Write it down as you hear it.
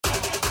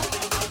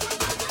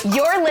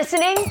You're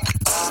listening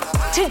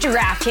to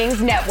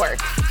DraftKings Network.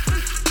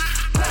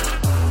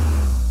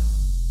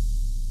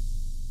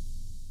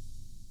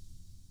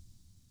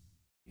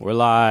 We're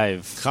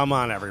live. Come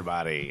on,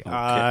 everybody.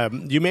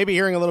 Okay. You may be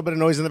hearing a little bit of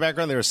noise in the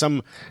background. There's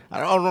some, I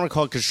don't want to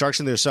call it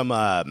construction. There's some,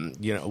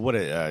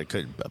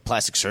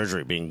 plastic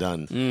surgery being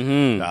done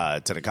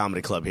to the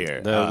comedy club here.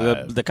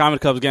 The comedy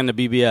club's getting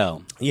the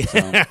BBL. Yeah,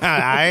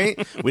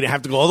 so. We didn't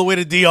have to go all the way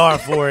to DR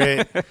for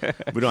it.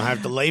 We don't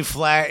have to lay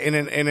flat in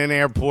an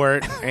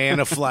airport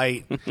and a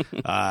flight.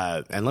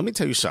 And let me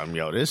tell you something,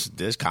 yo.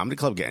 This comedy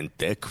club getting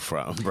thick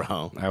from,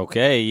 bro.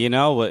 Okay,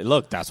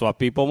 look, that's what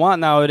people want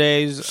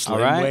nowadays. Slim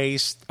all right?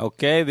 waist.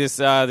 Okay, this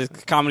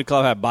comedy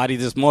club had body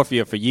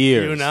dysmorphia for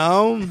years.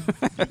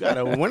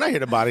 We're not here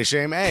to body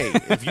shame. Hey,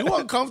 if you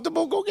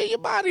uncomfortable, go get your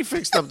body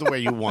fixed up the way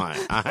you want.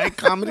 All right,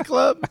 comedy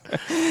club.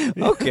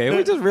 Okay,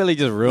 we're just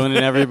ruining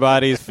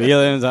everybody's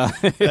feelings,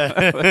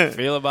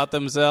 feel about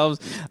themselves.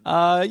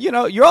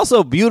 You're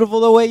also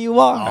beautiful the way you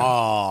are.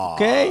 Oh,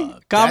 okay,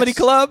 comedy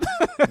club.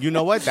 You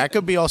know what? That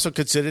could be also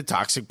considered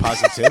toxic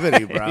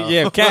positivity, bro.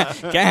 Yeah,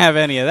 can't have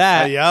any of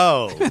that.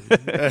 Yo,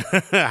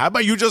 how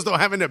about you just don't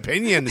have an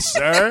opinion,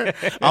 sir,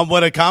 on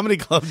what a comedy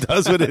club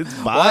does with its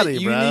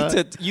body, bro?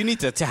 You need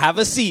to have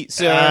a seat,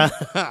 sir.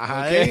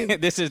 Okay?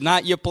 This is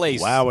not your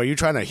place. Wow, are you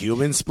trying to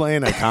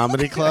human-splain a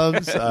comedy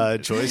club's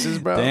choices,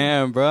 bro?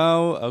 Damn,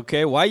 bro.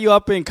 Okay, why are you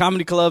up in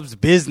comedy club's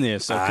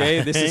business?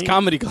 Okay, this is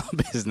comedy club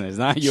business,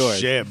 not yours.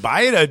 Shit,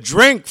 buy it a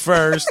drink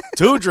first.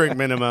 2-drink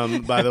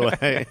minimum, by the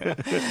way.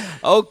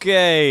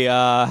 Okay,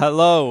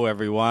 hello,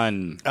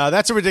 everyone.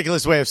 That's a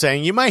ridiculous way of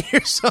saying you might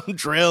hear some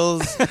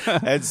drills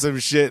and some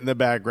shit in the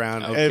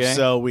background. Okay. If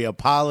so, we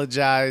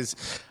apologize.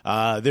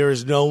 There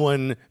is no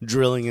one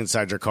drilling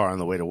inside your car on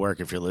the way to work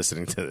if you're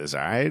listening to this,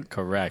 all right?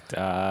 Correct.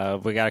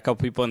 We got a couple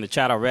people in the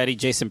chat already.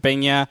 Jason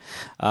Pena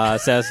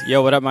says,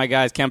 yo, what up, my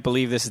guys? Can't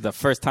believe this is the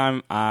first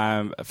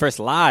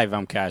live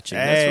I'm catching.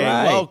 Hey, that's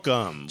right.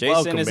 welcome.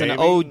 Jason is baby. an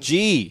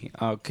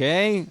OG.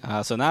 Okay.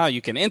 So now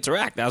you can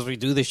interact as we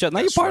do the show. Now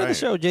you're part of the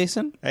show,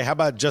 Jason. Hey, how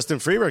about Justin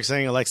Freeberg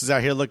saying Alexa's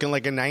out here looking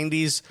like a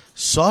 90s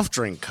soft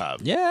drink cup?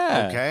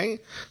 Yeah. Okay.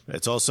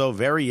 It's also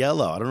very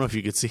yellow. I don't know if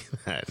you could see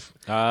that.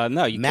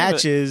 No, you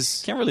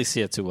matches. Can't really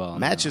see it too well.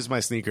 Matches my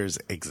sneakers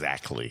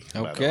exactly.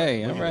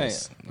 Okay, all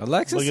right.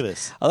 Alexis, look at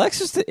this.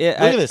 Alexis, look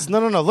at this. No,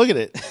 look at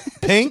it.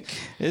 Pink.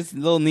 It's a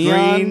little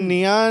neon. Green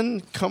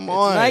neon. Come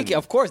on. Nike,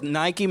 of course.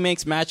 Nike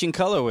makes matching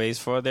colorways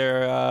for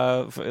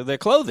their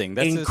clothing.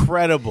 That's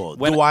incredible.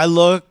 Do I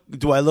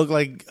look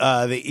like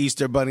the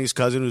Easter Bunny's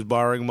cousin who's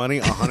borrowing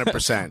money?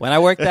 100%. When I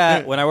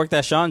worked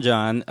at Sean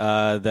John,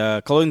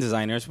 the clothing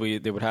designers,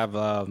 they would have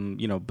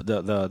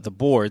the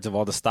boards of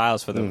all the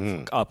styles for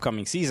the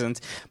upcoming seasons.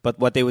 But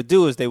what they would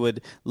do is they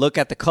would look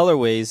at the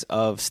colorways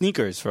of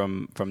sneakers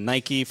from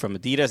Nike, from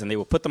Adidas, and they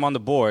would put them on the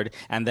board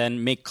and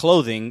then make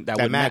clothing that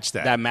would match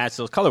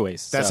those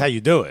colorways. That's how you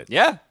do it.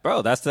 Yeah,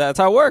 bro. That's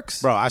how it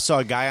works. Bro, I saw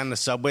a guy on the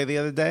subway the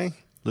other day.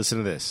 Listen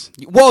to this.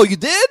 Whoa, you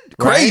did?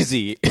 Right?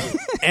 Crazy.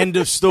 End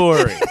of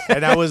story.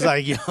 And I was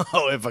like, yo,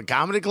 if a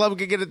comedy club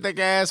could get a thick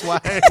ass, why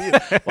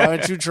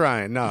aren't you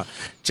trying? No.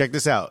 Check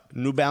this out.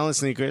 New Balance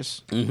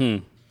sneakers.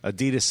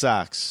 Adidas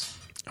socks.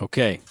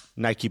 Okay.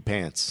 Nike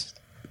pants.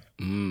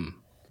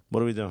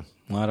 What are we doing?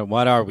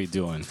 What are we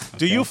doing? Okay.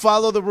 Do you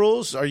follow the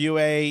rules? Are you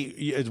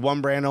it's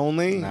one brand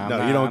only?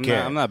 No, you don't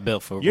care. I'm not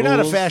built for You're rules.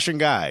 not a fashion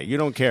guy. You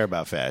don't care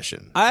about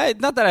fashion.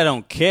 Not that I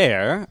don't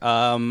care.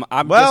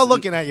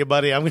 Looking at you,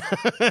 buddy.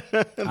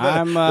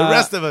 The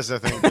rest of us are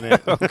thinking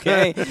it.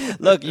 Okay.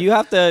 Look, you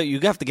have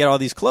to get all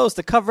these clothes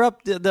to cover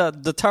up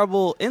the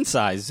terrible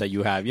insides that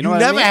you have. You know,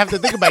 never have to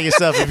think about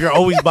yourself if you're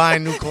always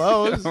buying new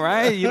clothes,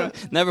 right? You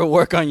never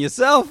work on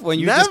yourself when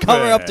you just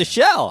cover up the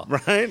shell,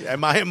 right?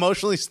 Am I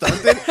emotionally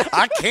stunted?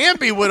 I can't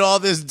be with all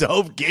this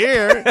dope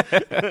gear.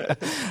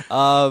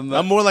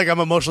 I'm more like I'm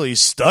emotionally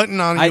stunting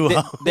on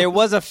you. There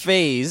was a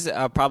phase,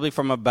 probably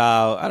from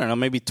about, I don't know,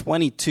 maybe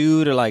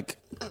 22 to like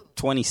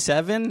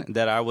 27,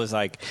 that I was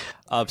like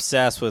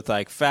obsessed with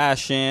like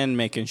fashion,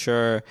 making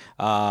sure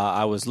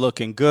I was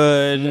looking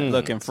good,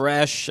 looking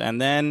fresh. And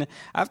then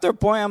after a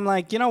point, I'm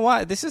like, you know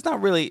what? This is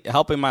not really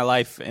helping my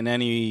life in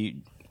any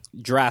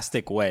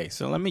drastic way.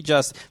 So let me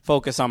just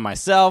focus on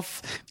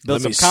myself,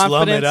 build some confidence.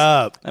 Slum it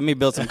up. Let me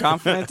build some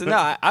confidence.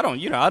 No, I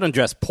don't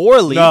dress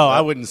poorly. No, I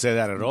wouldn't say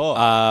that at all.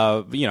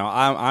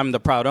 I'm the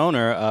proud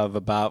owner of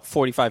about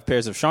 45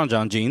 pairs of Sean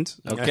John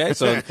jeans. Okay,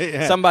 so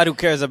somebody who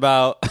cares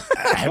about.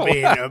 I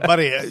mean,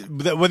 buddy,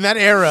 when that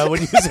era,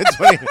 when you said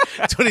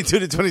 22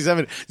 to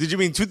 27, did you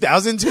mean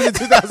 2002 to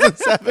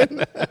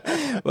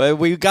 2007? Well,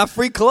 we got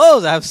free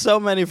clothes. I have so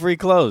many free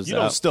clothes. You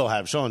don't still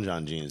have Sean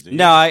John jeans, do you?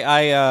 No,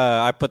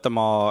 I put them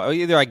all.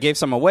 Either I gave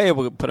some away, or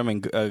we put them in,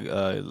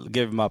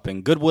 give them up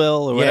in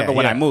Goodwill or whatever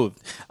when I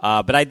moved.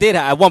 But I did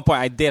at one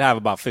point. I did have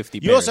about 50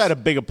 pairs. You also had a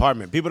big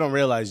apartment. People don't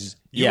realize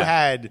you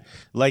had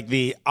like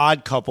the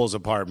Odd Couples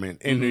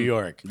apartment in New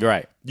York.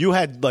 Right. You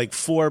had like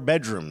 4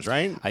 bedrooms,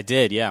 right? I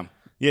did. Yeah.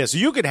 Yeah. So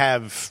you could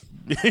have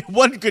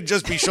One could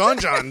just be Sean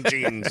John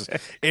jeans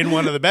in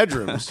one of the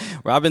bedrooms.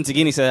 Robin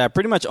Zagini said, I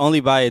pretty much only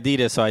buy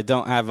Adidas, so I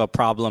don't have a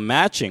problem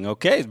matching.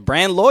 Okay,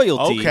 brand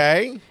loyalty.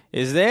 Okay.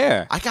 Is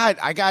there? I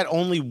got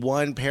only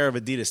one pair of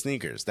Adidas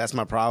sneakers. That's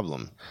my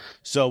problem.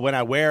 So when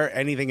I wear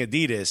anything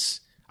Adidas,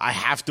 I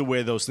have to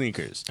wear those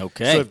sneakers.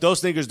 Okay. So if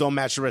those sneakers don't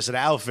match the rest of the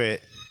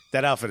outfit,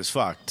 that outfit is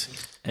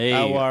fucked. Hey.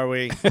 How are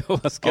we?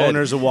 What's good?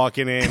 Owners are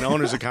walking in.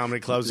 Owners of comedy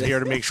clubs are here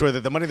to make sure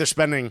that the money they're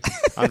spending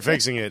on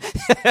fixing it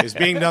is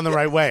being done the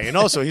right way. And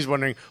also, he's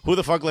wondering, who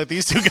the fuck let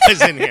these two guys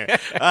in here?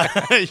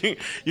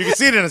 You can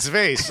see it in his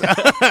face.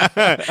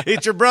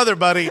 It's your brother,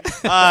 buddy.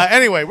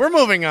 Anyway, we're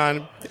moving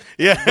on.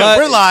 Yeah, But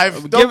we're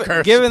live. Don't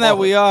curse. Given that Paul.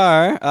 we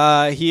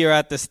are here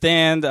at the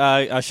stand,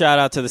 a shout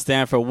out to the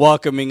stand for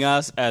welcoming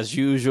us as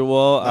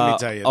usual. Let me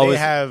tell you, always- they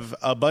have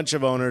a bunch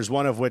of owners,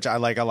 one of which I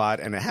like a lot,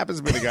 and it happens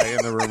to be the guy in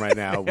the room right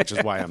now, which is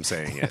why I'm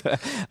saying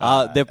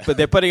it.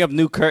 they're putting up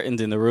new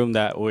curtains in the room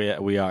that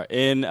we are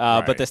in.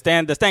 But the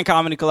stand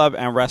Comedy Club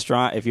and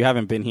Restaurant, if you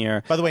haven't been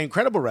here. By the way,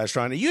 incredible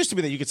restaurant. It used to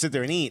be that you could sit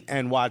there and eat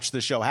and watch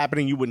the show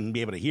happening. You wouldn't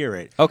be able to hear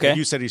it. Okay. And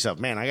you said to yourself,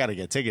 man, I got to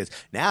get tickets.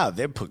 Now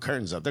they put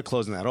curtains up. They're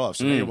closing that off.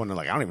 So now you're wondering,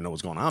 like, I don't even know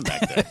what's going on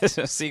back there. It's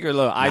a secret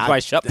little eyes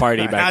wide shut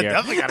party back I here.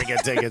 definitely got to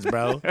get tickets,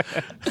 bro.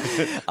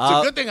 It's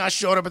a good thing I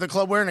showed up at the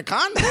club wearing a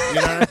condom. You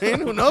know what I mean?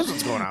 Who knows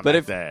what's going on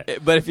back there?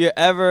 But if you're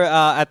ever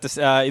at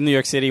the in New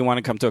York City, you want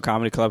to come to a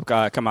comedy club,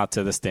 come out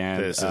to the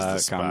stand. This is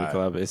the comedy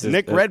spot. club.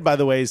 Nick Red, by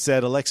the way,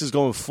 said Alexa's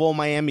going full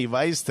Miami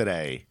Vice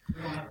today.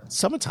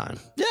 Summertime.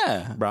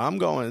 Yeah. Bro, I'm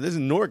going. This is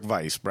Newark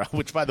Vice, bro,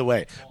 which, by the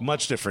way,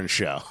 much different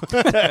show.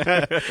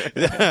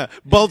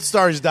 Both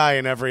stars die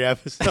in every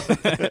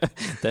episode.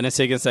 Dennis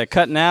Higgins said,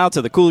 cut now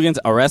to the Cooligans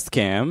arrest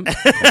cam,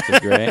 which is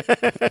great.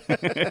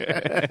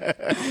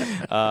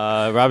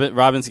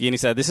 Robin Zagini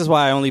said, this is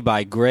why I only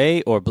buy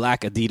gray or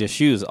black Adidas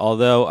shoes,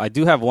 although I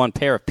do have one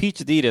pair of peach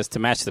Adidas to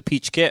match the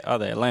peach kit. Oh,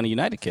 the Atlanta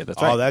United kit.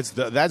 That's right. Oh,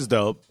 that's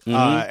dope.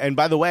 And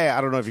by the way, I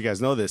don't know if you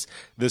guys know this,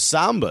 the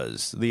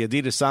Sambas, the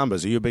Adidas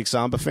Sambas, are you a big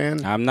Samba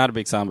fan? I'm not a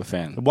big Samba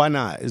fan. Why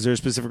not? Is there a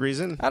specific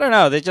reason? I don't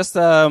know. They just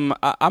I'm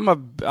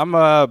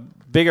a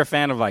bigger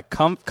fan of like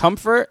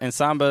comfort, and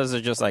Sambas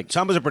are just like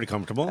Sambas are pretty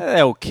comfortable.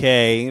 they're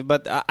okay,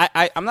 but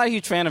I'm not a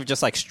huge fan of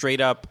just like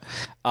straight up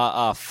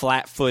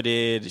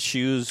flat-footed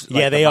shoes.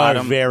 Yeah, like they the are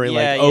bottom. very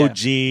Yeah, like yeah.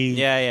 OG.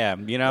 Yeah.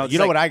 You know, You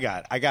know what I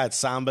got? I got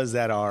Sambas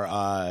that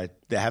are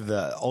that have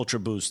the Ultra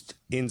Boost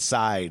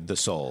inside the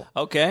sole.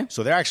 Okay.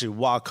 So they're actually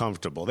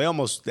comfortable.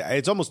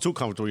 It's almost too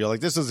comfortable. You're like,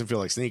 this doesn't feel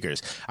like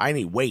sneakers. I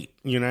need weight.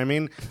 You know what I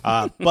mean?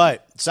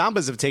 But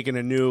Sambas have taken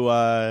a new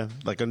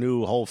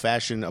whole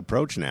fashion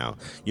approach now.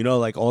 You know,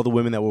 like all the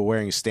women that were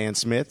wearing Stan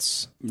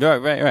Smiths.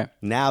 Right.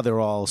 Now they're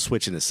all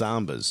switching to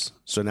Sambas.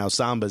 So now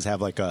Sambas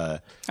have like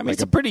a. I mean,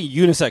 it's a pretty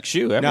unisex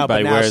shoe. No, but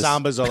Everybody now wears.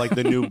 Sambas are like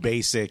the new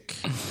basic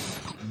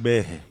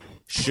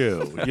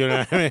shoe. You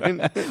know what I mean?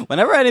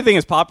 Whenever anything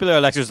is popular,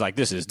 Alexa's like,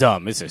 "This is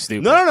dumb. This is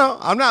stupid." No.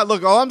 I'm not.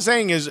 Look, all I'm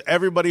saying is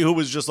everybody who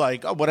was just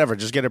like, oh, whatever,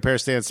 just get a pair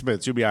of Stan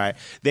Smiths, you'll be all right.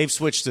 They've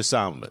switched to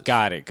Sambas.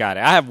 Got it.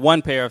 I have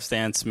one pair of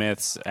Stan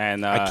Smiths,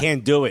 and I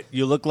can't do it.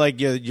 You look like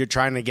you're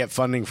trying to get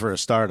funding for a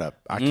startup.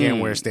 I can't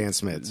wear Stan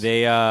Smiths.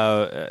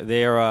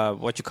 They're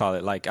what you call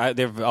it? Like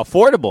they're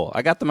affordable.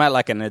 I got them at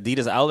like an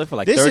Adidas outlet for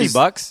like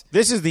 $30.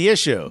 This is the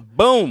issue.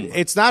 Boom.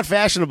 It's not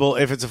fashionable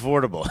if it's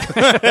affordable.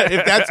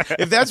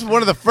 if that's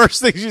one of the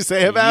first things you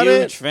say about Huge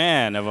it.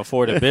 fan of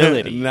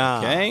affordability.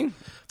 Nah. Okay.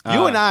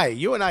 You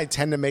and I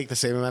tend to make the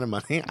same amount of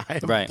money. I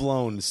have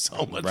blown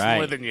so much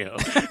more than you.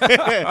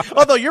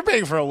 Although you're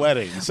paying for a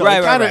wedding, so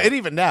it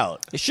evened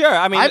out. Sure,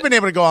 I mean, I've been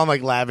able to go on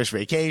like lavish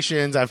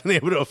vacations. I've been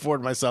able to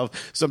afford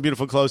myself some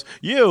beautiful clothes.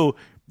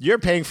 You're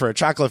paying for a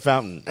chocolate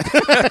fountain.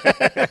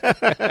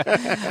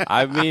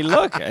 I mean,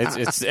 look,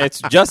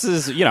 it's just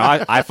as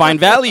I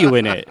find value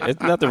in it. It's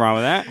nothing wrong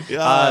with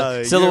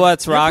that.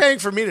 Silhouettes you're rock. paying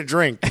for me to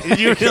drink. Did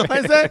you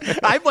realize that?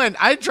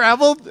 I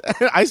traveled.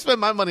 I spent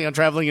my money on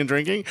traveling and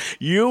drinking.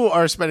 You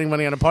are spending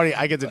money on a party.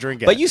 I get to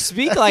drink at. But you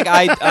speak like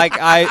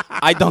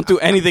I don't do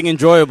anything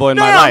enjoyable in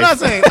my life. I'm not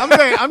saying.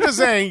 I'm just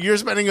saying you're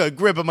spending a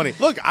grip of money.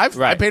 Look,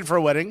 I paid for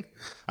a wedding.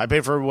 I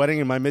paid for a wedding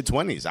in my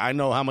mid-20s. I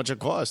know how much it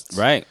costs.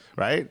 Right.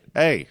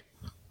 Hey,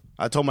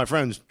 I told my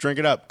friends, drink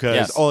it up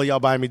because all y'all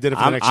buying me dinner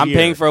for the next year. I'm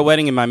paying for a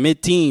wedding in my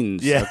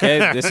mid-teens. Yeah.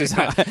 Okay, this is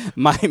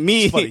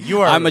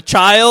You are I'm a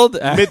child.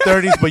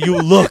 Mid-30s, but you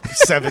look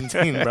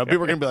 17, bro.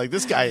 People are gonna be like,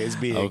 this guy is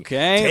being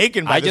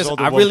taken by this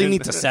older woman. I really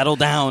need to settle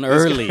down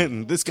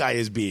early. This guy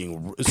is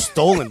being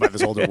stolen by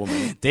this older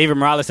woman. David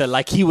Morales said,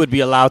 like he would be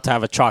allowed to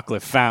have a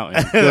chocolate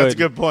fountain. That's a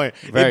good point.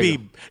 Very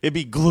It'd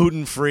be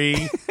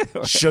gluten-free,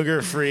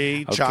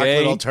 sugar-free,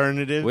 chocolate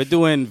alternative. We're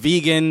doing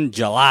vegan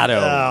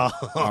gelato.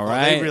 All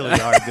right? They really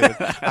are, dude.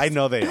 I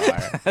know they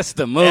are. That's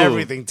the move.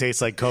 Everything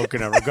tastes like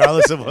coconut,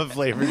 regardless of what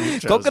flavor you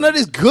chose. Coconut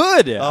is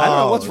good. I don't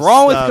know what's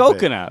wrong with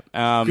coconut.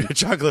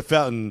 Chocolate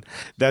fountain.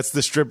 That's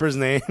the stripper's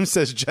name,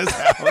 says Jess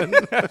Allen.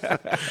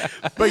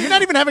 But you're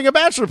not even having a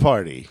bachelor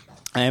party.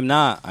 I am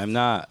not. I'm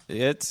not.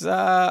 It's.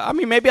 I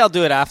mean, maybe I'll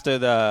do it after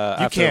the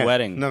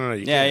wedding. No.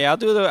 You can't. I'll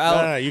do the.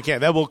 No, you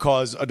can't. That will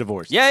cause a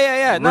divorce.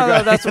 Yeah.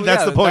 No, that's the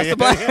point. That's the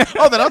plan.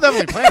 Oh, then I'll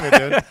definitely plan it,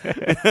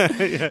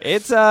 dude.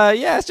 It's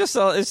it's just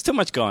it's too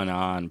much going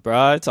on,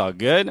 bro. It's all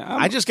good.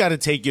 I just got to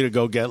take you to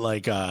go get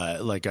like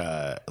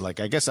a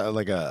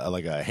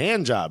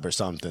hand job or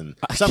something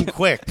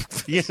quick.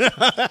 You know?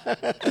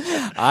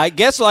 I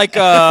guess like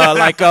what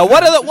are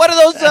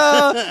those?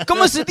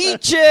 ¿Cómo se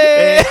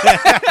dice?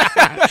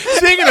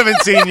 Speaking of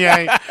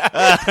Insigne,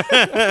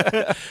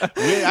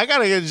 I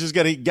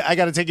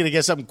gotta take you to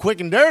get something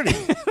quick and dirty.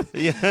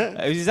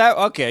 Yeah. Is that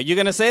okay? You're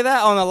gonna say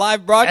that on a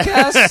live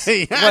broadcast?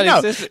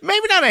 No,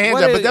 maybe not a hand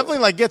job, but definitely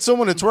like get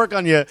someone to twerk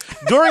on you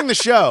during the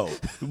show.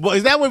 Well,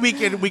 is that way we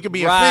can be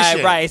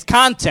efficient? Right. It's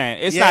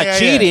content. It's not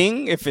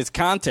cheating if it's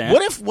content.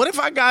 What if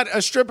I got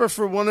a stripper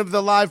for one of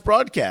the live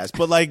broadcasts,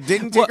 but like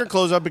didn't take her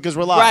clothes off because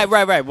we're live?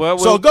 Right.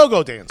 So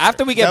go dance.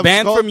 After we get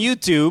banned from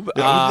YouTube,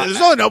 there's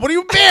nobody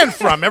you banned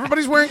from.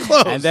 Everybody's wearing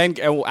clothes. And then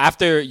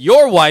after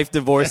your wife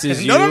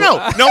divorces you... No.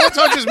 No one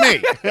touches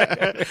me.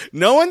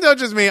 No one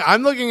touches me.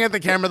 I'm looking at the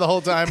camera the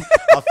whole time.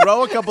 I'll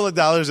throw a couple of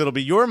dollars. It'll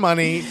be your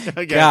money.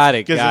 Again, got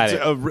it.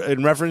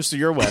 In reference to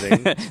your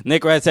wedding.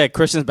 Nick Red said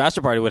Christian's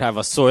bachelor party would have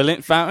a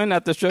Soylent fountain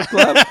at the strip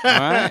club. All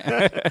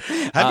right.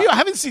 I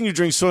haven't seen you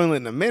drink Soylent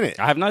in a minute.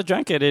 I have not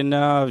drank it in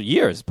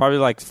years. Probably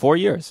like 4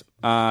 years.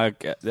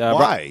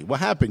 Why? What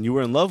happened? You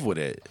were in love with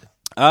it.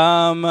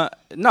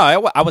 No,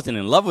 I wasn't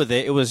in love with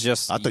it. It was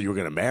just... I thought you were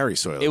going to marry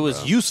Soylent. It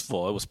was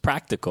useful. It was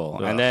practical.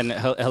 Ugh. And then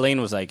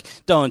Helene was like,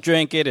 don't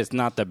drink it. It's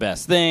not the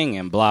best thing,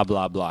 and blah,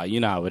 blah, blah. You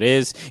know how it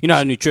is. You know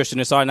how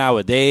nutritionists are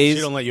nowadays.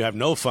 She don't let you have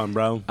no fun,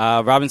 bro.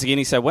 Robin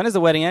Sagini said, when is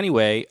the wedding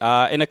anyway?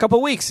 In a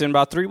couple weeks, in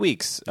about 3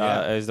 weeks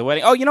is the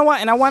wedding. Oh, you know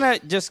what? And I want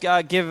to just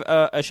give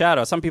a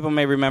shout-out. Some people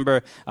may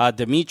remember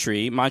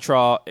Dimitri,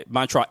 Montreal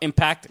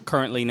Impact,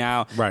 currently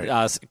now. Right.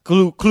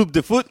 Club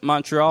de Foot,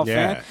 Montreal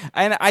fan.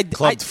 And I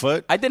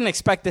didn't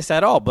expect this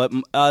at all, but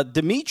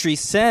Dimitri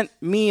sent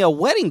me a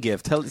wedding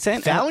gift.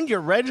 Found your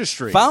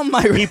registry. Found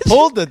my registry. He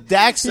pulled the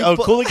Dax,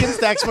 Cooligans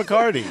Dax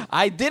McCarty.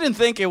 I didn't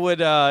think it would,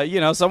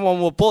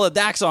 someone will pull a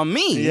Dax on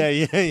me. Yeah.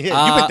 You've been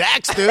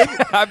Daxed, dude.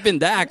 I've been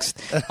Daxed.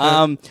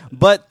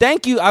 But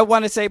thank you. I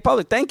want to say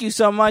public. Thank you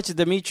so much,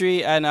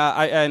 Dimitri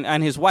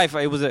and his wife.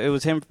 It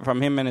was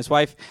from him and his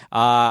wife,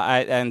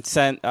 and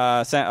sent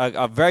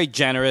a very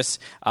generous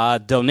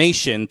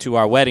donation to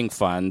our wedding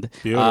fund.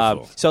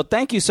 Beautiful. So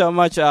thank you so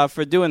much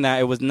for doing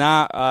that. It was not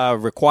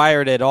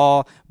required at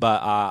all,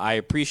 but I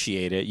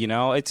appreciate it. You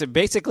know, it's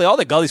basically all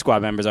the Gully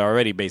Squad members are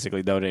already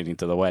basically donating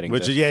to the wedding.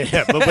 Which is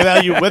but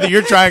without you, whether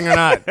you're trying or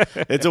not,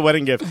 it's a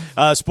wedding gift.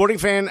 Sporting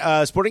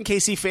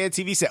KC fan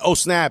TV said, "Oh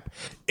snap,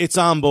 it's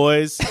on,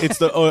 boys! It's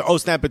the oh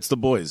snap, it's the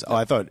boys." Oh,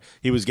 I thought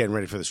he was getting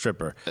ready for the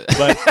stripper.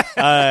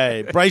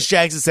 But Bryce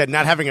Jackson said,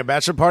 "Not having a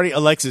bachelor party.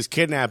 Alexis,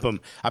 kidnap him.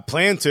 I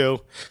plan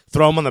to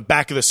throw him on the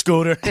back of the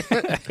scooter."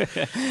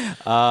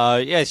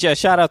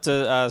 Shout out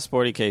to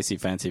Sporty KC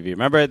fan TV.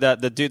 Remember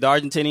the dude, the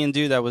Argentinian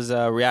dude that was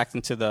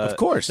reacting to the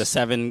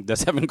seven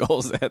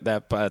goals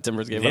that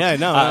Timbers gave up. Yeah,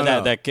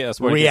 no. That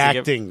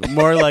reacting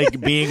more like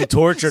being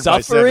tortured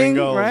by 7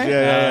 goals. Right?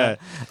 Yeah.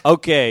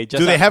 Okay.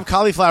 Do they have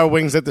cauliflower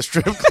wings at the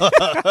strip club?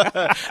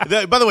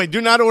 By the way,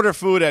 do not order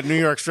food at New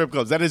York strip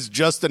clubs. That is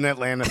just an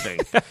Atlanta thing.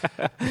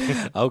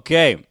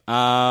 Okay.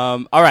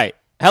 All right.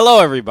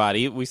 Hello,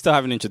 everybody. We still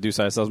haven't introduced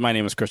ourselves. My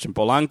name is Christian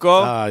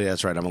Polanco. Yeah,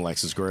 that's right. I'm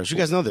Alexis Guerrero. You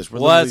guys know this.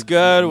 What's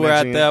good?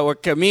 We're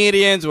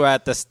comedians. We're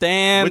at the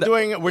stand.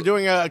 We're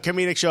doing a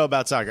comedic show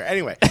about soccer.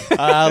 Anyway,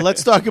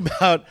 let's talk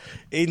about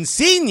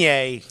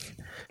Insigne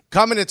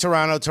coming to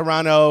Toronto.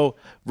 Toronto,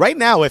 right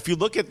now, if you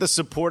look at the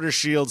Supporter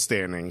Shield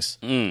standings,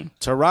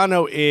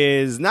 Toronto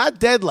is not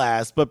dead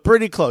last, but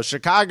pretty close.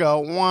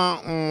 Chicago,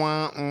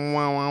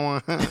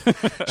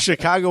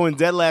 Chicago in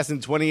dead last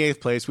in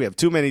 28th place. We have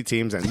too many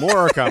teams, and more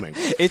are coming.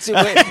 It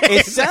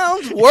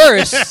sounds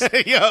worse.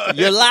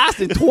 You're last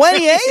in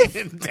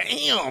 28th?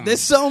 Damn.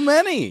 There's so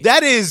many.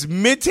 That is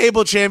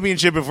mid-table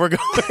championship if we're going.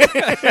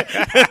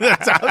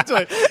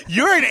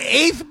 You're in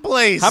 8th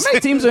place. How many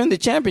teams are in the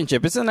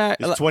championship? Isn't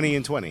that... It's 20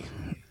 and 20.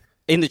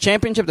 In the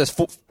championship, there's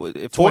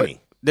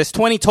 20. There's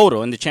 20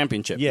 total in the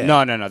championship. Yeah.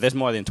 No. There's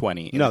more than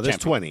 20. No, there's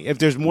 20. If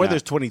there's more,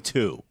 there's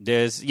 22.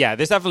 There's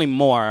definitely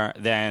more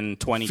than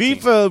 20.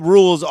 FIFA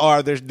rules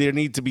are there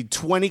need to be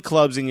 20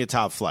 clubs in your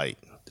top flight.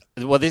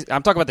 Well,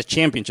 I'm talking about the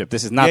championship.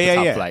 This is not the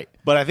top flight.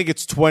 But I think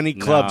it's 20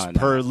 clubs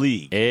per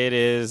league. It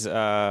is.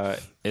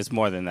 It's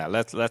more than that.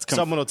 Let's.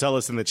 Someone will tell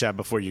us in the chat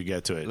before you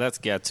get to it. Let's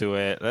get to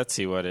it. Let's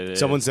see what it is.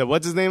 Someone said,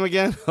 "What's his name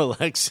again?"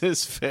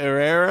 Alexis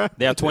Ferreira.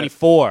 They are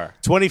 24.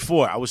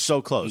 24. I was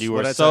so close. You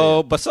were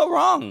so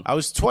wrong. I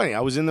was 20.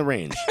 I was in the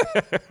range.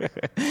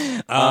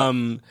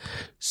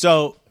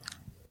 So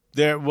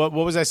There, what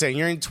was I saying?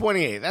 You're in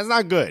 28th. That's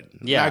not good.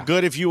 Yeah. Not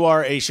good if you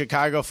are a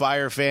Chicago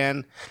Fire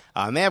fan.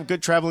 They have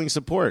good traveling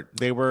support.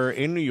 They were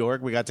in New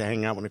York. We got to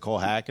hang out with Nicole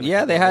Hack.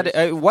 Yeah, they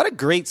had what a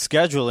great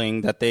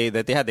scheduling that they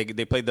had.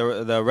 They played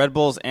the Red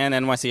Bulls and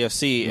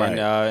NYCFC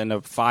in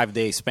a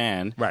 5-day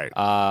span. Right.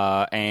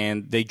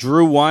 And they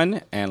drew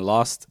one and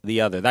lost the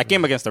other. That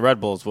game against the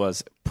Red Bulls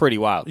was pretty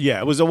wild. Yeah,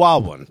 it was a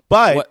wild one.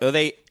 But what, are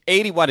they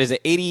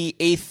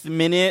 88th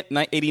minute,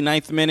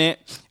 89th minute?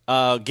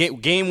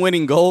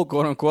 Game-winning goal,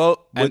 quote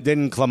unquote. And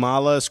didn't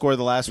Klamala score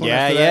the last one? Yeah,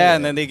 after yeah, that?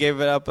 and then they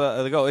gave it up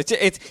the goal.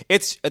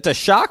 It's a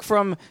shock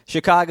from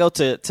Chicago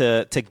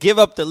to give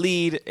up the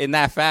lead in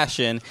that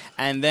fashion,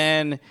 and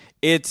then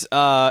it's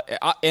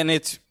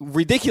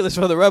ridiculous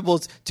for the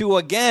Rebels to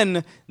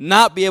again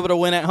not be able to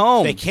win at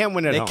home. They can't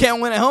win at home. They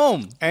can't win at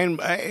home. And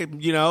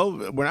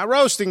we're not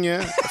roasting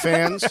you,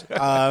 fans.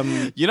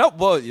 They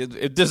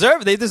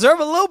deserve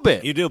a little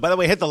bit. You do. By the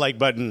way, hit the like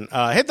button.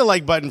 Hit the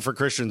like button for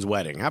Christian's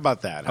wedding. How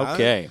about that? Huh?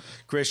 Okay.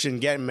 Christian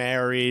getting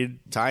married,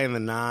 tying the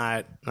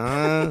knot,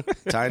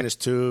 tying his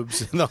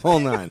tubes, the whole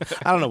nine.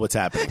 I don't know what's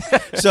happening.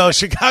 So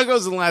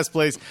Chicago's in last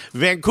place.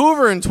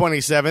 Vancouver in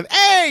 27th.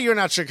 Hey, you're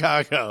not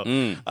Chicago.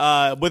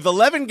 With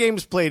 11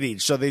 games played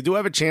each, so they do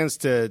have a chance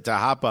to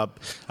hop up.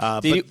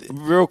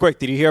 Real quick,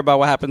 did you hear about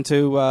what happened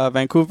to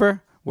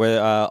Vancouver?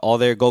 Where all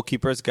their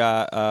goalkeepers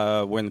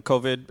were in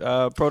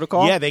COVID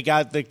protocol? Yeah, they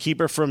got the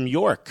keeper from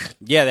York.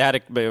 Yeah, they had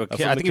a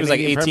kid. I think he was like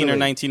 18 or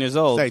 19 years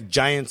old. It's like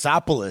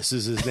Giantsopoulos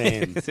is his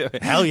name.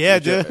 Hell yeah,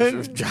 dude.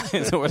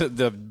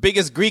 The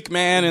biggest Greek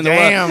man in the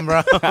world. Damn,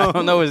 bro. I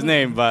don't know his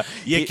name, but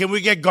can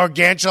we get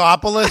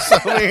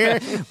Gargantuopoulos over here?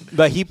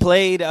 But he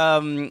played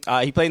in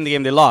the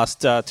game. They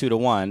lost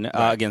 2-1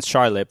 against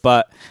Charlotte,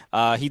 but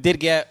he did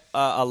get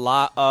a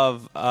lot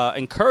of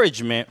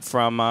encouragement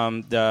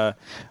from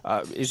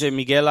is it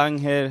Miguel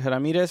Angel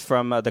Ramirez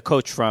from the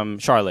coach from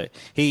Charlotte.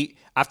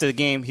 After the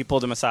game, he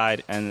pulled him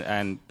aside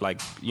and told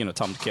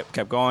him to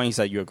keep going. He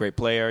said, "You're a great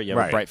player. You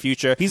have a bright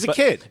future." He's a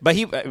kid, but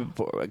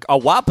a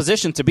wild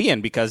position to be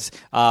in because.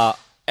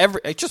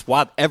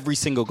 Every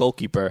single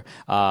goalkeeper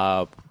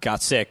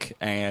got sick,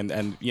 and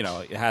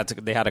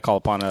they had to call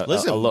upon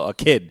a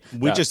kid.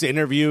 We just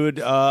interviewed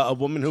a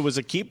woman who was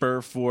a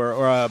keeper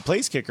or a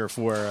place kicker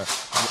for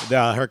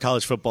her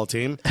college football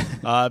team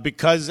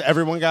because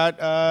everyone got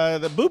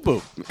the boop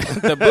boop.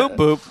 The boop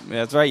boop.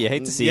 That's right. You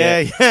hate to see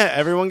it. Yeah.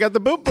 Everyone got the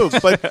boop boop.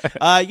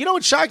 But you know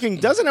what's shocking?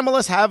 Doesn't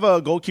MLS have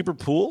a goalkeeper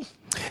pool?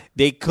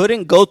 They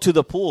couldn't go to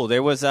the pool.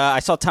 There was I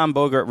saw Tom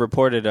Bogert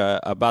reported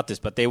about this,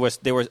 but they were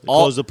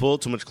all close the pool.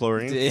 Too much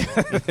chlorine. Somebody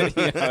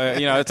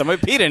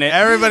peed in it.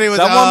 Everybody was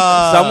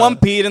someone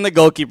peed in the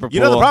goalkeeper pool.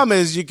 You know the problem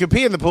is you can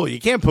pee in the pool. You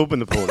can't poop in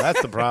the pool.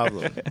 That's the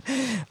problem.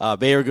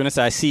 Bayer Gunas,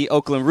 I see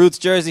Oakland Roots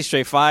jersey,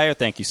 straight fire.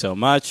 Thank you so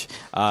much.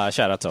 Shout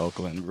out to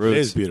Oakland Roots. It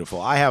is beautiful.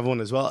 I have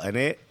one as well, and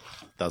it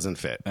doesn't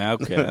fit.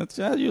 Okay, that's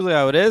usually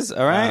how it is.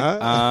 All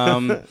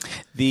right.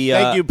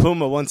 Thank you,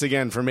 Puma, once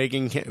again for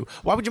making.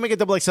 Why would you make a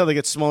double XL that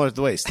gets smaller at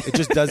the waist? It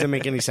just doesn't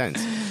make any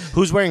sense.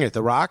 Who's wearing it?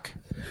 The Rock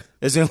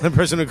is the only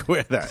person who could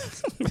wear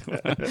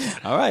that.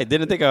 All right,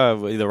 didn't think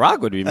The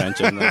Rock would be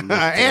mentioned.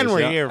 And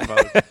we're here,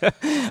 folks.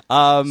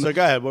 So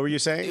go ahead. What were you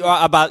saying? You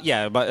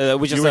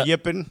were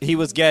yipping. He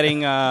was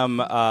getting a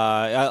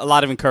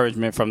lot of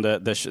encouragement from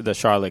the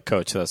Charlotte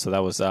coach, so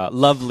that was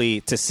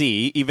lovely to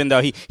see. Even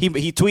though he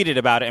tweeted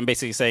about it and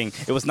basically saying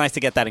it was nice to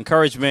get that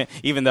encouragement,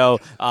 even though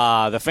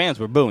the fans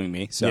were booing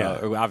me.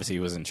 So obviously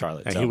he was in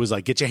Charlotte, and he was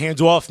like, "Get your hands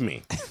off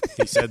me."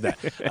 He said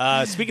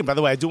that. Speaking, by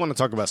the way, I do want to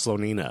talk about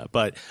Slonina,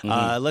 but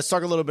let's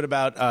talk a little bit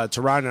about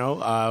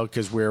Toronto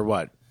because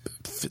we're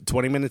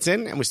 20 minutes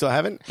in and we still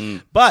haven't.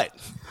 But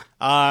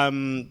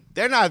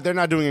they're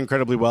not doing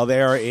incredibly well.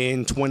 They are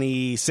in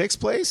 26th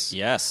place.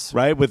 Yes,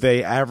 right, with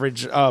a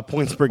average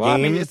points per game. I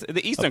mean, it's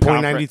the Eastern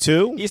Conference.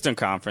 0.92. Eastern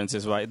Conference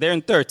is right. They're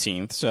in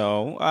 13th.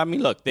 So I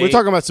mean, look, we're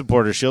talking about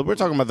Supporter Shield. We're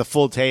talking about the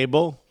full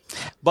table.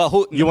 But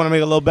you want to make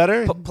it a little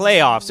better?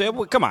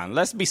 Playoffs. Come on,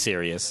 let's be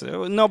serious.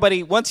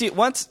 Nobody once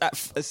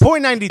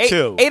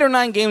 0.92. 8 or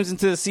 9 games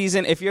into the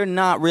season, if you're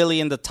not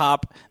really in the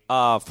top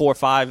 4 or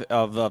 5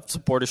 of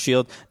Supporter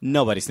Shield,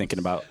 nobody's thinking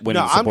about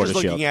winning the Supporter Shield. I'm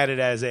just looking at it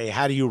as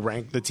how do you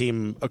rank the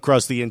team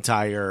across the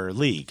entire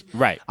league?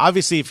 Right.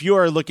 Obviously, if you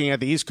are looking at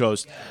the East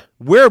Coast,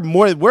 we're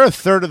a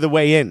third of the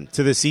way in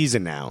to the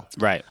season now.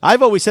 Right.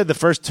 I've always said the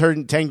first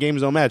 10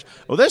 games don't matter.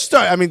 Well,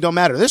 don't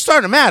matter. They're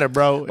starting to matter,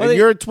 bro. Well, and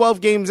you're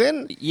 12 games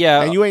in,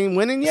 and you ain't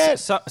winning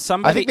yet.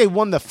 I think they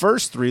won the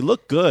first 3.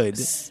 Look good.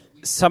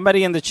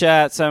 Somebody in the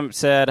chat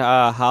said,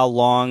 "How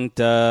long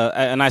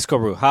a nice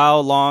co-brew? How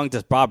long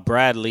does Bob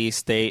Bradley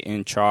stay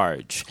in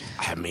charge?"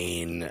 I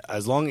mean,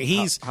 as long as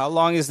he's how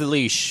long is the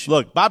leash?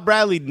 Look, Bob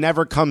Bradley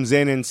never comes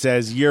in and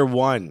says year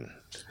 1.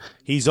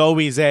 He's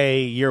always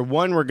year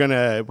 1. We're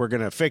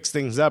gonna fix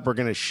things up. We're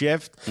gonna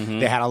shift. Mm-hmm.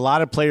 They had a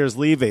lot of players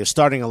leave. They're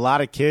starting a lot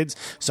of kids.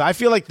 So I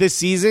feel like this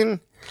season,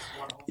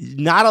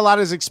 not a lot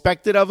is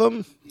expected of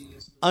them.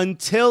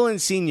 Until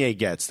Insigne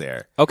gets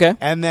there. Okay.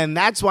 And then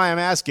that's why I'm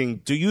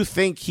asking, do you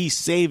think he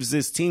saves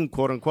this team,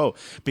 quote unquote?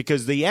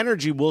 Because the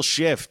energy will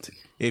shift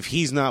if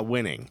he's not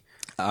winning.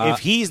 If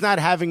he's not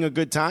having a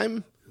good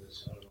time,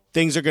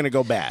 things are going to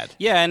go bad.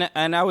 Yeah,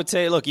 and I would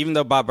say, look, even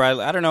though Bob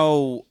Bradley, I don't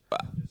know,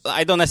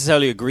 I don't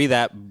necessarily agree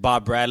that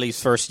Bob Bradley's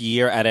first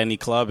year at any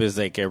club is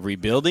like a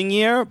rebuilding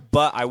year,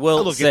 but I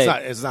will say...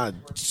 It's not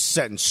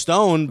set in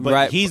stone, but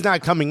right. He's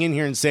not coming in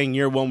here and saying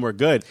year one we're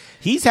good.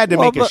 He's had to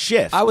make a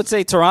shift. I would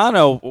say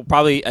Toronto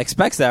probably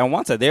expects that and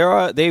wants that.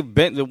 They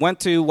went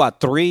to,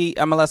 3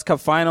 MLS Cup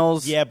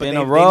finals in a row? They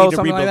need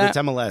to rebuild like it's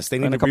MLS. They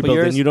need to rebuild,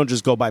 and you don't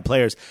just go buy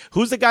players.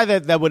 Who's the guy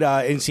that would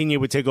Insigne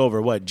would take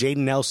over? What, Jaden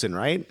Nelson,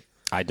 right?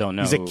 I don't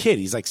know. He's a kid.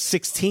 He's like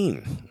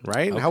 16,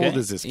 right? Okay. How old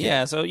is this kid?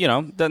 Yeah, so,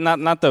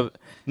 not the...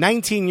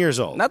 19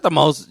 years old. Not the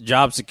most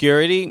job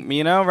security,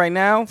 right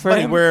now for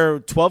him.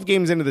 We're 12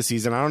 games into the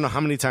season. I don't know how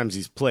many times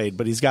he's played,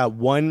 but he's got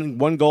one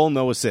goal,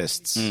 no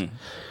assists.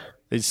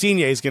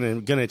 Insigne is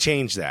gonna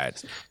change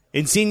that.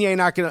 Insigne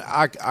not gonna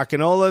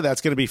Akinola,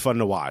 that's gonna be fun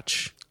to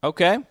watch.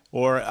 Okay.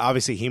 Or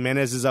obviously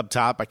Jimenez is up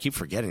top. I keep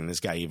forgetting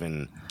this guy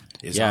even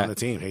is on the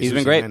team. He's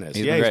been great.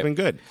 He's been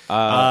good.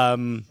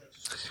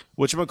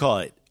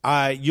 Whatchamacallit?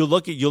 You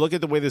look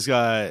at the way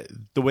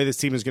this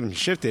team is going to be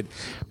shifted.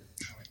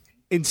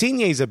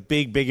 Insigne is a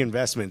big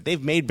investment.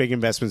 They've made big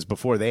investments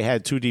before. They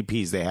had 2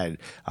 DPs. They had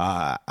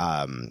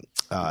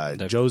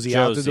Josie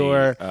out the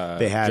door.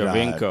 They had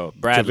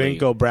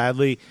Javinko,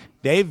 Bradley.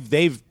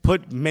 They've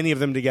put many of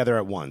them together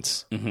at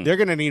once. Mm-hmm. They're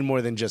going to need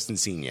more than just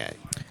Insigne,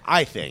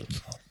 I think.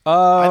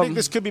 I think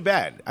this could be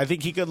bad. I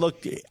think he could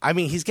look. I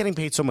mean, he's getting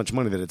paid so much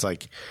money that it's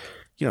like,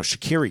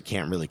 Shaqiri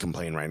can't really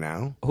complain right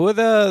now. Who are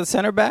the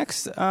center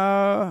backs?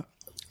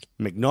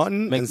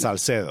 McNaughton and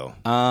Salcedo.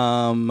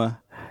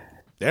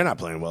 They're not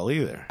playing well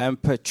either.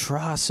 And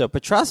Petrasso.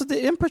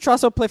 Didn't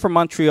Petrasso play for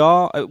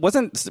Montreal?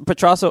 Wasn't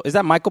Petrasso? Is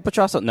that Michael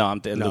Petrasso? No,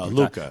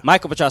 Luca.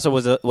 Michael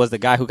Petrasso was the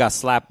guy who got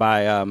slapped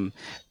by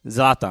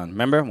Zlatan.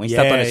 Remember when he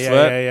stepped on his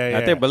foot?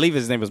 I believe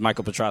his name was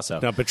Michael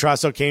Petrasso. No,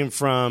 Petrasso came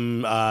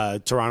from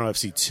Toronto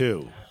FC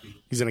 2.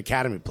 He's an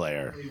academy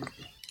player.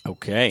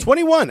 Okay.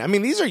 21. I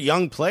mean, these are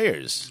young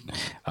players.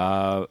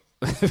 Going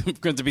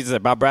to be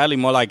said Bob Bradley,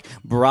 more like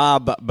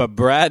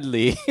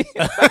Bradley.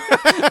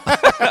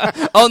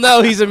 Oh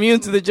no, he's immune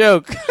to the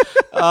joke.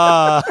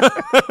 I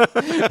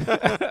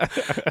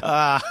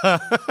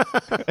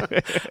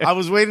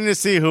was waiting to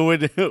see who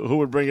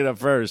would bring it up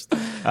first.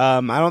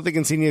 I don't think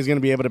Insigne is going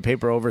to be able to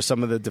paper over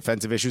some of the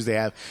defensive issues they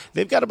have.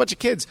 They've got a bunch of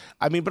kids.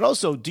 I mean, but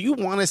also, do you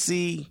want to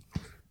see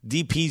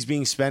DPs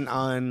being spent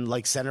on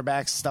like center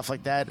backs, stuff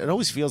like that? It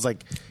always feels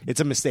like it's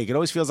a mistake. It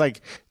always feels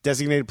like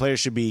designated players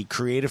should be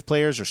creative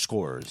players or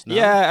scorers. No?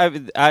 Yeah,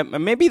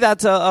 maybe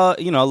that's a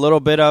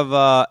little bit of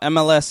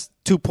MLS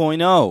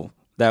 2.0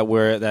 that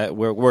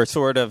we're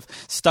sort of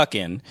stuck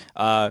in.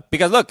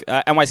 Because look,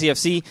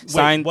 NYCFC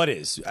signed. What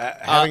is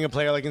having a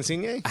player like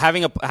Insigne?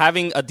 Having a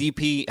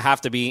DP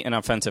have to be an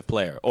offensive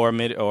player or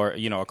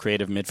a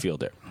creative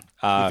midfielder.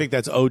 You think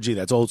that's OG?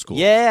 That's old school.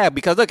 Yeah,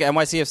 because look,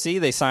 NYCFC,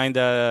 they signed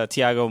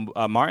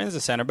Thiago Martins, the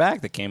center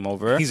back that came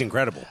over. He's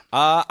incredible.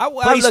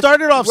 But he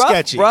started off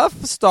sketchy.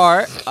 Rough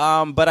start,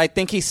 but I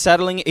think he's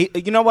settling.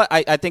 You know what?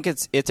 I think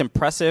it's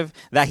impressive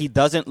that he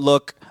doesn't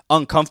look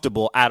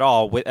uncomfortable at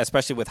all,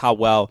 especially with how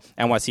well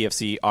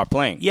NYCFC are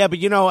playing. Yeah, but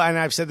and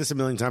I've said this a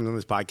million times on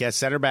this podcast,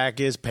 center back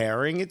is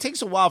pairing. It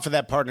takes a while for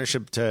that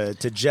partnership to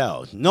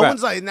gel.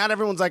 Not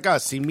everyone's like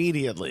us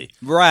immediately.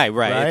 Right.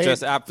 It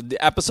just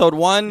episode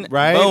 1,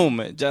 right? Boom.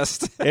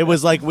 Just it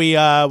was like we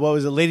what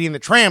was it, Lady and the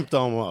Tramp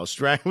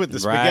almost, right? With the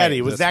spaghetti.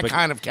 It was that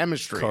kind of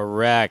chemistry.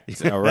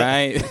 Correct. All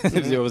right.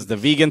 It was the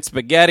vegan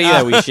spaghetti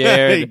that we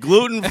shared.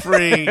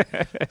 Gluten-free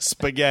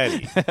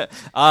spaghetti.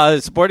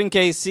 Sporting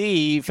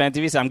KC, Fan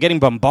TV, I'm getting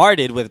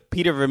bombarded with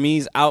Peter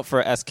Vermees out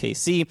for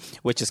SKC,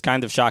 which is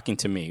kind of shocking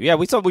to me. Yeah,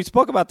 we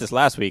spoke about this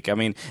last week. I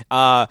mean,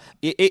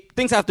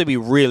 things have to be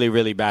really,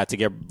 really bad to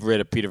get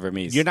rid of Peter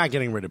Vermees. You're not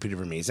getting rid of Peter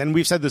Vermees. And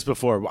we've said this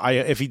before.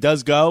 If he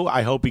does go,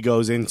 I hope he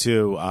goes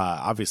into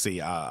obviously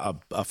a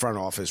front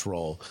office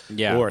role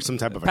or some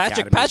type of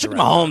Patrick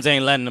Mahomes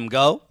ain't letting him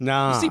go.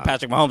 No. You see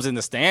Patrick Mahomes in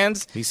the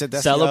stands. He said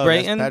that's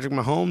celebrating. That's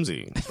Patrick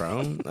Mahomesy,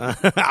 bro.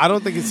 I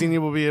don't think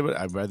Insigne will be able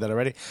to. I've read that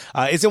already.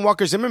 Isn't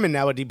Walker Zimmerman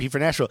now a DP for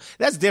Nashville?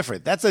 That's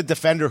different. That's a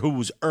defender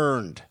who's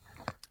earned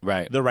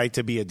the right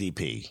to be a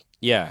DP.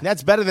 Yeah.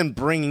 That's better than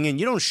bringing in.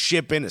 You don't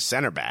ship in a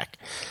center back.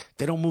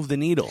 They don't move the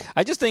needle.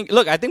 I just think,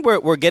 look, I think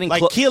we're getting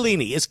like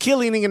Chiellini. Is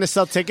Chiellini going to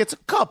sell tickets? A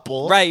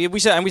couple. Right. We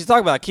should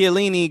talk about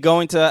Chiellini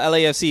going to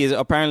LAFC.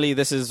 Apparently,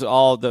 this is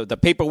all the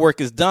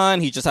paperwork is done.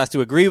 He just has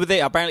to agree with it.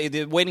 Apparently,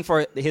 they're waiting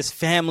for his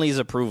family's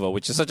approval,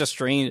 which is such a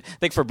strange. I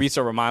think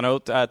Fabrizio Romano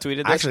tweeted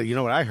this. Actually, you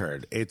know what I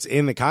heard? It's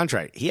in the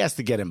contract. He has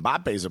to get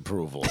Mbappe's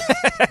approval.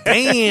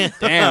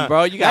 Damn,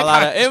 bro, you got a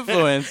lot of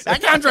influence.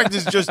 That contract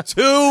is just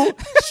too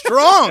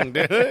strong,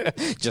 dude.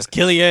 Just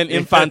Kylian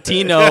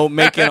Infantino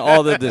making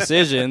all the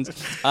decisions.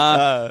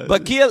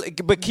 But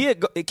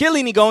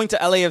Chiellini going to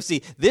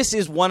LAFC, this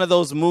is one of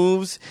those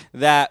moves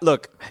that,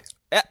 look,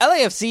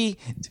 LAFC,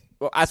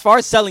 as far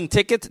as selling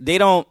tickets, they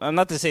don't. I'm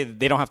not to say that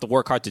they don't have to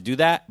work hard to do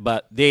that,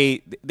 but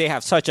they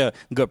have such a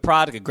good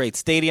product, a great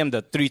stadium,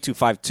 the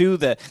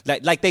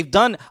 3252. Like they've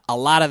done a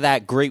lot of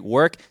that great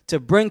work to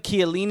bring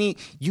Chiellini.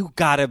 You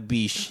gotta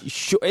be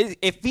sure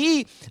if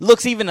he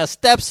looks even a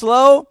step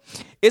slow,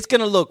 it's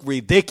going to look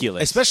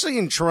ridiculous. Especially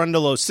in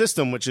Cherundolo's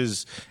system, which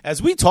is,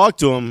 as we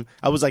talked to him,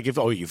 I was like, if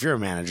you're a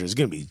manager, it's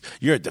going to be,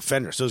 you're a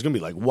defender, so it's going to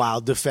be like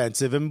wild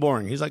defensive and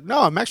boring. He's like,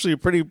 no, I'm actually a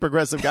pretty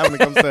progressive guy when it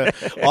comes to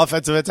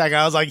offensive attack.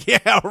 I was like,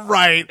 yeah,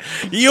 right.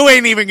 You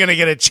ain't even going to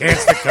get a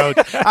chance to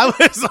coach. I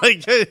was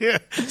like,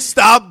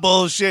 stop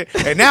bullshit.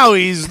 And now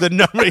he's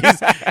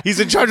he's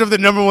in charge of the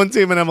number one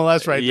team in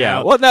MLS right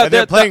now. Well, no,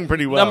 they're playing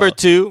pretty well. Number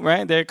 2,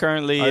 right? They're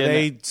currently. Are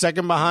they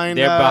second behind?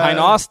 They're behind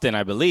Austin,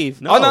 I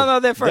believe. No, no,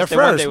 they're first. They're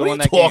first. They what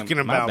won are you that talking game.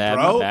 about, my bad,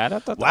 bro? My bad. I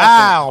thought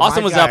wow,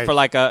 Austin was up for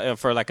like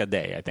a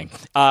day, I think.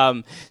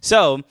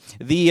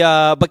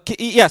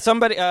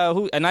 Somebody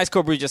a nice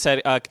Cobra just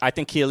said, I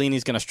think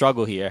Chiellini's going to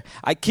struggle here.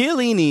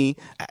 Chiellini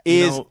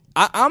is.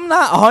 I'm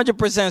not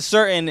 100%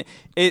 certain.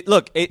 I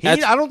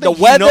don't think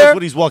he knows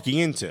what he's walking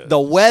into. The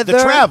weather,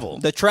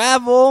 the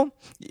travel.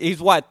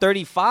 He's what,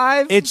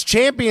 35? It's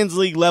Champions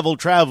League level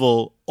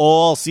travel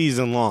all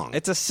season long.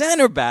 It's a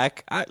center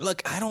back. I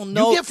don't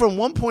know. You get from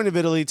one point of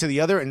Italy to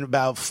the other in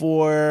about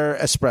 4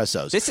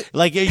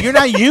 espressos. You're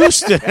not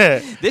used to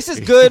it. This is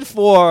good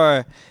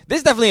for. This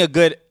is definitely a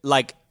good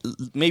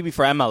maybe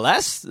for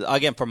MLS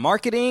again for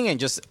marketing and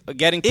just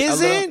getting.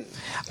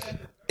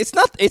 It's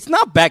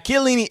not bad.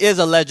 Chiellini is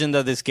a legend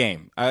of this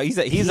game.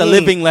 He's a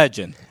living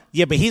legend.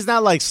 Yeah, but he's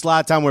not like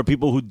Zlatan where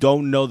people who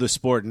don't know the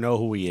sport know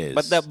who he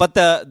is. But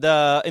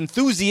the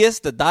enthusiasts,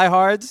 the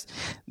diehards,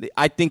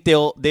 I think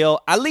they'll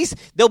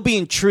be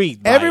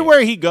intrigued. Everywhere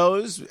he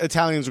goes,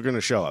 Italians are going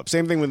to show up.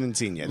 Same thing with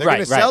Insigne. They're going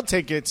to sell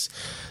tickets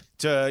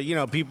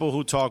to people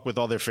who talk with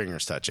all their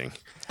fingers touching.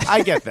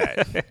 I get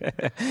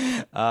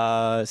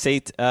that.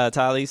 Sate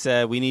Tali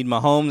said we need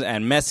Mahomes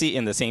and Messi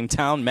in the same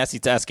town. Messi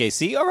to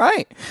SKC. All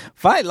right,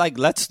 fine.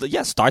 Let's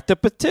start the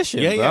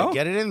petition. Yeah, bro. Yeah,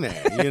 get it in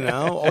there.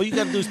 All you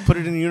got to do is put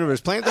it in the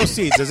universe. Plant those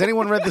seeds. Has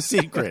anyone read The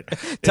Secret?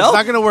 It's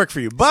not going to work for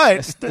you.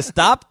 But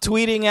stop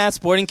tweeting at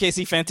Sporting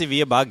KC Fan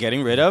TV about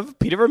getting rid of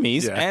Peter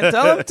Vermees and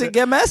tell him to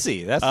get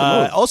Messi. That's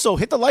the move. Also,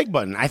 hit the like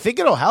button. I think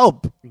it'll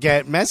help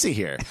get Messi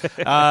here.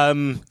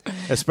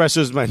 Espresso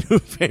is my new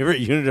favorite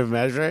unit of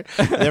measure.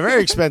 They're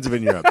very expensive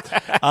in Europe.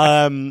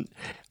 I'm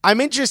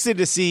interested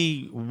to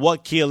see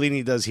what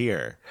Chiellini does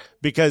here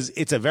because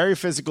it's a very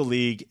physical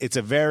league. It's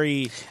a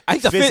very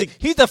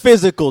he's a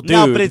physical dude.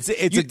 No, but it's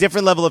a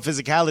different level of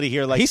physicality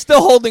here. Like he's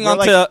still holding on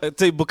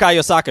to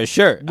Bukayo Saka's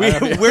shirt.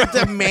 We're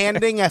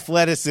demanding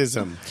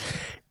athleticism.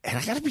 And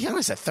I got to be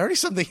honest, at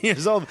 30-something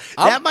years old,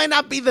 that might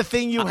not be the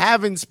thing you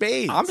have in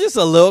spades. I'm just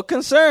a little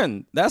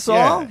concerned. That's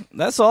all.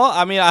 That's all.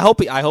 I mean, I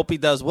hope he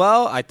does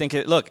well. I think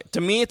to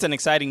me, it's an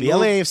exciting move. The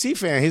LAFC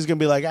fan, he's going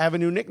to be like, I have a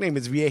new nickname.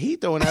 It's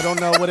Viejito, and I don't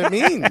know what it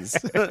means.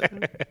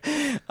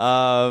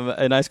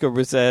 A nice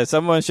Cobra says,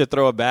 someone should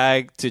throw a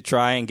bag to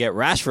try and get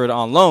Rashford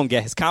on loan,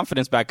 get his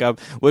confidence back up.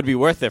 Would be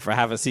worth it for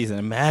half a season.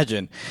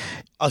 Imagine.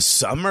 A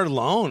summer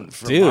loan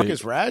for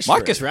Marcus Rashford.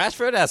 Marcus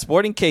Rashford at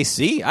Sporting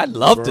KC? I'd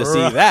love to see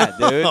that,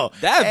 dude.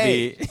 That'd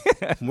be.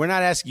 We're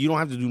not asking. You don't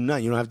have to do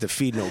nothing. You don't have to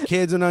feed no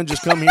kids or nothing.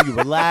 Just come here, you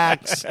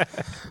relax.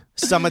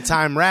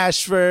 Summertime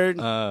Rashford.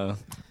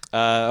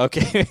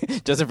 Okay.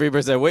 Justin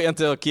Freeberg said, wait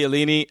until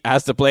Chiellini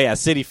has to play at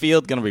Citi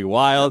Field. Going to be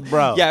wild.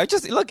 Bro. Yeah,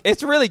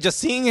 it's really just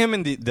seeing him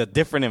in the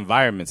different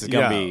environments. It's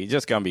going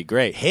to be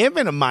great. Him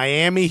in a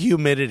Miami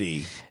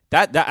humidity.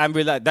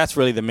 That's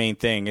really the main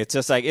thing. It's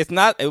just like, it's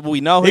not,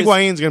 we know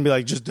Higuain's going to be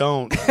like, just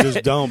don't.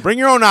 Bring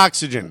your own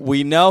oxygen.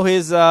 We know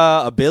his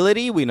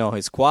ability. We know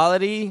his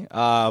quality.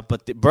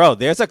 Bro,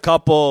 there's a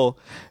couple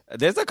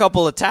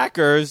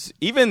attackers,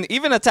 even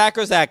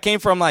attackers that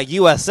came from like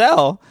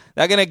USL,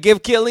 that are going to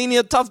give Chiellini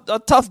a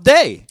tough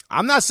day.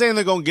 I'm not saying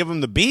they're going to give him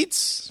the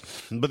beats,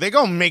 but they're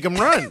going to make him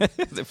run.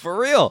 For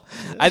real.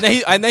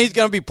 I know he's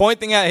going to be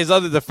pointing at his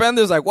other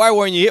defenders like, why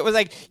weren't you hit? It was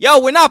like,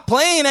 yo, we're not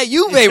playing at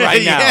Juve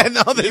right now. Yeah,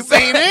 no, this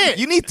ain't it.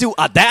 You need to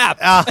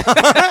adapt.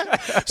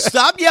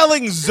 Stop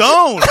yelling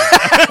zone.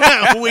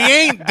 We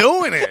ain't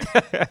doing it.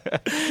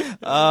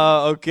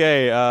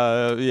 Okay.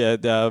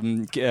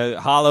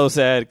 Hollow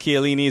said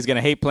Chiellini is going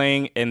to hate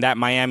playing in that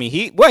Miami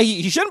Heat. Well,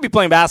 he shouldn't be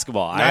playing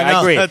basketball. I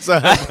agree.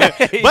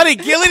 Buddy,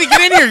 Chiellini,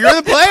 get in here. You're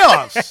in the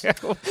playoffs.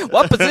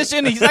 What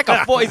position? He's like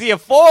a 4. Is he a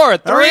 4 or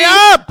 3? Hurry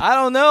up. I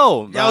don't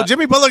know. Yo,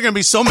 Jimmy Butler going to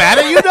be so mad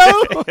at you,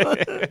 though.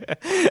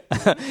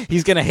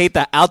 He's going to hate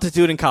the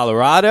altitude in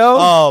Colorado.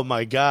 Oh,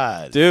 my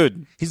God.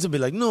 Dude. He's going to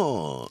be like,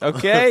 no.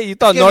 Okay. You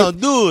thought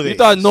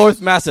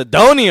North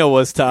Macedonia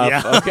was tough.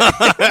 Yeah. Okay.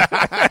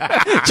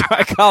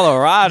 Try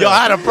Colorado. Yo,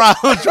 I had a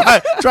problem.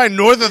 Try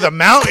north of the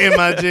mountain,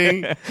 my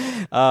G.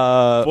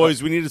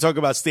 Boys, we need to talk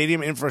about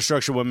stadium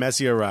infrastructure when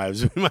Messi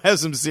arrives. We might have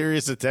some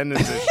serious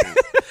attendance issues.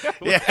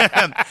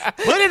 Yeah,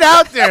 put it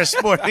out there,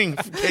 Sporting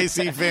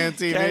KC Fan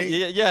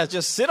TV. Yeah,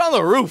 just sit on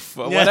the roof,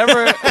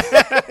 whatever it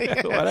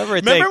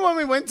Remember takes. when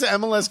we went to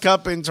MLS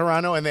Cup in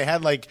Toronto and they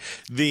had like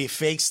the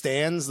fake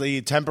stands,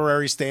 the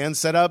temporary stands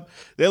set up?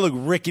 They look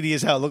rickety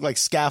as hell. Look like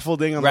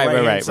scaffolding on the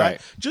right side.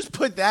 Right. Just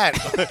put that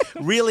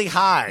really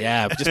high.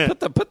 Yeah, just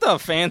put the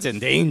fans in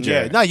danger.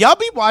 Yeah. No, y'all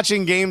be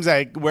watching games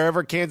at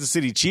wherever Kansas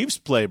City Chiefs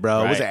play,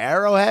 bro. Right. Was it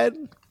Arrowhead?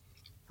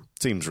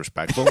 Seems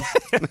respectful.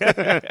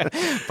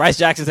 Bryce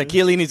Jackson said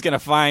Chiellini's going to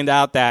find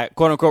out that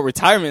quote-unquote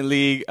retirement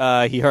league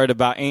he heard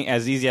about ain't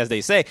as easy as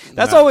they say.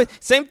 That's always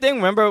same thing.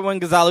 Remember when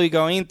Gonzalo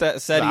Higuain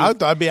said I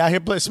thought I'd be out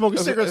here smoking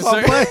cigarettes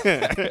while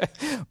playing.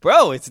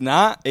 Bro, it's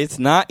not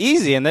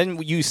easy. And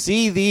then you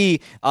see the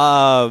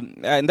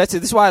and this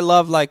is why I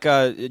love like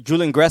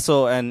Julian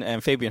Gressel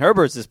and Fabian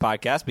Herbert's this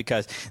podcast,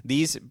 because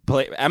these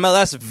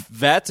MLS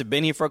vets have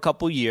been here for a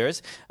couple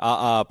years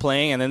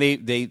playing, and then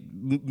they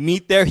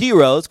meet their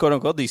heroes,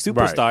 quote-unquote, these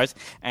superstars,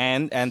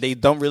 and they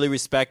don't really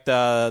respect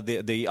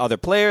the other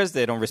players.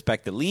 They don't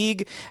respect the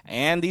league,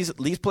 and these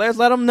players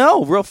let them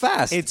know real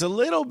fast. It's a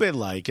little bit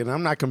like, and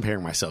I'm not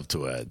comparing myself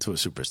to a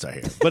superstar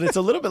here, but it's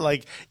a little bit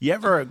like, you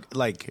ever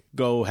like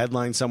go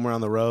headline somewhere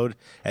on the road,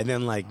 and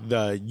then like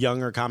the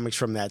younger comics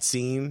from that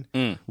scene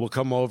will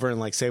come over and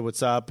like say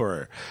what's up,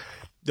 or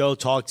they'll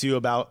talk to you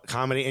about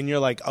comedy, and you're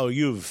like, oh,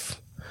 you've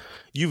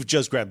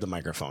just grabbed the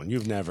microphone.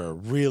 You've never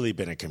really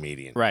been a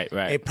comedian. Right.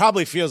 It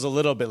probably feels a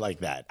little bit like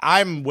that.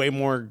 I'm way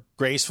more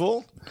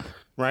graceful,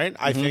 right?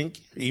 I think,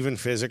 even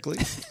physically,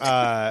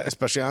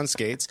 especially on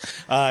skates.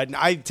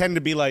 I tend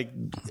to be like,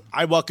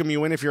 I welcome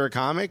you in if you're a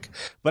comic,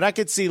 but I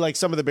could see like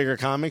some of the bigger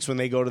comics, when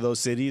they go to those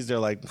cities, they're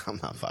like, I'm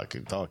not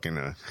fucking talking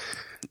to...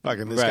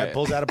 Fucking this guy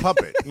pulls out a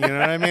puppet. You know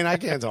what I mean? I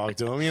can't talk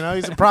to him. You know,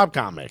 he's a prop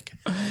comic.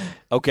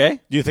 Okay.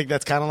 Do you think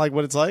that's kind of like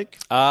what it's like?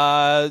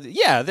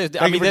 Yeah.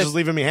 Thank you for just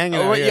leaving me hanging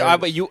out here. Yeah,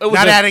 but it was not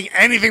just, adding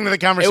anything to the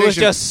conversation. It was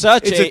just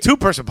such it's a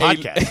two-person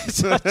podcast.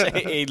 Such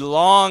a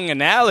long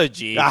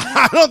analogy.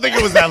 I don't think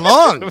it was that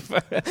long.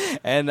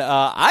 And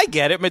I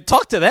get it, but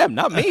talk to them,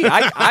 not me.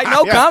 I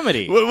know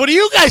comedy. What do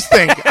you guys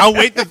think? I'll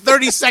wait the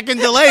 30-second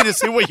delay to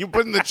see what you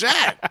put in the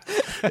chat.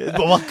 But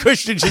while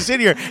Christian just in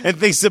here and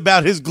thinks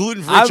about his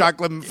gluten-free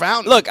chocolate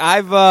fountain. Look,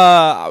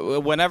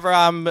 whenever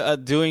I'm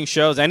doing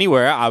shows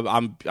anywhere,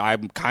 I'm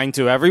kind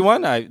to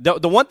everyone.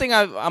 The one thing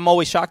I'm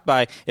always shocked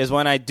by is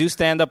when I do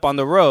stand up on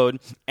the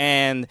road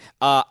and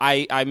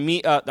I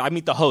meet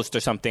the host or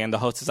something, and the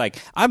host is like,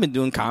 I've been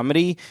doing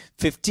comedy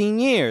 15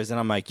 years, and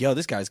I'm like, yo,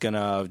 this guy's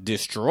gonna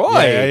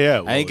destroy. Yeah.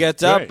 And he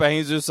gets up and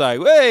he's just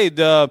like,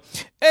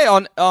 hey,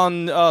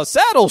 on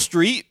Saddle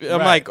Street. I'm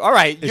like, all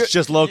right, it's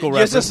just local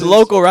references. It's just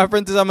local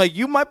references. I'm like,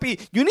 you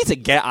need to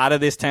get out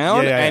of this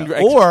town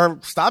or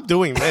stop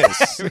doing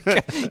this.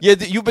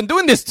 You've been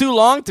doing this too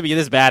long to be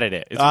this bad at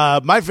it.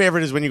 My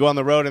favorite is when you go on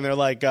the road and they're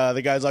like,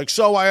 the guy's like,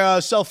 so I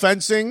sell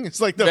fencing. It's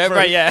like the first,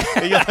 right, yeah.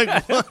 You're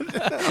like, what?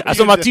 That's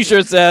what my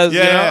T-shirt says.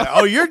 Yeah. You know?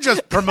 Oh, you're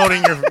just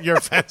promoting your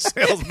fence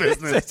sales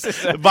business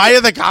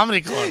via the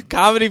comedy club.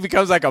 Comedy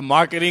becomes like a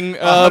marketing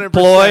 100%.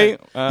 ploy.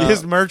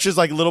 His merch is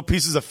like little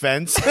pieces of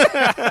fence.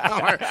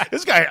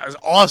 This guy is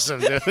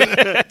awesome, dude.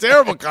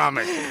 Terrible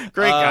comic.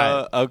 Great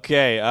guy.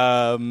 Okay.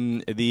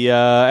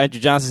 Andrew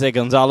Johnson said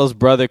Gonzalo's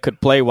brother could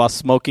play while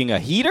smoking a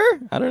heater.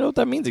 I don't know what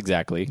that means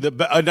exactly.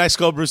 A nice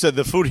girl, Bruce said,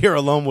 the food here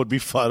alone would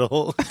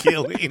befuddle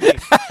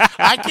Chiellini.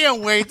 I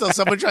can't wait till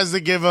someone tries to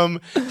give him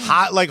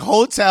hot, like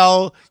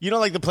hotel. You know,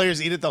 like the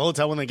players eat at the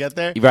hotel when they get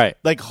there, right?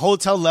 Like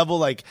hotel level,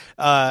 like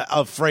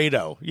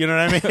Alfredo. You know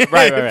what I mean?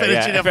 Right.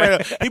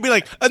 Alfredo. He'd be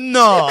like,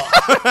 no,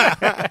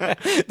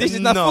 this is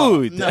not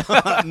food.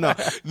 No,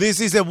 this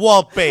is a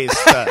wallpaper.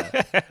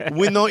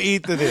 We don't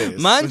eat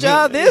this.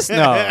 Manja this?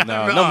 No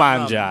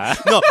manja.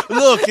 No,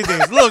 look at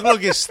this.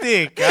 Look at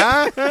stick.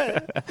 Huh?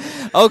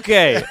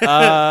 Okay.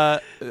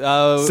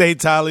 Say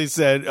Tali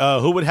said,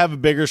 who would have a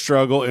bigger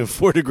struggle in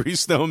 4-degree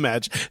snow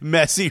match,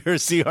 Messi or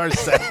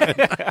CR7?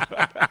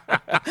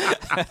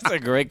 That's a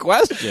great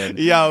question.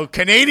 Yo,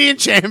 Canadian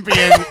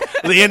champion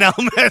Lionel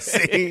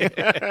Messi.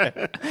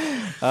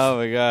 Oh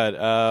my God.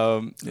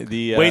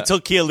 Wait till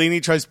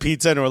Chiellini tries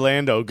pizza in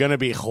Orlando. Gonna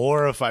be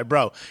horrified,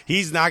 bro.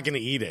 He's not gonna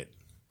eat it.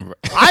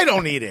 I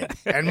don't eat it,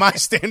 and my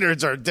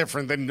standards are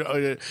different than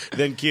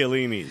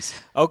Chiellini's.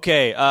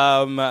 Okay,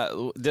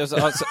 there's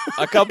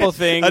a couple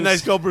things. A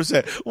nice Cobra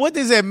said, "What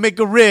is that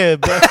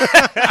McRib?"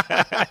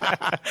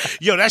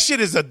 Yo, that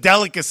shit is a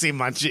delicacy,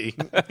 Munchie.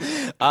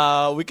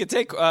 We could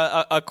take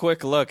a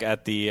quick look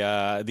at the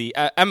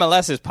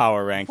MLS's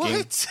power ranking.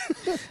 What?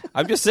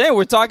 I'm just saying,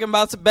 we're talking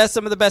about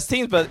some of the best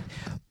teams, but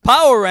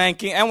power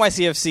ranking,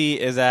 NYCFC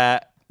is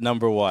at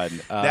number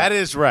 1. That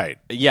is right.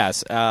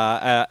 Yes,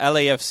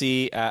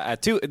 LAFC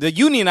at 2. The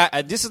Union.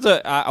 This is who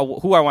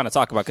I want to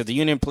talk about, because the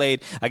Union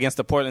played against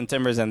the Portland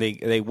Timbers and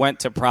they went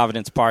to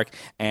Providence Park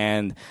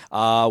and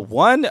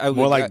won.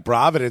 More like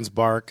Providence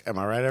Bark. Am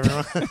I right,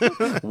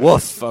 everyone?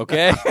 Woof.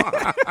 Okay.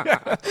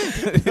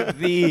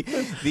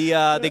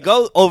 They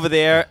go over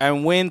there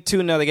and win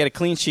 2-0. They get a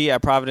clean sheet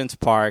at Providence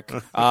Park.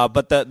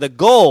 But the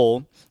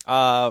goal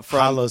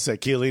Hollow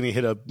said Chiellini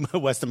hit a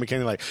Weston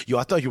McKinney like, yo,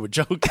 I thought you were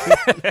joking.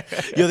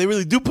 Yo, they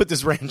really do put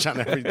this ranch on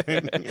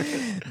everything.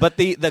 But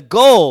the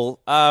goal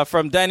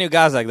from Daniel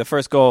Gazak, the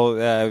first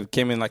goal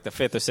came in like the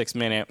 5th or 6th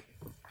minute.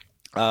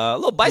 A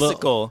little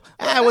bicycle.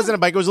 It wasn't a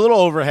bike. It was a little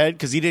overhead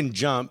because he didn't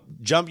jump.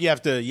 Jump, you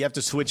have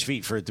to switch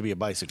feet for it to be a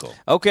bicycle.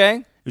 Okay.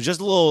 It was just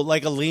a little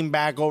like a lean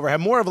back overhead.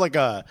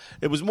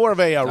 It was more of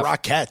a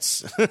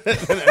Rockettes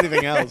than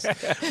anything else.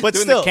 But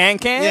Doing still, the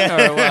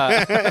can or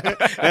what?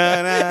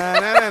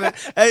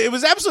 It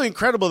was absolutely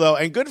incredible though,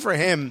 and good for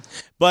him.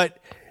 But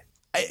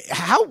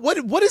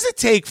what does it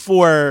take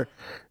for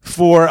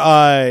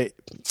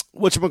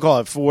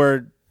whatchamacallit,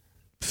 for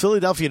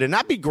Philadelphia to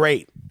not be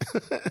great?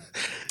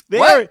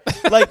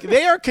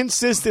 They are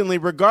consistently,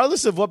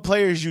 regardless of what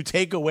players you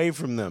take away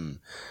from them,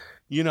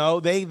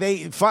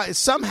 they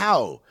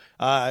somehow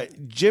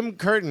Jim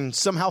Curtin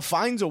somehow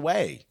finds a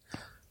way.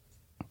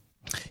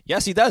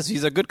 Yes, he does.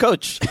 He's a good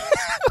coach.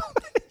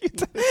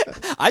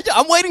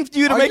 I'm waiting for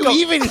you to make. Are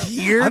you even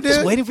here? I'm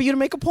just waiting for you to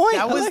make a point.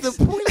 That was Alex.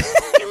 the point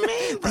you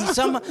made.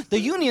 The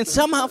Union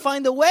somehow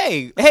find a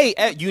way. Hey,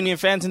 Union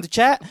fans in the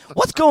chat,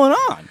 what's going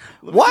on?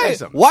 Why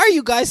are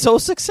you guys so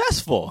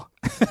successful?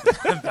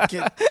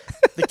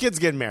 The kid's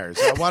getting married,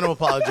 so I want to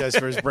apologize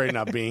for his brain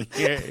not being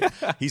here.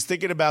 He's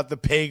thinking about the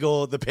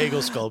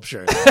Pagel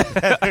sculpture.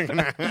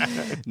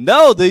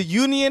 No, the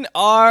Union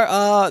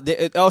are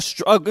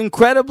an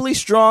incredibly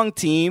strong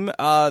team.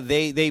 Look,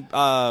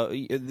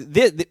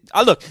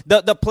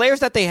 the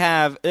players that they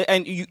have,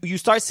 and you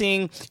start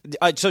seeing.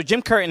 So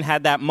Jim Curtin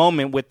had that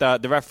moment with the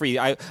referee.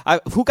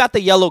 Who got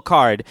the yellow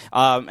card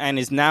and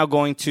is now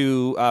going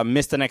to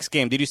miss the next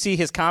game. Did you see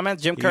his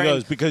comments, Jim Curtin? He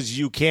goes, because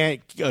you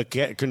can't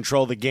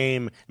control the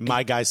game,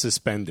 my guy's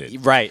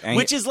suspended. Right.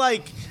 Which is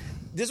like,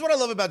 this is what I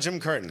love about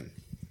Jim Curtin.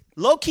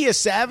 Low-key a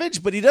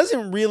savage, but he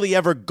doesn't really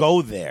ever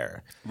go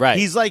there. Right.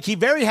 He's like, he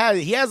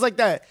has like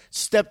that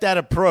stepdad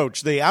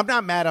approach. I'm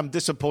not mad, I'm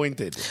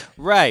disappointed.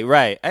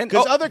 Right.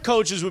 Because other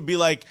coaches would be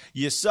like,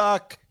 you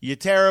suck, you're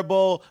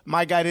terrible,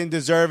 my guy didn't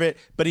deserve it.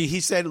 But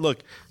he said, look,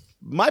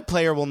 my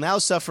player will now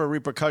suffer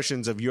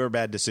repercussions of your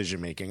bad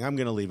decision making. I'm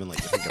going to leave and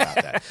let you think about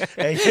that.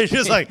 And it's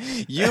just like,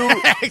 you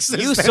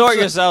sort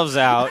yourselves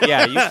out.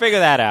 Yeah, you figure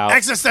that out.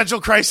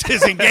 Existential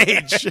crisis,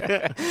 engage.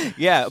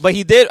 Yeah, but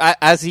he did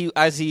as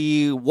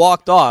he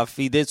walked off.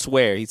 He did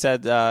swear. He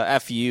said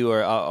 "F you"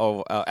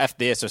 or "F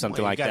this" or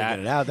something like that.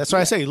 Get it out. That's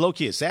why I say low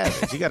key is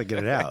savage. You got to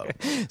get it out.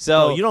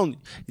 So you don't.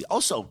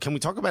 Also, can we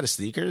talk about his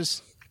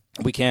sneakers?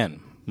 We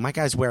can. My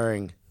guy's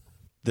wearing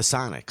the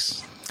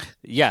Sonics.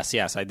 Yes,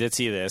 I did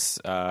see this.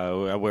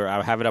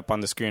 I have it up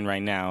on the screen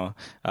right now.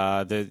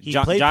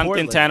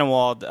 Jonathan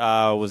Tannenwald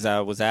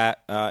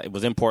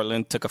was in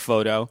Portland, took a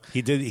photo.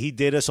 He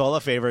did us all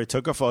a favor,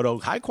 took a photo,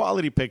 high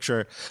quality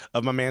picture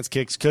of my man's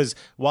kicks. Because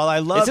while I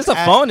love, is this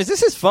a phone? Is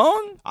this his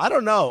phone? I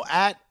don't know.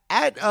 At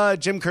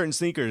Jim Curtin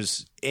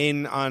Sneakers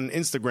on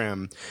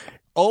Instagram.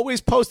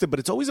 Always posted, but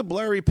it's always a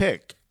blurry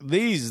pic.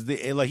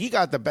 He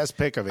got the best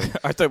pic of it.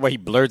 I thought he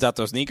blurs out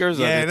those sneakers.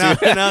 Yeah,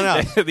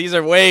 no. These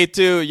are way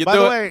too. By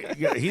the way,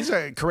 he's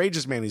a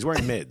courageous man. He's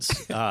wearing mids.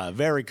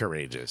 Very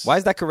courageous. Why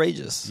is that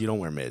courageous? You don't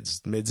wear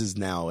mids. Mids is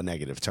now a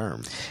negative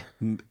term.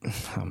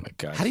 Oh my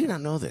god! How do you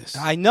not know this?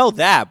 I know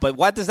that, but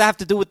what does that have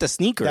to do with the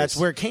sneakers? That's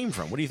where it came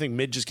from. What do you think?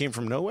 Mid just came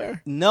from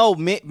nowhere? No,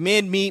 mid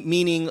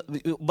meaning.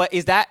 But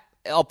is that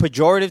a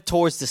pejorative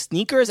towards the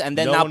sneakers, and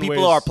then now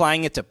people are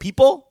applying it to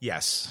people?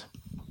 Yes.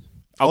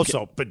 Okay.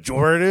 Also,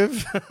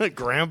 pejorative,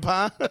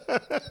 grandpa.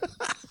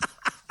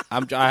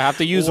 I have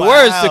to use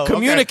words to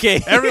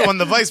communicate. Okay. Everyone,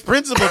 the vice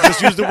principal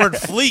just used the word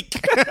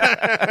fleek.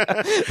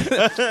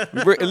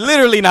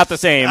 Literally not the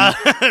same.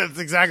 That's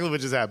exactly what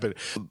just happened.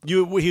 He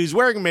was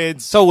wearing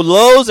mids. So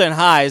lows and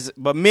highs,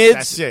 but mids.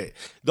 That's it.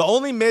 The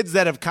only mids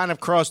that have kind of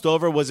crossed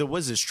over was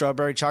it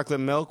strawberry chocolate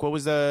milk? What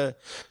was the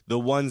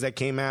ones that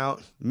came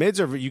out? Mids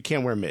or you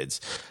can't wear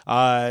mids.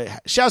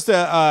 Shouts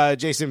to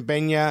Jason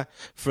Benya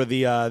for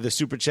the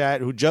super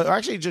chat who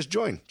actually just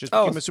joined. Just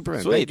became a super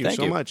fan. Sweet, Thank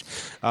you so much.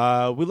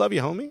 We love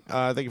you, homie.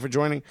 Thank you for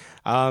joining.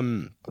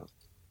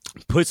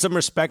 Put some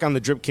respect on the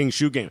Drip King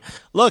shoe game.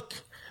 Look,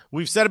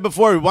 we've said it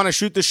before. We want to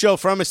shoot the show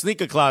from a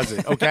sneaker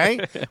closet,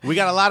 okay? We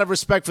got a lot of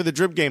respect for the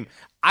Drip game.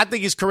 I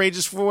think he's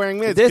courageous for wearing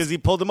mids because he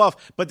pulled them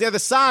off. But they're the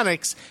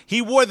Sonics.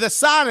 He wore the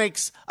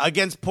Sonics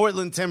against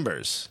Portland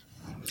Timbers.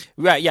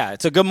 Right, yeah,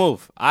 it's a good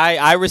move.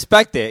 I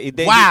respect it.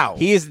 Wow.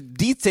 He is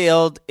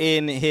detailed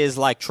in his,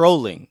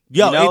 trolling.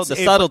 The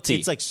subtlety.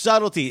 It's like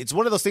subtlety. It's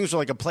one of those things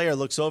where, a player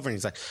looks over and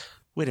he's like,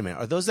 wait a minute,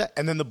 are those that?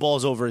 And then the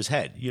ball's over his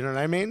head. You know what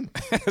I mean?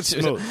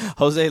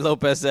 Jose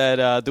Lopez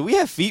said, do we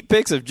have feet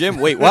pics of Jim?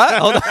 Wait, what?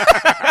 Hold on.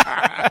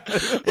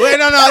 Wait,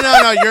 no.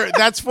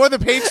 That's for the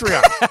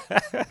Patreon.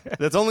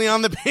 That's only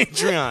on the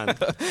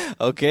Patreon.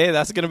 Okay,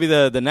 that's going to be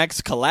the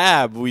next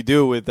collab we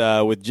do with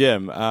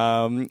Jim.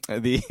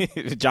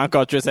 The John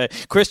Culture said,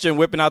 Christian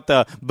whipping out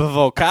the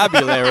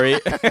vocabulary.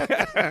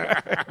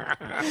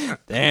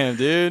 Damn,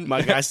 dude.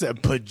 My guy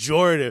said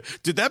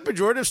pejorative. Did that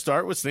pejorative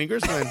start with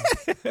sneakers and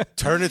then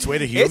turn its way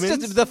to humans?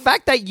 It's just the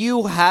fact that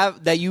you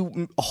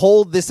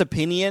hold this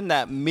opinion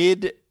that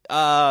mid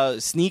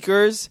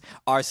sneakers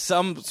are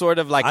some sort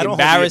of like I don't hold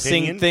the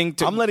embarrassing opinion. thing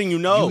to. I'm letting you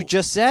know. You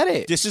just said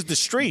it. This is the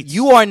streets.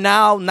 You are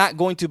now not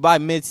going to buy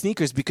mid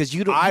sneakers because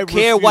you don't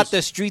care refuse. what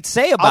the streets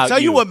say about you. I'll tell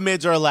you what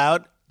mids are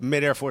allowed.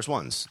 Mid Air Force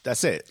Ones.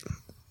 That's it.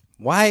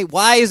 Why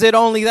is it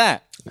only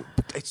that?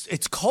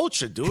 It's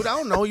culture, dude. I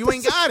don't know. You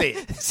ain't got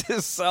it.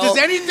 So, Does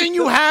anything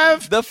you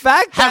have the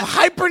fact have that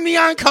hyper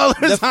neon colors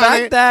the on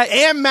fact it that-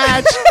 and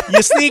match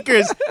your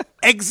sneakers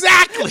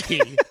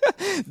exactly?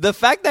 the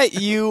fact that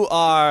you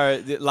are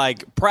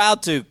like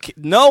proud to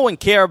know and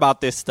care about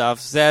this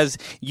stuff says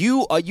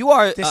you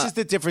are. This is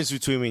the difference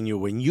between me and you.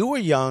 When you were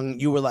young,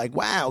 you were like,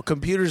 "Wow,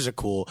 computers are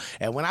cool,"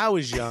 and when I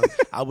was young,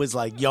 I was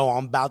like, "Yo,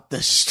 I'm about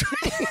the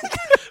street."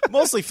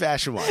 Mostly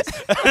fashion-wise.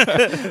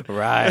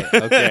 Right.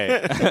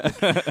 Okay.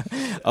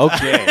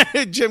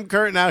 Okay. Jim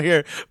Curtin out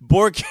here,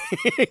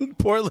 Borking,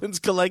 Portland's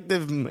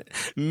collective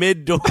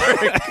mid-dork,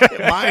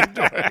 mind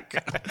dork.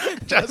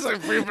 Justin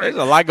Freeberg. There's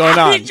a lot going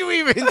How on. did you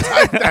even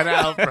type that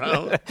out,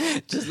 bro?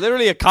 Just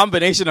literally a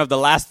combination of the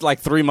last like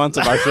 3 months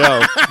of our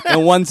show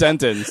in one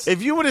sentence.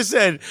 If you would have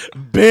said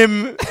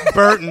Bim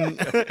Burton,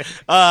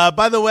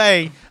 by the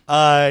way,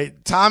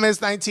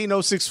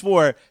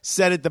 Thomas19064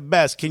 said it the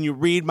best. Can you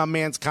read my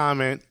man's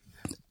comment?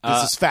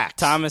 This is fact.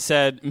 Thomas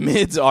said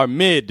mids are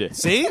mid.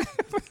 See?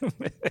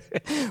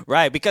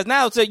 Right, because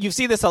now so you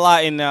see this a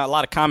lot in a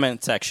lot of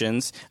comment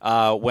sections.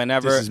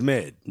 Whenever This is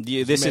mid.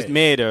 This is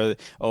mid,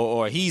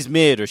 or he's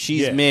mid, or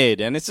she's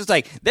mid, and it's just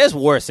like there's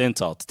worse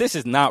insults. This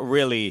is not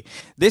going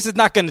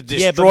to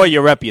destroy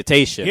your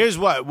reputation. Here's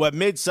what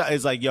mid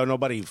is like. Yo,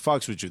 nobody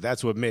fucks with you.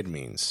 That's what mid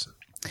means.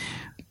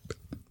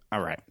 All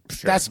right,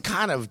 sure. That's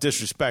kind of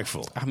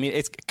disrespectful. I mean,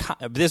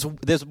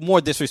 there's more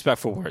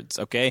disrespectful words.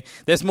 Okay,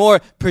 there's more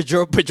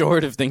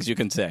pejorative things you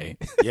can say.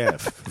 Yeah,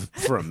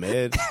 for a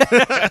mid.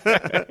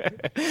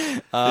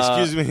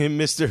 Excuse me,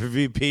 Mr.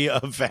 VP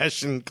of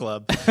Fashion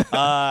Club,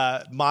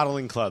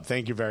 Modeling Club.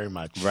 Thank you very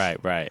much.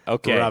 Right.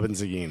 Okay. Robin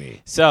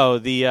Zaghini. So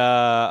the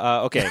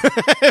okay.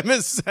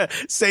 Miss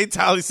Say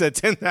Tally said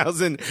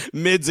 10,000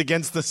 mids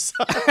against the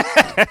sun.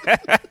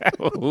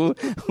 who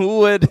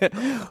would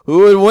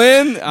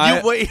win?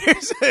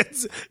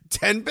 It's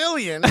 10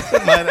 billion, might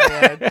I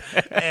add.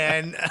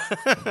 And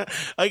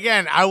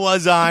again, I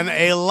was on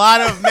a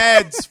lot of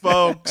meds,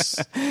 folks.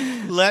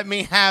 Let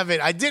me have it.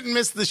 I didn't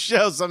miss the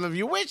show. Some of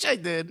you wish I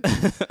did.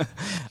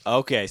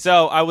 Okay,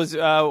 so I was.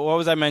 What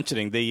was I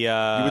mentioning? You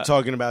were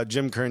talking about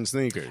Jim Kern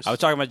sneakers. I was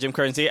talking about Jim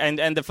Currency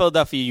and the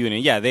Philadelphia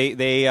Union. Yeah, they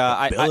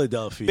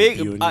Philadelphia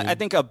Union. I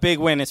think a big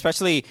win,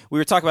 especially we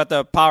were talking about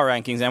the power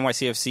rankings: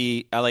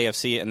 NYCFC,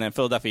 LAFC, and then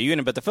Philadelphia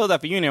Union. But the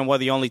Philadelphia Union were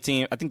the only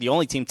team. I think the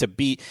only team to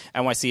beat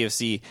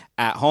NYCFC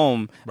at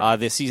home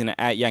this season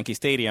at Yankee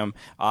Stadium.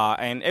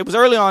 And it was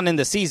early on in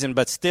the season,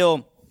 but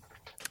still.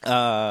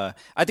 I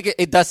think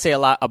it does say a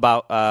lot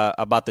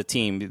about the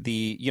team.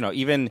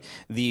 Even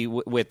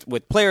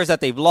with players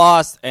that they've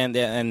lost and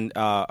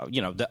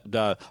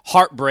the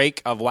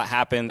heartbreak of what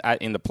happened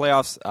in the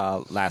playoffs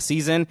last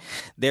season.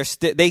 They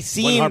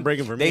seem wasn't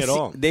heartbreaking for me at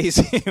all. They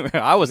seem,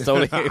 I was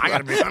totally. I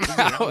gotta be honest.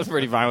 I was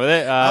pretty fine with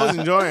it. I was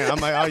enjoying it. I'm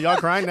like, oh, y'all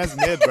crying? That's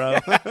mid, bro.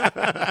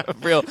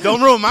 Real.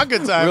 Don't ruin my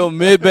good time. Real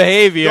mid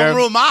behavior. Don't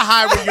ruin my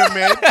high when you're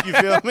mid. You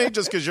feel me?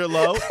 Just because you're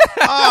low.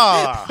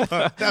 Oh,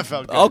 that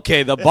felt good.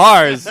 Okay, the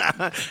bars.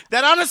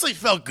 That honestly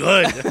felt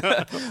good.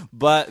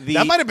 But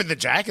that might have been the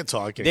jacket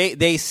talking.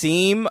 They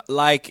seem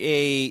like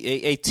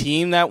a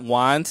team that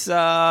wants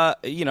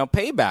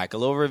payback, a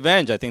little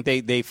revenge. I think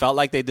they felt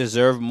like they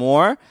deserve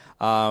more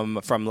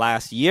from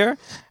last year,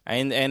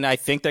 and I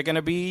think they're going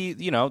to be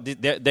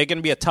they're going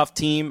to be a tough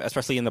team,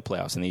 especially in the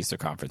playoffs in the Eastern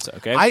Conference.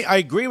 Okay, I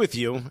agree with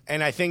you,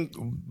 and I think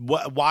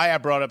why I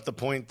brought up the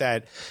point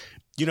that.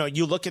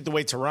 You look at the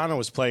way Toronto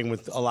was playing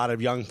with a lot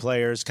of young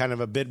players, kind of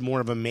a bit more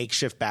of a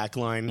makeshift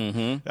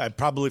backline,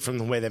 probably from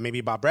the way that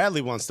maybe Bob Bradley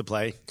wants to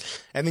play.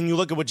 And then you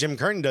look at what Jim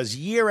Curtin does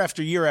year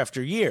after year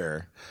after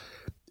year.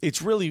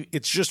 It's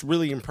just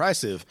really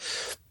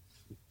impressive.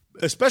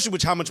 Especially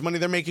with how much money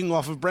they're making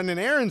off of Brendan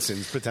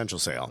Aronson's potential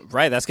sale.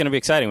 Right, that's going to be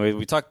exciting.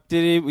 We talked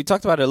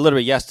about it a little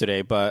bit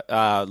yesterday, but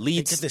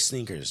Leeds. Think of the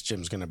sneakers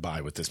Jim's going to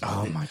buy with this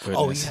money. Oh my goodness!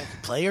 Oh, he had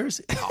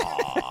players.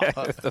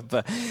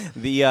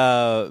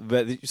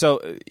 So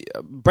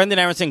Brendan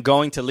Aronson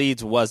going to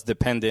Leeds was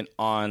dependent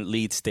on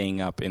Leeds staying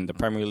up in the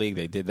Premier League.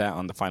 They did that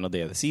on the final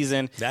day of the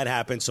season. That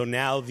happened. So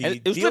now the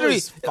it was deal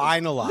is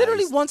finalized.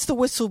 Literally, once the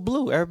whistle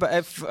blew,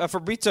 everybody,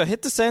 Fabrizio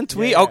hit the send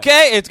tweet. Yeah.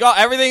 Okay,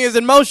 everything is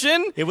in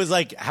motion. It was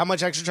like, how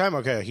much extra time?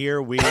 Okay,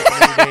 here we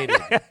waited,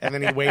 and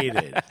then he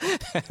waited.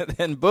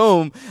 Then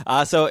boom.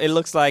 So it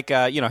looks like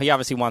he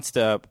obviously wants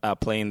to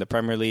play in the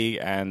Premier League.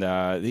 And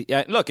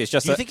look, it's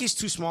just. Do you think he's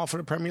too small for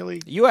the Premier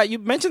League? You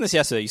mentioned this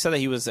yesterday. You said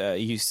that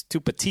he's too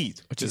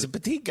petite, He's a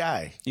petite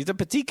guy. He's a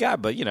petite guy,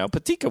 but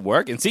petite could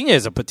work. Insigne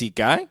is a petite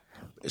guy.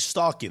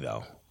 Stalky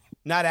though,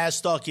 not as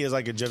stalky as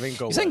like a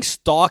Javinko. You're saying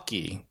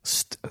stalky,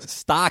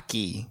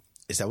 stocky.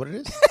 Is that what it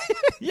is?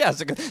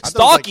 Yes,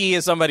 stalky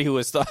is somebody who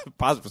is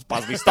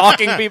possibly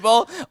stalking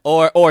people,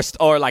 or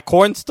like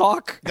corn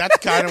stalk. That's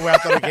kind of where I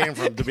thought it came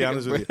from, to be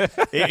honest with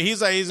you.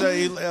 He's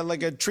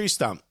like a tree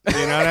stump.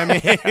 You know what I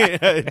mean?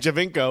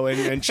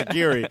 Javinko and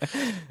Shaqiri.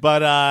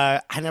 But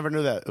I never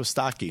knew that. It was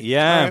stocky.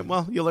 Yeah. All right,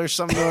 well, you learn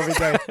something new every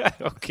day.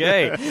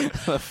 Okay.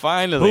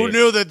 Finally. Who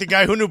knew that the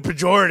guy who knew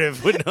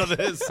pejorative would know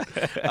this?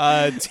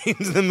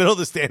 Teams in the middle of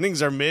the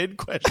standings are mid?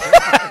 Question.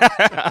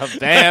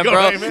 Damn,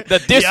 bro.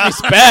 The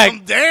disrespect. Yeah,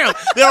 damn.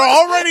 They're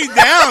already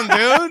down,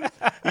 dude.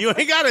 You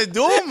ain't got to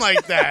do them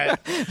like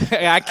that.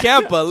 I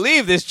can't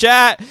believe this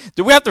chat.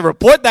 Do we have to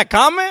report that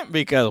comment?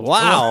 Because,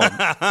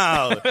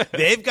 wow.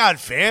 They've got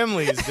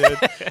families, dude.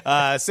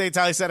 Say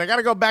Tally said, I got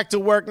to go back to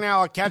work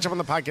now. I'll catch up on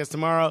the podcast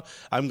tomorrow.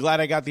 I'm glad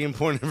I got the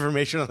important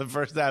information on the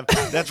first half.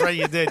 That's right,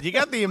 you did. You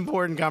got the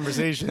important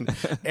conversation.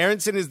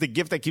 Aronson is the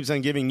gift that keeps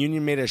on giving.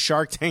 Union made a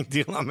Shark Tank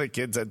deal on the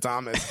kids at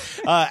Thomas.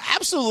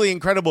 Absolutely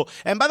incredible.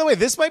 And by the way,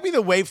 this might be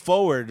the way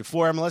forward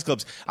for MLS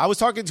clubs. I was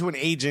talking to an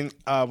agent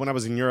when I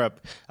was in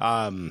Europe,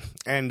 and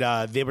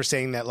they were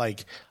saying that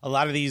like a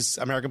lot of these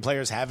American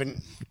players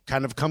haven't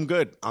kind of come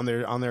good on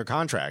their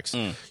contracts.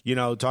 You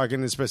know,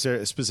 talking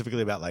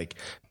specifically about like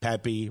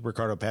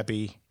Ricardo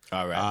Pepi.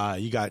 All right.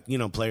 You got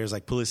players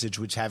like Pulisic,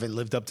 which haven't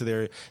lived up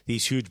to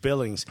these huge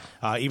billings,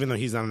 even though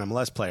he's not an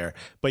MLS player.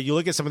 But you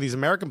look at some of these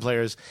American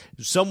players,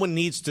 someone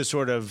needs to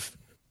sort of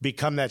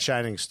become that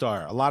shining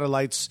star. A lot of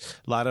lights,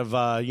 a lot of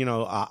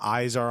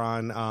eyes are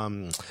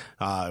on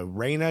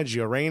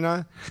Gio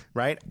Reyna,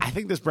 right? I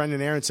think this Brendan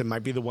Aronson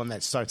might be the one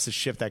that starts to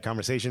shift that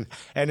conversation.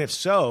 And if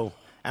so,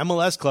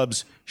 MLS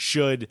clubs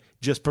should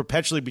just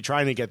perpetually be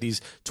trying to get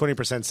these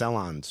 20%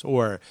 sell-ons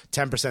or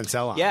 10%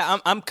 sell-ons. Yeah,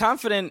 I'm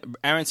confident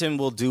Aronson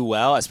will do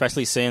well,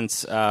 especially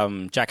since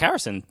Jack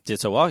Harrison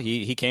did so well.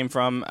 He came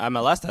from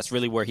MLS. That's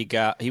really where he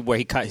cut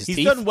his teeth.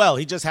 He's done well.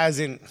 He just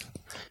hasn't.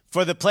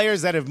 For the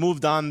players that have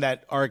moved on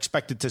that are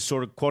expected to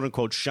sort of quote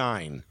unquote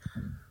shine,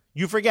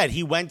 you forget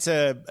he went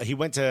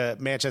to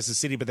Manchester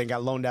City, but then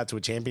got loaned out to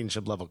a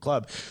championship level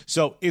club.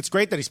 So it's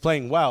great that he's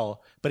playing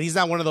well, but he's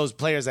not one of those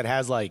players that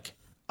has like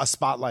a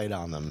spotlight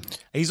on them.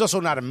 He's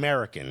also not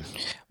American.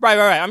 Right.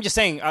 I'm just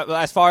saying,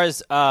 as far as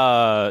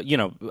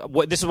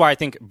this is why I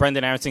think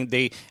Brendan Aronson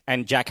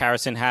and Jack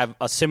Harrison have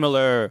a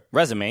similar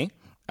resume.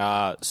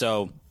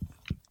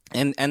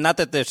 And not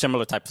that they're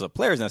similar types of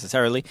players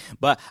necessarily,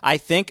 but I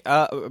think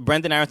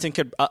Brendan Aronson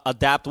could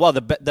adapt well.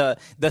 The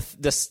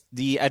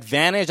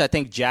advantage I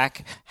think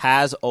Jack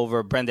has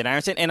over Brendan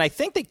Aronson, and I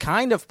think they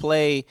kind of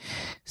play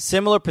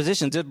similar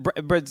positions.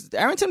 Does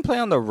Aronson play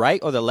on the right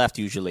or the left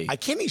usually?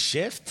 Can he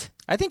shift?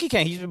 I think he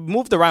can. He's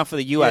moved around for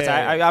the U.S.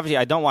 Yeah.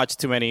 I don't watch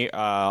too many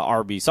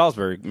RB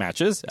Salzburg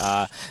matches,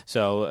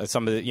 so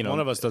some of the one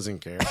of us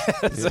doesn't care.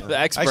 The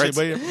experts.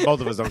 Actually,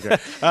 both of us don't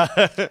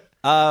care.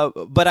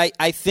 But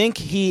I think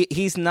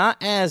he's not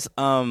as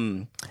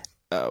not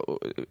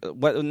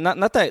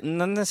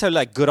necessarily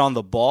like good on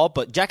the ball,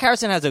 but Jack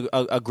Harrison has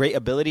a great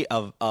ability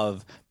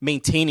of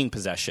maintaining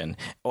possession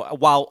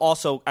while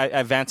also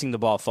advancing the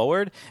ball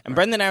forward. And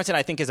Brendan Aronson,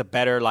 I think, is a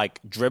better like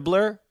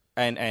dribbler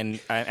and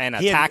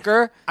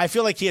attacker. I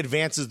feel like he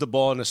advances the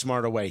ball in a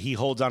smarter way. He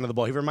holds onto the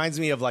ball. He reminds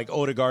me of like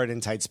Odegaard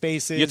in tight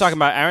spaces. You're talking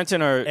about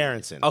Aronson or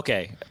Aronson?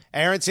 Okay.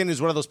 Aronson is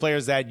one of those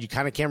players that you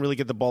kind of can't really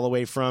get the ball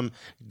away from.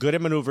 Good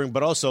at maneuvering,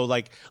 but also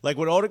like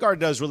what Odegaard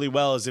does really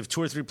well is if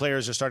two or three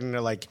players are starting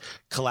to like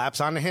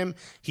collapse onto him,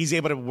 he's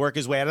able to work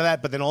his way out of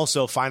that, but then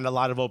also find a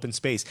lot of open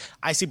space.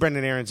 I see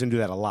Brendan Aronson do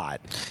that a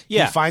lot.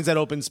 Yeah. He finds that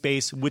open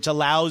space, which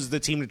allows the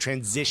team to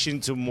transition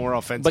to more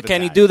offensive. But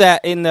can attack. he do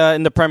that in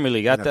the Premier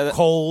League?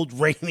 Cold,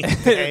 rainy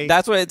day.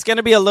 That's what it's going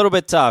to be a little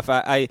bit tough.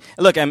 I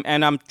look,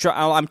 I'm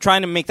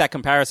trying to make that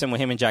comparison with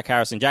him and Jack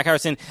Harrison. Jack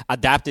Harrison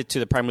adapted to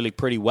the Premier League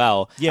pretty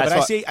well. Yeah,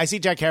 but I see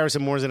Jack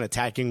Harrison more as an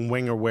attacking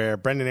winger, where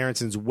Brendan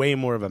Aronson's way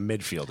more of a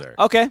midfielder.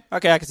 Okay, I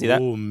can see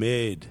that. Ooh,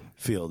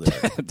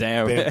 midfielder.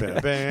 Damn, bam,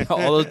 bam, bam.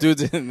 All those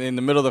dudes in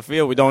the middle of the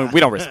field, we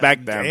don't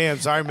respect them. Damn,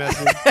 sorry,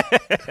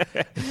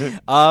 Messi.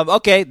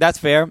 Okay, that's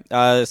fair.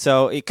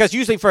 So because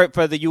usually for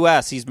the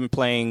U.S., he's been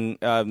playing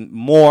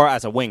more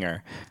as a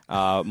winger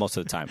most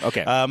of the time.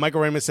 Okay.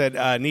 Michael Raymond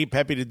said, need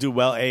Pepe to do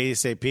well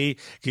ASAP.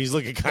 He's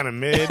looking kind of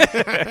mid.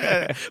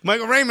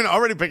 Michael Raymond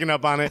already picking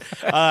up on it.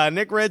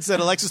 Nick Red said,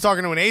 Alexa's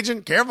talking to an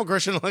agent. Careful,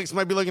 Christian. Alex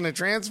might be looking to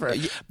transfer.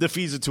 The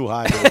fees are too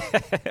high.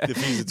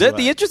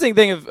 The interesting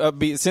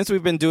thing, since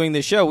we've been doing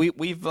this show,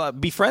 we've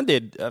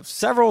befriended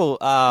several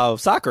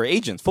soccer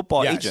agents,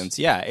 football agents.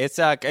 Yeah, it's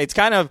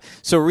kind of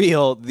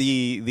surreal.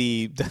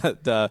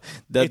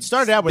 It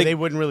started out where they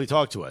wouldn't really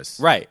talk to us,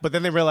 right? But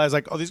then they realized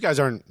like, oh, these guys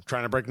aren't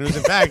trying to break news.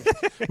 In fact,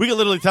 we can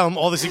literally tell them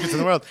all the secrets in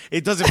the world.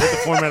 It doesn't fit the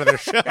format of their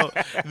show.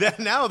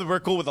 Now we're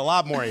cool with a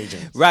lot more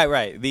agents.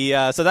 Right.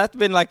 So that's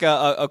been like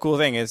a cool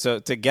thing, is so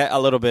to get a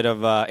little bit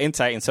of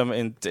insight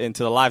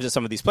into the lives of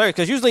some of these players,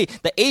 because usually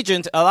the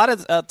agent, a lot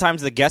of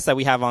times the guests that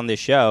we have on this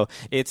show,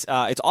 it's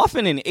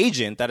often an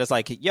agent that is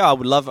like, yeah, I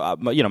would love,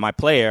 my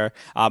player,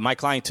 my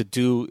client to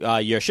do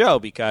your show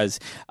because,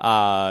 they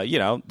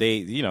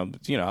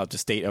how the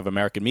state of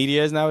American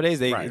media is nowadays.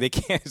 They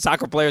can't,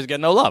 soccer players get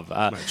no love.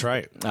 That's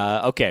right.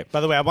 Okay.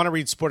 By the way, I want to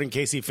read Sporting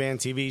KC Fan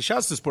TV.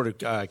 Shouts to Sporting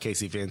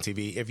KC Fan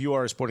TV. If you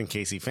are a Sporting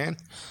KC fan,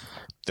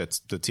 that's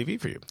the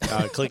TV for you.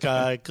 Click,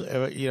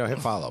 hit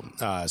follow,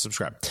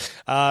 subscribe.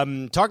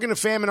 Talking to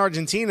fam in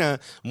Argentina,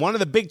 one of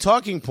the big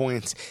talking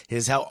points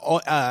is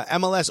how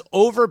MLS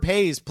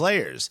overpays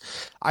players.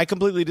 I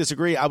completely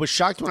disagree. I was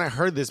shocked when I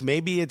heard this.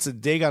 Maybe it's a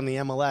dig on the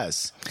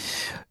MLS.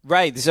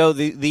 Right. So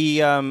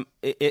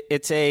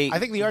it's a. I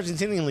think the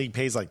Argentinian league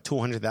pays like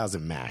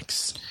 $200,000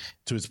 max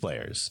to its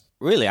players.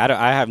 Really,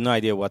 I have no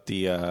idea what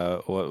the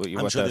I'm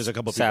sure there's a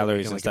couple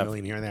salaries people and stuff. $1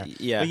 million here and there.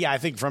 Yeah, but yeah, I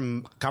think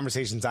from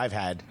conversations I've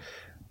had,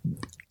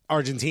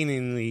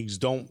 Argentinian leagues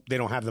don't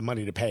have the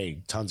money to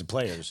pay tons of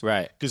players,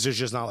 right? Because there's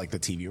just not like the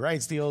TV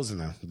rights deals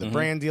and the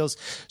brand deals.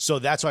 So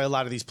that's why a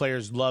lot of these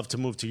players love to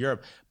move to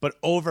Europe. But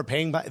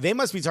overpaying, they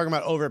must be talking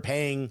about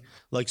overpaying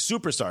like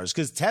superstars.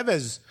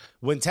 Because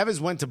when Tevez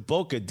went to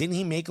Boca, didn't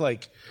he make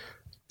like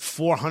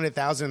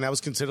 $400,000, and that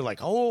was considered like,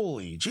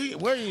 holy gee,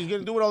 where are you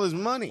going to do with all this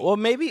money? Well,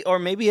 maybe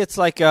it's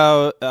like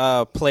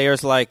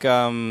players like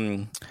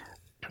Ezekiel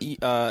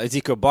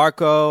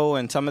Barco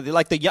and some of the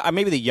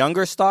maybe the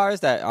younger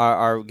stars that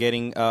are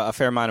getting a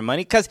fair amount of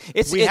money because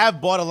we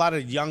have bought a lot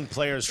of young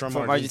players from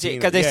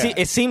Argentina because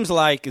it seems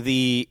like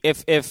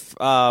if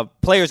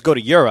players go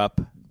to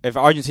Europe, if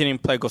an Argentinian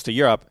player goes to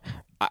Europe,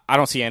 I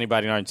don't see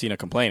anybody in Argentina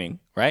complaining,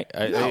 right?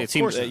 No, it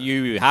seems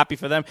you happy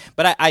for them,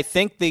 but I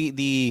think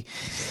the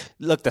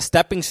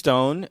stepping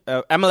stone,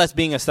 MLS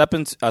being a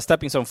stepping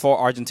stone for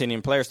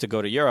Argentinian players to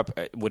go to Europe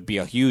would be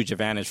a huge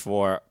advantage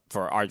for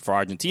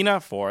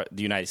Argentina, for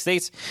the United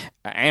States,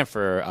 and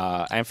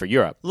for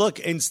Europe. Look,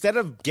 instead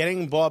of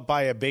getting bought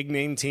by a big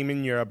name team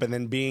in Europe and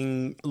then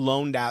being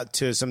loaned out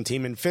to some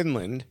team in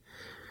Finland,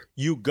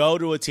 you go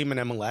to a team in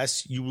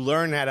MLS, you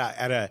learn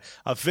at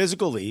a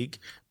physical league,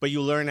 but you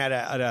learn at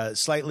a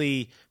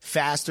slightly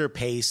faster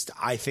paced,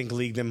 I think,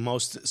 league than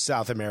most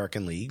South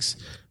American leagues,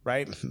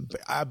 right?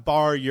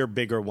 Bar your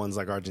bigger ones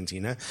like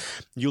Argentina.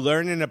 You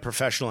learn in a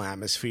professional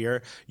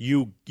atmosphere.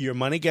 Your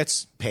money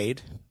gets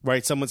paid,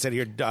 right? Someone said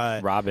here,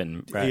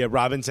 Robin, right? Yeah,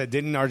 Robin said,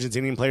 didn't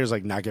Argentinian players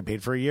like not get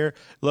paid for a year?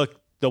 Look,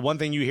 the one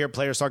thing you hear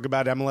players talk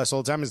about MLS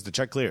all the time is the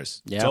check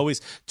clears. Yeah. It's always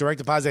direct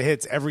deposit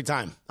hits every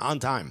time, on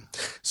time.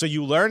 So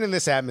you learn in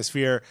this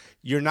atmosphere.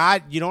 You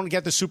don't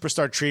get the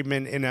superstar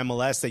treatment in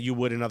MLS that you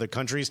would in other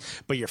countries,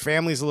 but your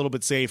family's a little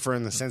bit safer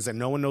in the sense that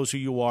no one knows who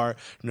you are.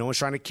 No one's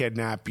trying to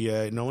kidnap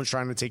you. No one's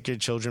trying to take your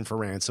children for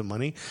ransom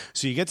money.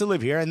 So you get to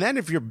live here. And then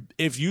if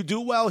you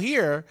do well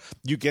here,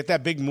 you get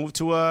that big move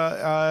to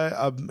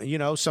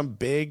some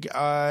big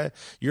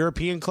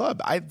European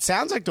club. It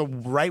sounds like the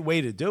right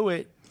way to do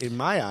it. In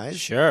my eyes.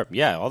 Sure.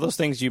 Yeah. All those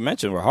things you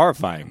mentioned were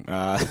horrifying.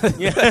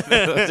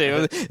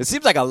 It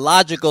seems like a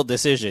logical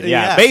decision.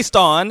 Yeah. Based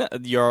on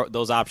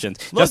those options.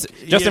 Look,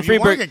 Justin Freeberg. You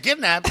want to get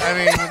kidnapped, I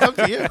mean, it's up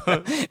to you.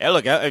 Hey,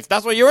 look, if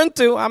that's what you're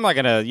into, I'm not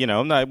going to,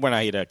 we're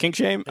not here to kink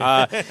shame.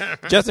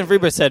 Justin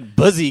Freeberg said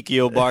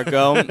Ezekiel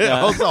Barco.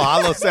 Also,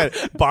 Hollow said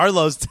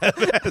Barlow's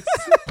Tevez.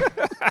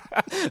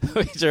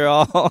 Which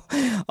are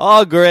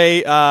all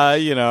great,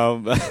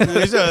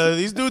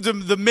 These dudes are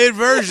the mid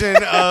version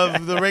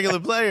of the regular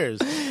players.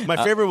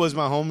 My favorite was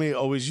my homie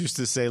always used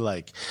to say,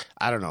 like,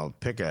 I don't know,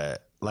 pick a,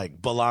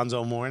 like,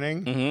 Balonzo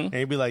Morning. Mm-hmm. And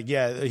he'd be like,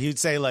 yeah, he'd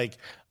say, like,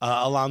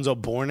 Alonzo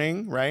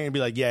Borning, right? And he'd be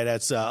like, yeah,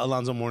 that's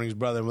Alonzo Morning's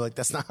brother. And we're like,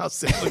 that's not how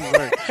siblings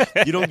work.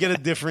 You don't get a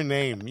different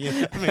name. You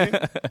know what I mean?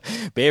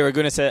 Babe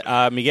Raguna said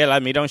Miguel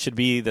Almiron should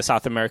be the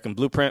South American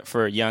blueprint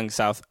for young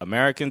South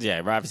Americans.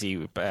 Yeah,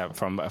 obviously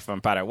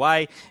from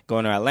Paraguay,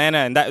 going to Atlanta,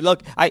 and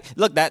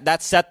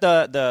that set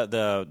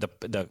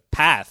the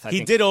path.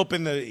 He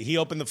opened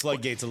the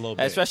floodgates a little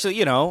bit. Especially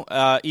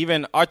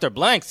even Arthur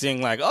Blank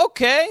saying like,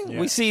 okay,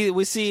 we see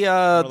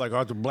like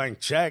Arthur Blank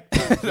check.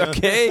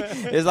 Okay,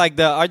 it's like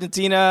the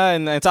Argentina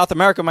and South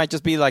America might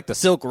just be like the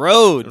Silk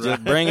Road, right.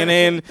 Just bringing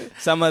in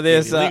some of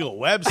this illegal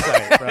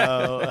website,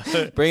 bro.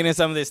 Bringing in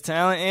some of this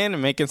talent in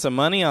and making some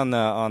money on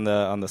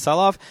the sell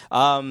off.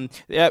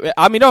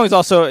 Almiron is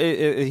also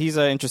he's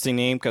an interesting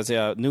name because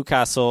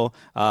Newcastle.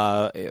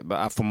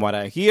 From what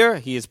I hear,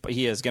 he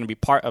is going to be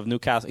part of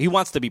Newcastle. He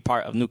wants to be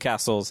part of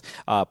Newcastle's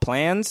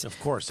plans, of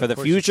course, for the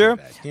future.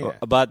 Yeah.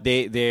 But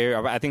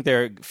I think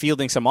they're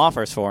fielding some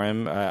offers for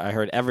him. I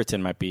heard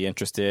Everton might be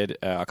interested.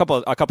 A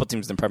couple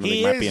teams in the Premier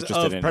League might be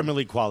interested in Premier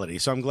League quality,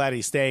 so I'm glad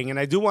he's staying. And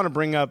I do want to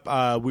bring up,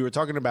 we were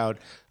talking about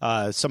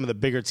some of the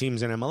bigger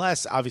teams in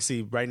MLS.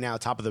 Obviously, right now,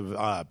 top of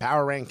the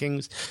power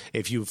rankings,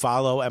 if you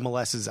follow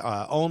MLS's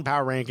own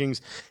power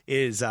rankings,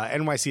 is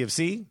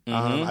NYCFC.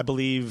 Mm-hmm. I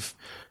believe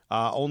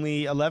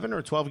only 11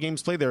 or 12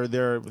 games played.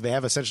 They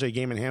have essentially a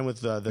game in hand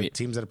with the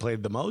teams that have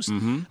played the most.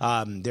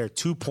 Mm-hmm. They're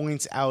 2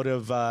 points out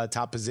of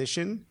top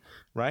position,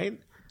 right?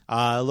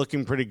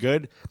 looking pretty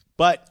good.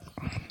 But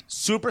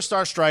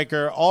superstar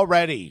striker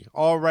already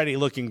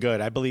looking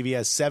good. I believe he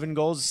has 6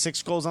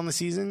 goals on the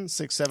season.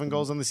 7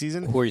 goals on the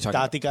season. Who are you talking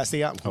about? Tati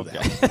Castellanos. Who the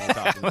hell am I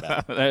talking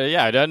about?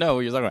 Yeah, I don't know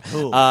who you're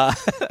talking about.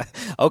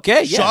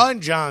 Okay, yeah.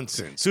 Sean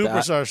Johnson,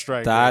 superstar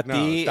striker.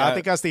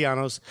 Tati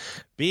Castellanos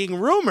being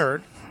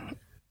rumored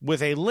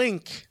with a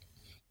link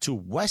to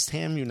West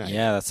Ham United.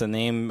 Yeah, that's the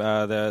name.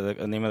 The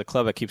name of the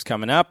club that keeps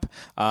coming up.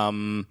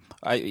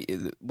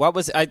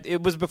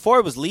 It was before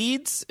it was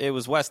Leeds. It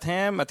was West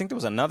Ham. I think there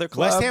was another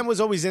club. West Ham was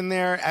always in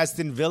there.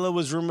 Aston Villa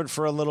was rumored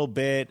for a little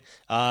bit.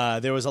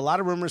 There was a lot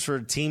of rumors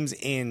for teams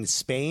in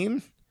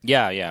Spain.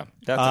 Yeah.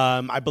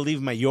 I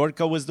believe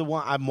Mallorca was the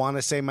one. I want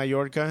to say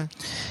Mallorca,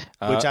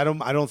 which I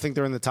don't think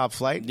they're in the top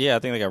flight. Yeah, I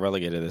think they got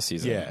relegated this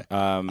season. Yeah.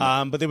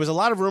 But there was a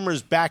lot of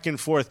rumors back and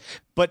forth.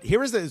 But there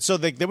was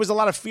a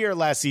lot of fear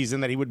last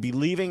season that he would be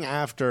leaving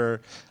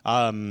after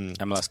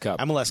MLS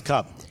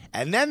Cup.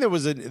 And then there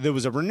was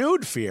a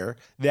renewed fear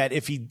that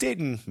if he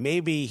didn't,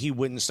 maybe he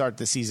wouldn't start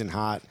the season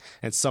hot,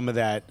 and some of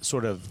that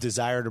sort of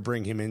desire to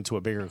bring him into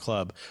a bigger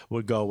club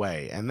would go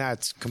away. And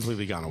that's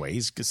completely gone away.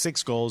 He's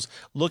 6 goals,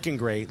 looking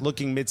great,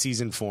 looking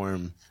midseason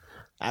form.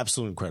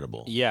 Absolutely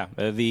incredible. Yeah,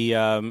 in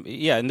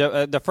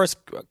the first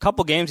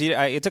couple games,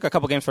 it took a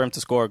couple games for him to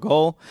score a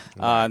goal.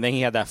 And then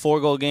he had that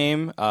 4-goal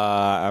game.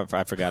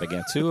 I forgot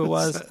against who it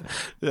was.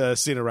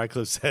 Cena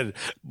Radcliffe said,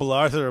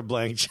 "Blarth or a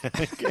blank check."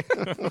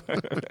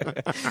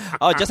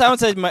 Oh, just haven't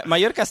said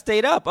Mallorca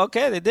stayed up.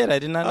 Okay, they did. I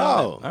did not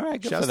know that. All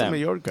right, good for them.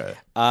 Mallorca.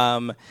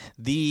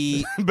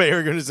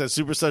 Bayer Gunnar says,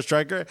 "Superstar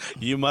striker."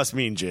 You must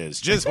mean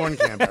Jizz. Jizz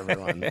Hornkamp,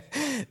 everyone.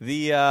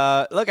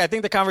 Look, I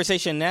think the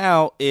conversation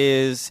now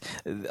is.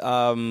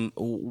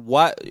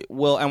 What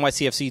will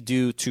NYCFC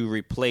do to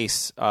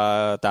replace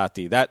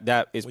Tati?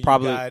 That is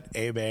probably you got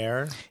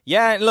Hebert.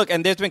 Yeah, look,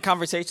 and there's been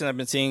conversation. I've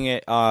been seeing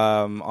it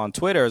on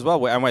Twitter as well,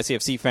 with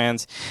NYCFC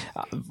fans.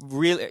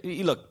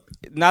 Really, look.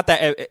 Not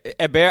that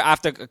Hebert,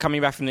 after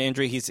coming back from the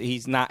injury,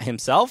 he's not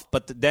himself.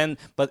 But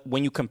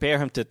when you compare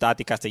him to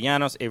Tati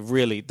Castellanos,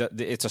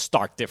 it's a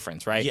stark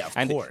difference, right? Yeah,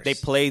 of course. They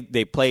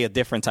play a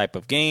different type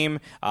of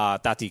game.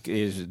 Tati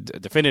is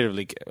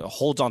definitively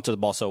holds onto the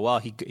ball so well.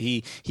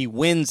 He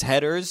wins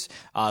headers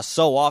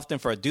so often.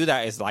 For a dude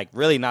that is like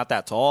really not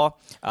that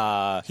tall,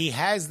 he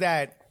has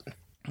that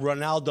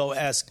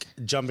Ronaldo-esque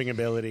jumping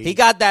ability. He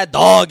got that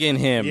dog in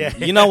him. Yeah.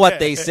 You know what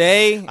they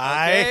say?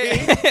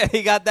 Okay?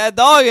 He got that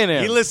dog in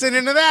him. He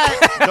listening to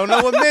that. Don't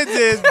know what mids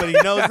is, but he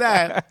knows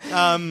that.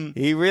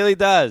 He really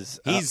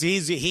does.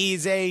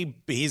 He's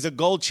a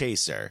goal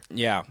chaser.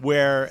 Yeah.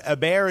 Where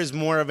Hebert is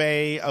more of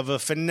a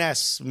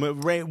finesse,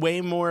 way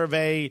more of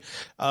a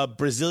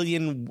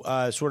Brazilian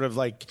sort of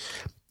like,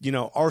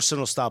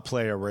 Arsenal style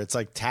player where it's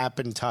like tap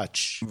and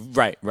touch.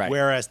 Right.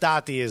 Whereas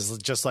Tati is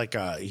just like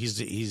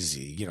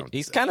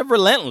he's kind of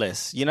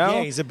relentless,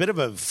 Yeah, he's a bit of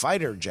a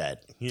fighter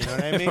jet. You know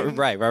what I mean?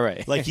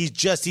 Right. Like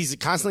he's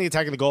constantly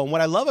attacking the goal. And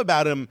what I love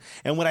about him,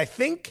 and what I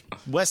think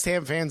West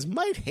Ham fans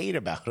might hate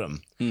about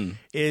him,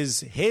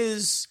 is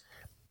his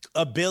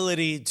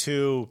ability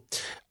to,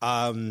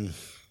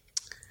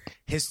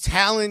 his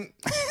talent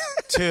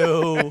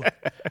to,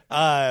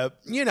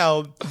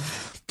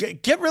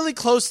 get really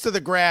close to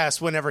the grass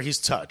whenever he's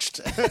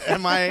touched.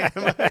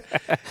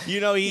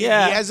 He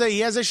has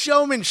a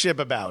showmanship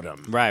about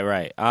him.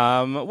 Right.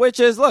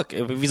 Which is, look,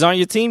 if he's on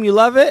your team, you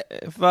love it.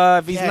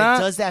 If he's not,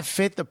 does that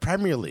fit the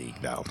Premier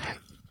League though?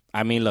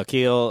 I mean, look,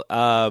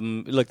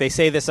 they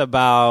say this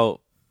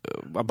about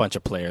a bunch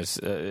of players.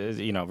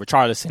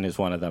 Richarlison is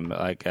one of them.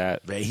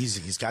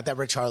 He's got that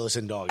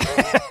Richarlison dog.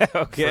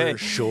 Okay, for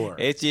sure.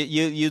 It's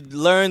you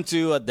learn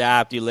to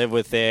adapt. You live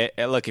with it.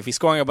 And look, if he's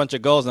scoring a bunch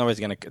of goals, nobody's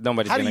gonna.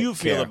 How do you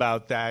feel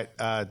about that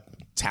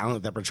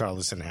talent that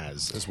Richarlison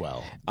has as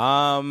well?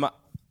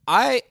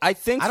 I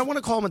think I don't want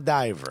to call him a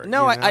diver.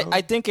 No,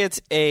 I think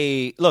it's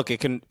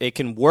it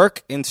can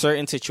work in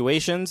certain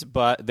situations,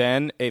 but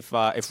then if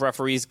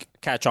referees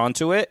catch on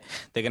to it,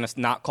 they're gonna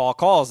not call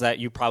calls that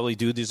you probably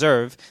do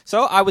deserve.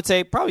 So I would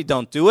say probably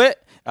don't do it.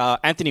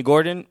 Anthony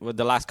Gordon, with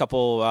the last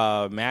couple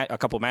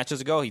matches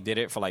ago, he did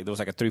it for there was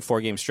a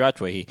 3-4 game stretch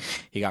where he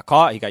got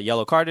caught, he got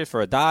yellow carded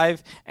for a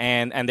dive,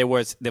 and there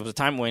was a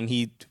time when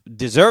he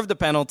deserved the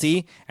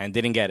penalty and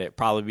didn't get it,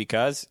 probably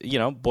because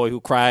boy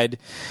who cried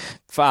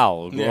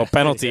foul or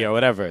penalty or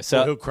whatever.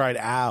 So boy who cried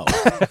ow.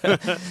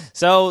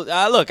 So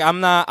look,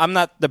 I'm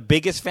not the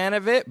biggest fan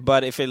of it,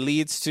 but if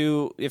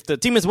the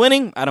team is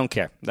winning, I don't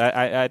care.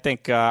 I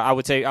think I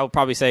would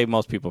probably say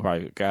most people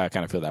probably kind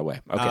of feel that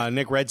way. Okay.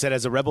 Nick Red said,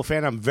 as a Rebel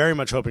fan, I'm very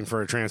much hoping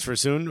for a transfer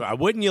soon.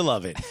 Wouldn't you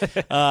love it?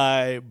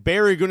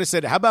 Barry Guna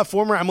said, how about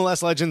former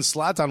MLS legend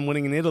Zlatan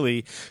winning in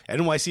Italy?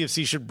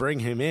 NYCFC should bring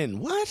him in.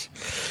 What?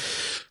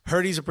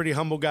 Heard he's a pretty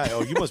humble guy.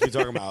 Oh, you must be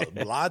talking about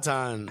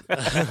Zlatan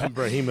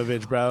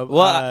Ibrahimovic, bro.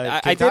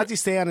 Well, can Totti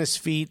stay on his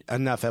feet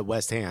enough at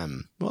West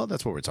Ham? Well,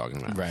 that's what we're talking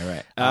about.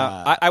 Right.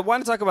 I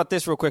want to talk about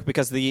this real quick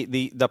because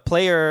the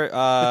player.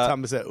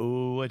 Thomas said,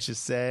 "Ooh, what you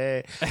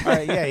say?" All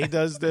right, yeah, he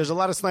does. There's a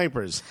lot of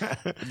snipers.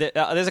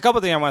 There's a couple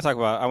of things I want to talk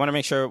about. I want to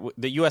make sure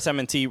the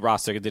USMNT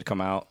roster did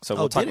come out, so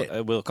we'll talk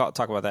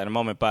about that in a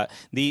moment. But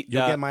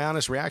you'll get my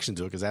honest reaction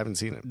to it because I haven't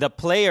seen it. The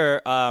player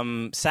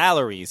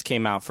salaries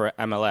came out for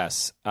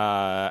MLS,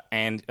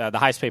 and the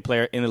highest paid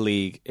player in the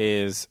league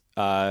is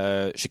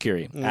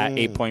Chiellini at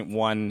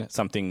 8.1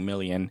 something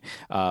million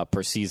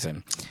per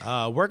season.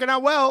 Working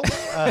out well.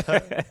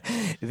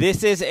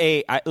 This is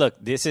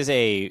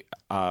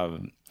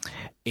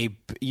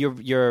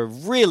you're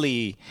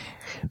really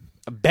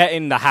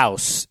betting the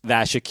house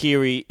that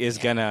Chiellini is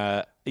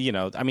gonna,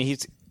 I mean,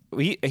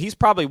 he's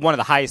probably one of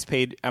the highest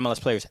paid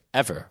MLS players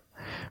ever,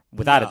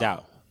 without a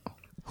doubt.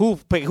 Who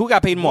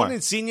got paid more? Wouldn't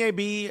Insigne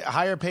be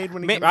higher paid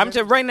when he came I'm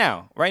just right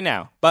now.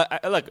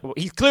 But look,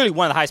 he's clearly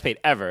one of the highest paid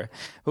ever.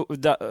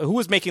 Who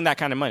was making that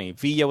kind of money?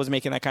 Villa was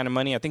making that kind of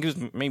money. I think he was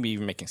maybe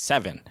even making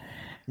 7.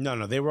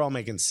 No, they were all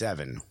making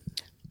 7.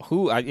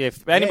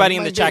 If anybody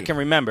in the chat can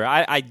remember,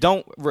 I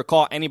don't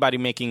recall anybody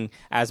making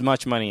as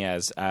much money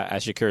as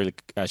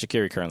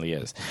Chiellini currently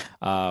is.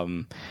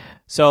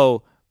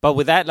 But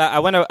with that, I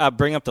want to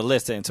bring up the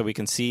list and so we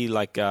can see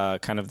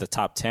kind of the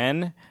top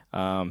 10.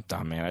 Man,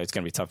 it's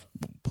going to be a tough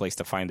place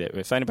to find it.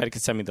 If anybody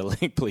could send me the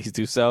link, please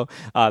do so.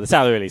 The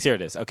salary release, here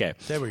it is. Okay.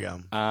 There we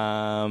go.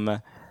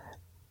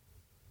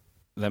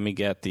 Let me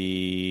get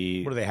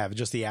the... What do they have?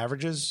 Just the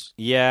averages?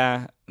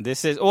 Yeah.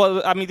 This is...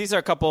 Well, I mean, these are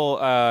a couple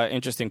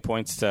interesting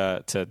points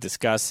to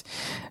discuss.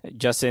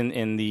 Just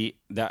in the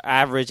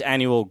average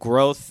annual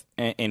growth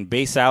in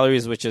base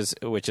salaries, which is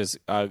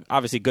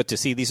obviously good to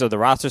see. These are the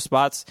roster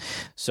spots.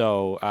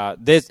 So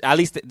at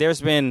least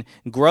there's been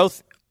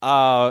growth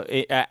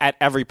at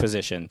every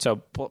position. So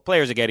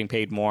players are getting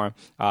paid more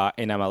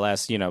in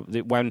MLS.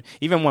 When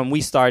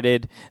we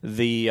started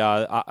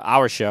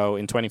our show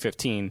in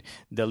 2015,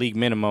 the league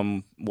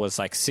minimum was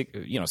like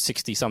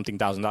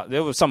 $60,000.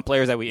 There were some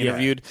players that we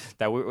interviewed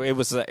that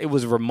it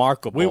was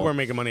remarkable. We were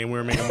making money and we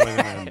were making more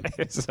than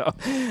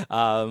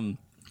them.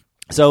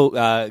 So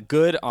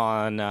good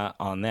on that.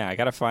 I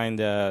gotta find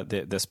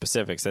the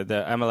specifics. The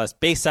MLS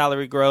base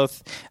salary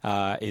growth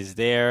is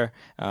there,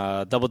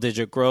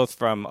 double-digit growth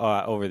from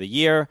over the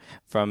year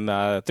from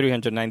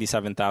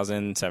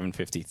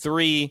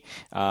 397,753.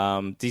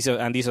 These are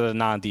the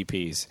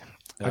non-DPs.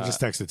 I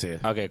just texted to you.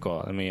 Okay,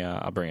 cool. Let me.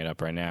 I'll bring it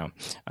up right now.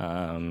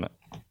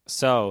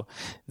 So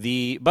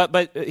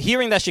but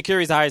hearing that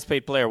Shaqiri is the highest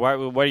paid player,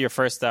 what are your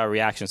first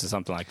reactions to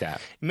something like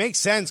that? It makes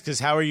sense because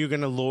how are you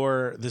going to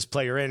lure this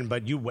player in?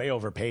 But you way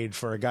overpaid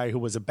for a guy who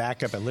was a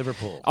backup at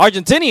Liverpool.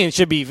 Argentinians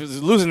should be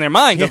losing their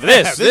minds over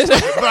this. This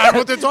is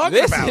what they're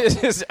talking about.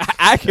 This is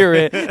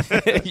accurate.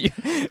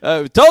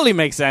 Totally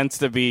makes sense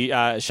to be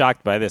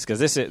shocked by this because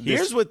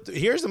here's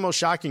the most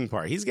shocking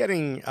part. He's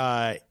getting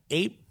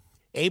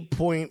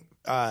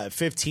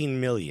 8.15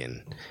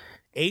 million.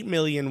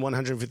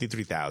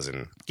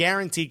 8,153,000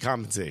 guaranteed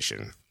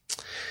compensation.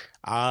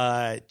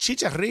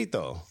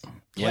 Chicharito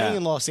playing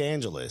in Los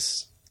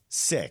Angeles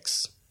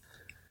 6.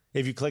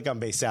 If you click on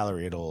base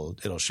salary, it'll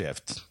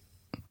shift.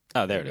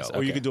 Oh, there it is.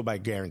 Or you can do it by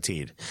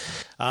guaranteed.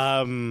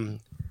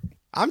 I'm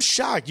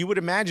shocked. You would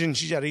imagine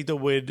Chicharito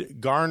would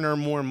garner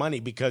more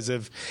money because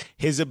of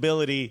his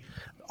ability.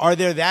 Are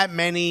there that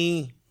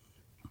many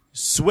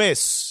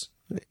Swiss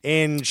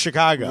in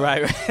Chicago,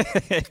 right,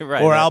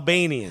 or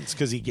Albanians?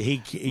 Because he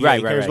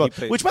cares well.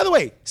 Which, by the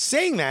way,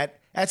 saying that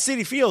at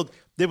Citi Field,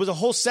 there was a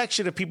whole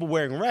section of people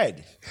wearing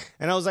red,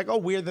 and I was like, "Oh,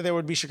 weird that there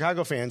would be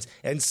Chicago fans."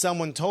 And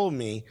someone told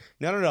me,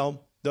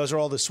 "No, those are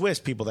all the Swiss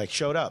people that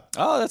showed up."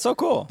 Oh, that's so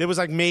cool. There was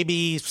like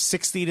maybe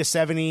 60 to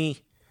 70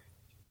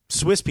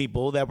 Swiss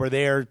people that were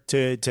there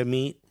to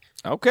meet.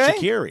 Okay,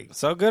 Chiellini.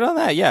 So good on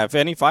that. Yeah, if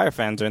any Fire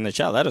fans are in the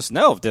chat, let us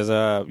know if there's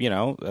a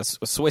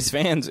Swiss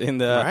fans in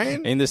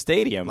the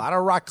stadium. A lot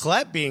of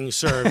raclette being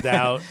served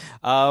out.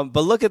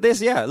 But look at this.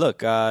 Yeah,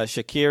 look,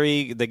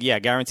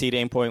 Chiellini, guaranteed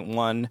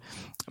 8.1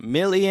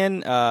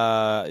 million.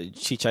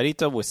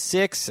 Chicharito was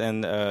 6,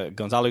 and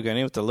Gonzalo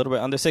Higuaín with a little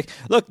bit under 6.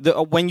 Look,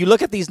 when you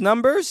look at these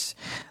numbers,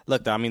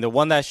 the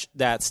one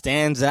that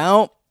stands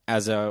out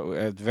as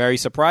a very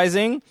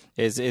surprising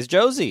is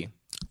Josie.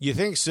 You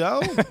think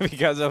so?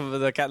 Because of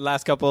the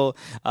last couple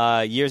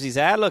years he's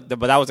had. Look,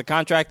 but that was a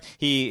contract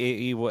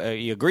he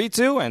agreed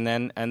to, and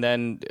then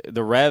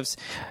the Revs.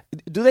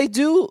 Do they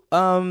do?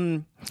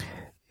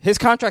 His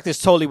contract is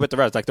totally with the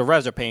Revs. Like the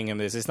Revs are paying him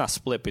this. It's not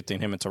split between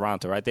him and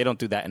Toronto, right? They don't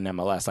do that in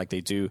MLS like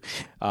they do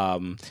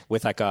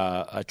with like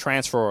a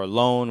transfer or a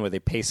loan where they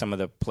pay some of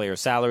the player's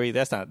salary.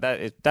 That's not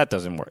that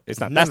doesn't work. It's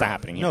not. That's not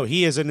happening here. No,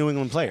 he is a New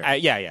England player.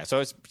 Yeah.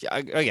 So it's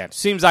again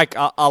seems like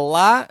a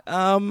lot.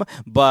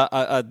 But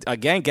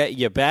again, get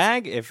your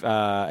bag if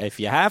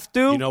you have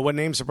to. You know what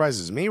name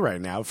surprises me right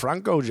now?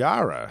 Franco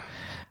Jara.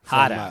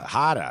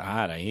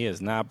 Hara. He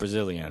is not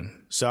Brazilian.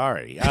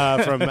 Sorry,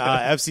 from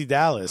FC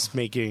Dallas,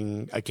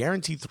 making a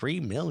guaranteed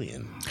 $3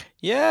 million.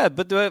 Yeah,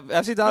 but the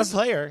FC Dallas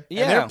player, and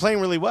they're playing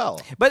really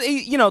well. But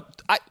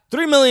 $3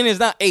 million is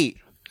not 8.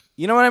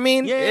 You know what I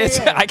mean? Yeah.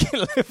 I can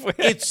live with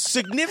it. It's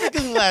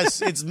significantly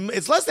less.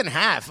 It's less than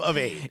half of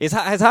 8.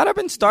 Has Hara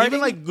been starting? Even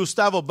like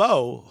Gustavo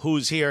Bo,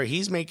 who's here,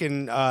 he's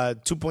making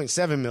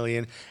 $2.7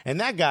 million,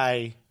 and that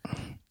guy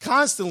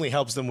constantly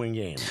helps them win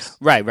games.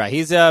 Right.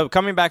 He's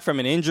coming back from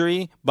an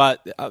injury,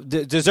 but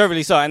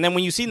deservedly so. And then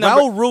when you see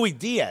Raul Rui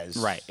Diaz,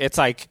 right, it's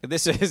like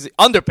this is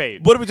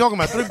underpaid. What are we talking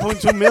about?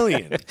 $3.2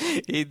 million.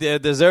 He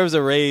deserves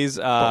a raise.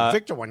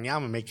 Victor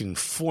Wanyama making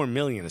 $4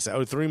 million.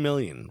 $3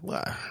 million.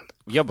 Wow.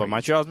 Yeah, but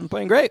Montreal's been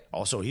playing great.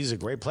 Also, he's a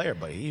great player,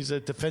 but he's a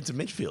defensive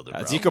midfielder.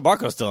 Zico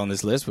Barco's still on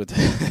this list with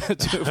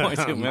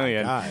 $2.2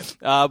 million. God.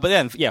 But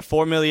then,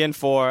 $4 million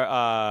for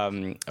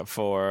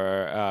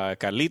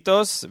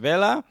Carlitos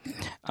Vela.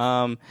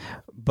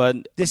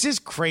 But this is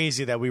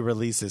crazy that we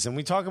release this, and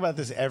we talk about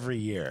this every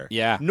year.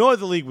 Yeah, no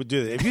other league would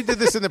do this. If you did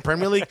this in the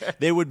Premier League,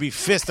 they would be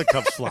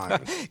fisticuffs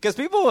flying. Because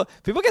people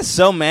get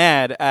so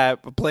mad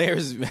at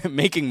players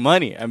making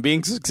money and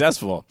being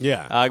successful.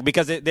 Yeah,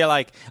 because they're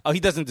like, oh, he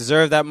doesn't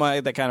deserve that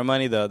money, that kind of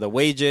money, the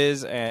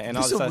wages and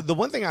all that stuff. The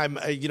one thing I'm,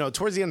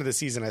 towards the end of the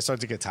season, I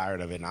start to get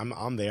tired of it. And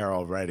I'm there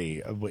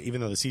already,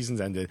 even though the season's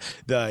ended.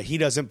 He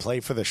doesn't play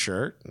for the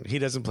shirt. He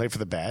doesn't play for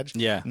the badge.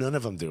 Yeah, none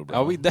of them do, bro.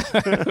 Are we done?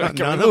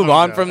 Can we move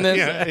on from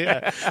this?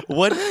 Yeah.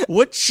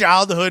 What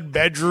childhood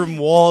bedroom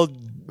wall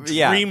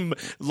dream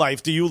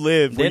life do you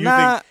live where you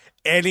think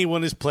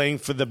anyone is playing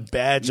for the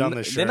badge on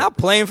the shirt? They're not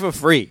playing for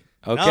free,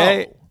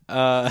 okay?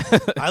 No.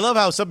 I love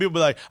how some people be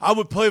like, I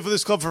would play for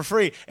this club for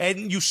free,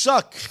 and you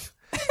suck.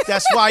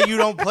 That's why you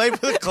don't play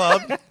for the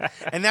club,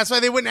 and that's why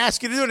they wouldn't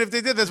ask you to do it. If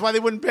they did, that's why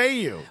they wouldn't pay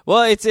you.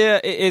 Well, it's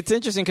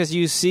interesting because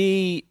you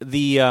see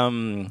the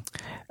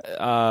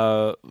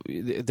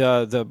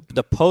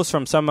posts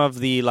from some of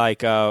the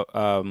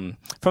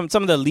from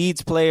some of the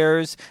Leeds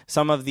players,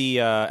 some of the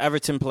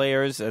Everton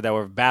players that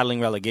were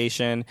battling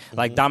relegation.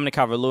 Like Dominic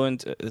Calvert-Lewin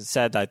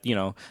said that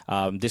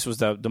this was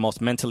the most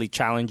mentally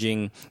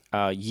challenging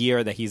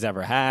year that he's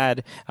ever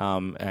had,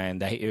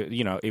 and that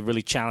it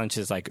really challenged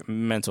his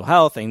mental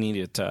health. They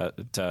needed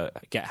to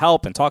get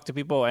help and talk to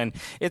people, and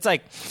it's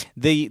like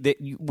that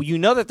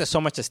there's so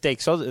much at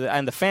stake. So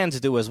and the fans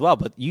do as well.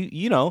 But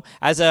no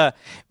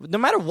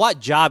matter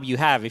what job you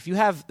have, if you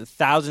have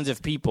thousands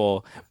of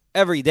people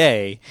every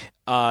day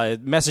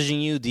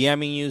messaging you,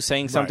 DMing you,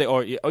 saying something,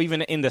 or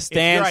even in the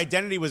stands. If your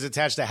identity was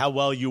attached to how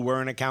well you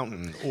were an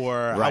accountant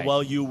or how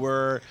well you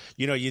were,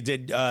 you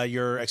did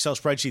your Excel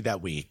spreadsheet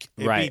that week.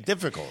 It'd be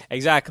difficult.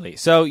 Exactly.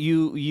 So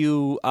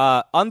you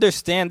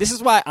understand. This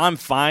is why I'm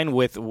fine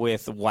with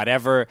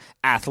whatever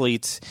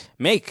athletes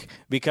make,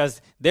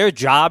 because their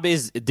job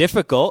is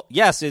difficult.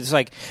 Yes, it's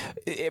like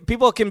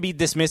people can be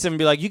dismissive and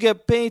be like, you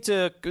get paid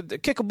to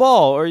kick a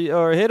ball or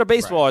hit a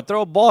baseball or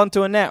throw a ball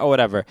into a net or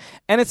whatever.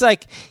 And it's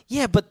like,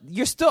 yeah, but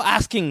you're still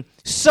asking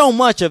so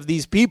much of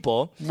these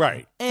people.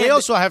 Right. And they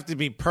also have to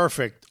be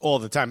perfect all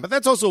the time. But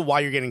that's also why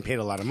you're getting paid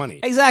a lot of money.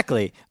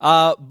 Exactly.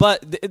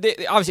 But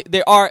obviously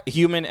they are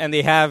human, and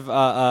they have,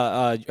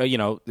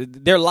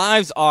 their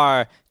lives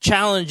are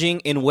challenging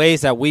in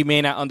ways that we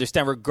may not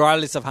understand,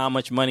 regardless of how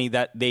much money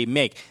that they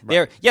make.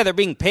 Right. They're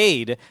being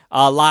paid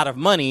a lot of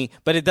money,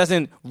 but it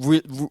doesn't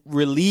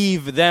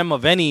relieve them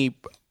of any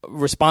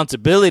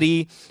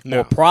responsibility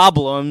or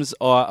problems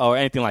or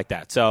anything like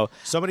that. So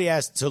somebody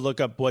asked to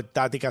look up what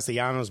Tati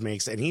Castellanos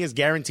makes, and he is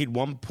guaranteed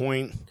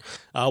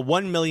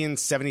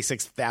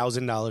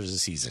 $1,076,000 a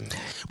season.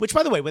 Which,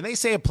 by the way, when they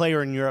say a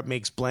player in Europe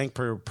makes blank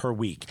per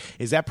week,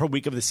 is that per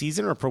week of the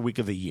season or per week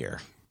of the year?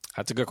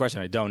 That's a good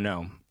question. I don't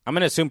know. I'm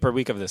going to assume per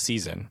week of the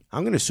season.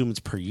 I'm going to assume it's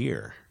per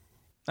year.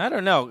 I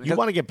don't know. You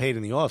want to get paid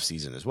in the off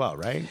season as well,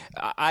 right?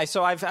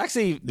 I've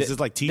actually. This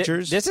is like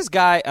teachers. This is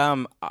guy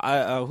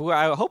who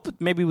I hope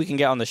maybe we can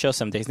get on the show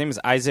someday. His name is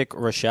Isaac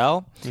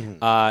Rochelle.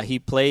 Mm-hmm. He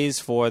plays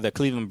for the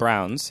Cleveland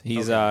Browns.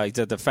 He's a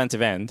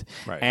defensive end,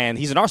 and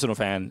he's an Arsenal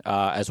fan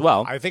as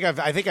well. I think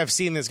I've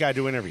seen this guy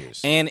do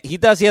interviews, and he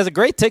has a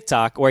great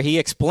TikTok where he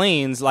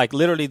explains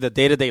literally the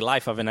day-to-day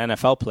life of an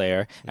NFL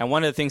player. And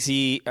one of the things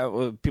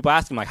people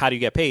ask him how do you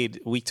get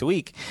paid week to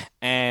week,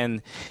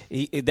 and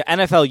the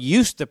NFL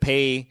used to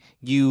pay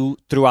you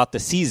throughout the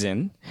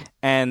season,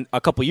 and a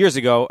couple years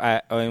ago,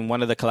 in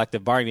one of the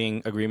collective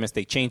bargaining agreements,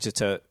 they changed it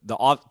to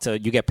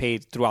you get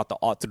paid throughout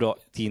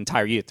the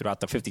entire year,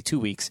 throughout the 52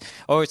 weeks,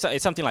 or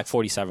it's something like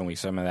 47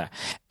 weeks, something like that.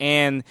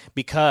 And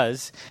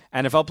because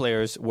NFL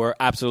players were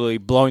absolutely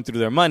blowing through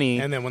their money,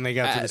 and then when they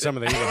got to the summer,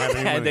 they didn't have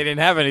any money. And they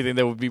didn't have anything,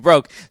 they would be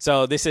broke.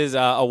 So this is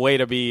a way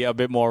to be a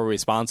bit more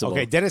responsible.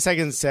 Okay, Dennis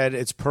Higgins said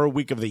it's per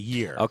week of the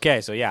year.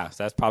 Okay, so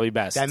that's probably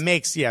best. That's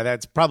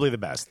probably the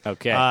best.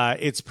 Okay,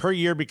 it's per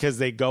year because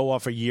they go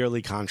off a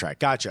yearly contract.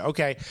 Gotcha.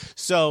 Okay,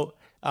 so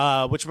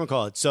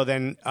whatchamacallit? So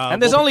then,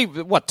 and there's only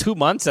 2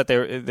 months that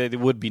they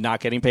would be not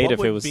getting paid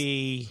if it was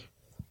be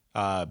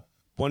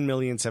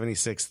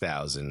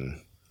 $1,076,000.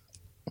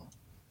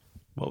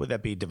 What would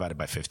that be divided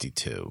by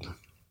 52?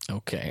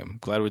 Okay, I'm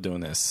glad we're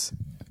doing this.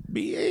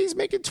 He's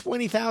making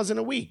 $20,000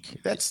 a week.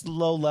 That's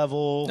low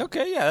level.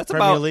 Okay, yeah, that's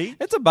Premier about League.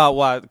 It's about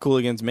what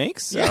Cooligans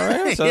makes. Yeah. All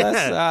right, so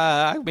that's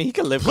I mean, he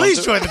can live.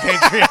 Please join the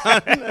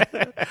Patreon.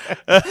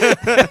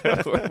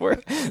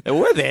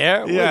 we're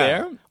there. We're Yeah.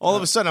 there. All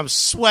of a sudden, I'm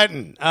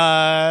sweating.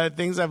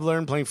 Things I've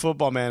learned playing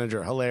Football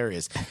Manager.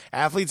 Hilarious.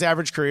 Athletes'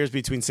 average careers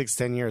between 6 to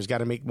 10 years. Got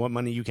to make what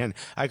money you can.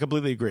 I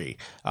completely agree.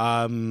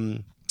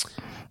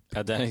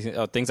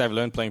 Things I've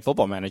learned playing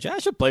Football Manager. I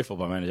should play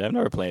Football Manager. I've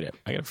never played it.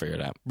 I got to figure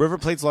it out. River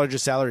Plate's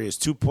largest salary is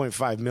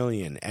 $2.5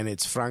 million, and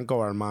it's Franco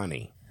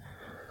Armani.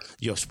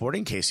 Yo,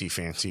 Sporting KC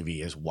fan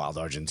TV is wild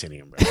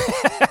Argentinian, bro.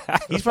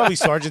 He's probably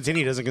so Argentinian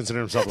he doesn't consider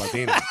himself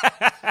Latino.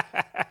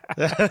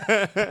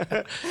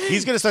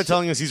 He's going to start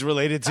telling us he's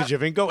related to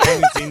Javinko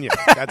and Latino.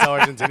 That's how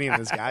Argentinian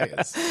this guy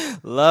is.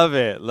 Love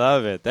it.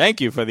 Love it.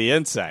 Thank you for the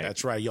insight.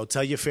 That's right. Yo,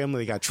 tell your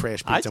family they got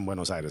trash pizza in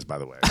Buenos Aires, by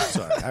the way.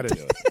 Sorry, how to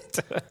do it?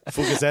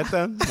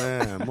 Fugazeta?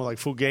 Man, more like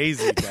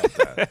Fugazi.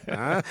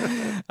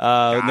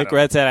 Nick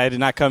Red said, I did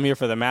not come here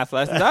for the math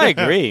lessons. I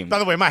agree. By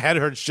the way, my head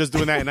hurts just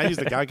doing that, and I use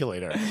the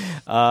calculator. Okay.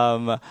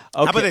 How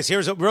about this?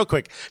 Here's real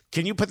quick.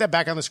 Can you put that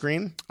back on the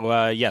screen?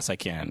 Well, yes, I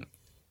can.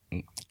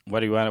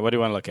 What do you want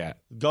to look at?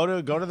 Go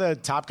to the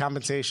top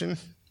compensation.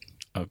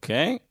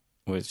 Okay.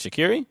 With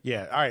Shaqiri?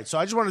 Yeah. All right. So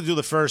I just want to do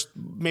the first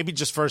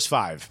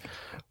 5.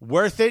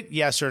 Worth it?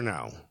 Yes or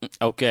no?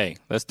 Okay.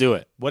 Let's do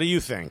it. What do you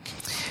think?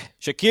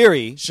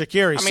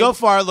 Shaqiri. I mean, so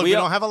far, look, we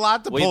don't have a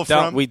lot to pull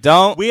from. We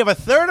don't. We have a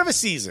third of a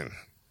season.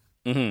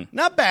 Mm-hmm.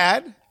 Not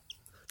bad.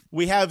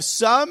 We have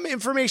some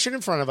information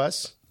in front of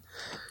us.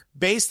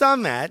 Based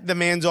on that, the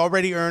man's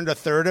already earned a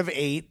third of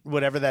 8,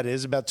 whatever that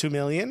is, about $2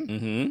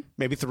 million,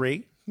 maybe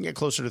 3. Get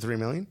closer to $3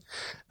 million.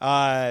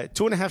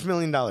 $2.5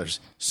 million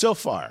so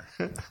far.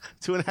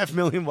 $2.5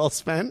 million well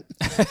spent.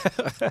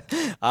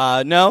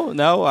 No.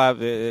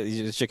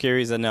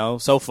 Shaqiri's a no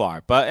so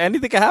far, but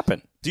anything can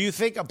happen. Do you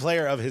think a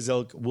player of his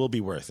ilk will be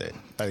worth it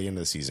by the end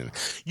of the season?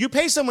 You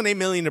pay someone $8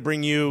 million to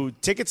bring you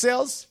ticket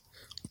sales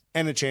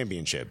and a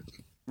championship.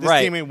 This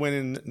team ain't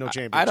winning no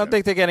championship. I don't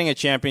think they're getting a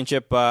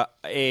championship, but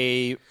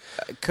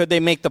could they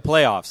make the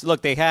playoffs?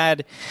 Look, they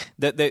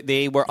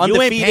were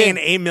undefeated. You ain't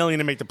paying $8 million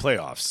to make the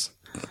playoffs.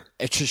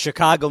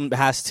 Chicago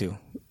has to.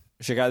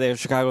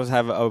 Chicago's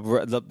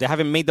they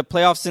haven't made the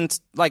playoffs since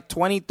like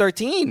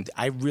 2013.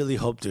 I really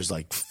hope there's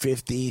like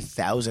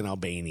 50,000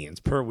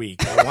 Albanians per week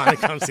that want to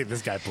come see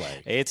this guy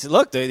play.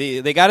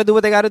 They got to do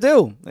what they got to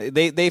do.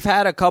 They've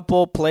had a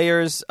couple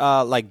players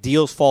like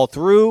deals fall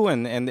through,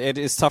 and it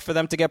is tough for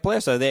them to get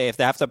players. So if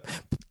they have to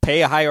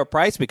pay a higher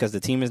price because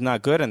the team is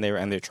not good and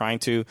they're trying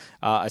to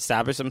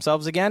establish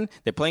themselves again,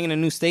 they're playing in a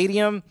new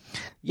stadium.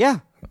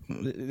 Yeah,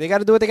 they got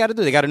to do what they got to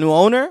do. They got a new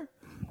owner.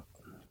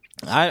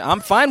 I'm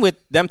fine with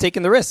them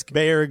taking the risk.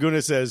 Bay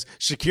Araguna says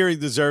Shaqiri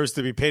deserves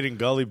to be paid in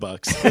gully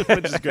bucks,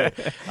 which is good.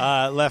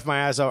 Left my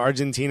ass off.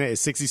 Argentina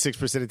is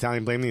 66%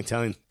 Italian. Blame the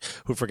Italian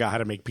who forgot how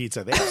to make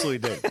pizza. They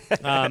absolutely did.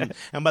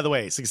 And by the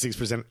way,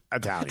 66%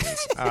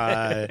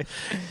 Italians.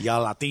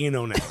 Y'all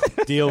Latino now.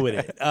 Deal with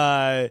it.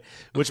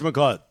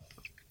 Whatchamacallit?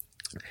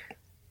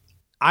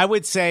 I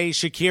would say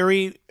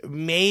Shaqiri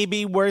may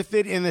be worth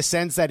it in the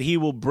sense that he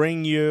will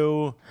bring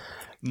you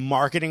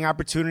marketing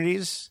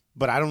opportunities.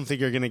 But I don't think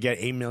you're going to get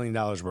 $8 million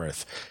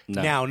worth.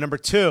 No. Now, number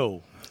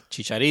 2,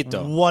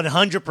 Chicharito,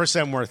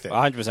 100% worth it.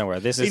 100%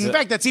 worth. In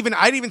fact,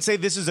 I'd even say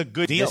this is a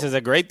good deal. This is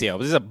a great deal.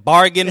 This is a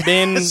bargain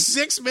bin.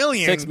 $6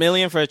 million. $6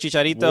 million for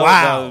Chicharito.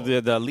 Wow.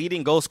 The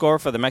leading goal scorer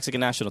for the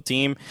Mexican national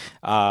team.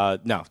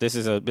 No, this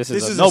is a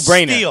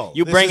no-brainer. Steal.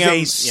 You bring him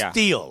a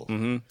steal. Yeah.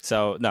 Mm-hmm.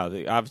 So no,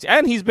 obviously,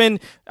 and he's been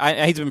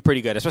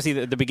pretty good.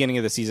 Especially the beginning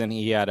of the season,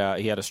 he had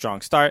a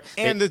strong start.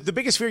 And the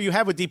biggest fear you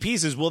have with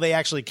DPs is will they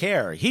actually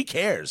care? He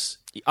cares.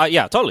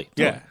 Yeah, totally.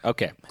 Yeah.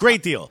 Okay.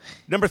 Great deal.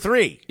 Number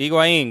 3.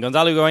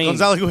 Gonzalo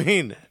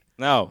Higuain.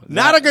 No.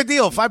 Not a good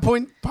deal.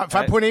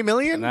 5.8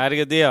 million? Not a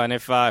good deal. And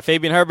if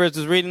Fabian Herbert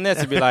was reading this,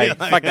 he'd be like,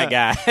 fuck that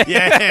guy.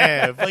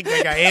 Yeah, fuck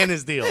that guy and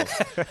his deal.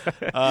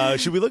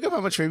 Should we look up how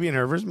much Fabian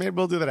Herbert's made?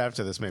 We'll do that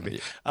after this, maybe.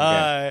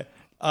 Okay.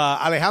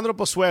 Alejandro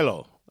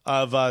Pozuelo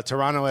of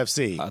Toronto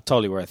FC.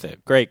 Totally worth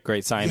it. Great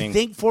signing. You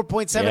think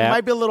 4.7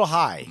 might be a little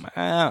high?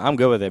 I'm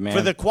good with it, man.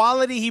 For the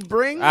quality he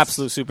brings?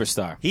 Absolute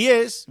superstar. He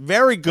is.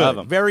 Very good. Love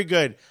him. Very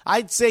good.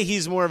 I'd say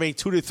he's more of a $2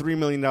 to $3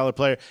 million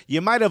player.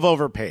 You might have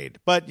overpaid,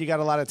 but you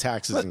got a lot of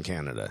taxes in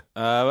Canada.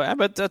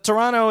 But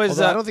Toronto is...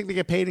 Although I don't think they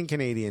get paid in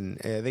Canadian.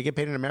 They get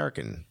paid in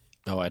American.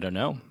 Oh, I don't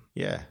know.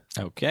 Yeah.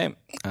 Okay.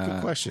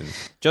 Good question.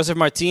 Joseph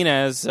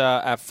Martinez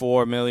at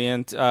 $4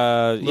 million.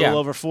 A little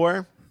over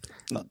 4?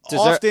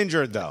 Oft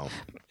injured, though.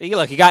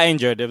 Look, he got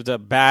injured. It was a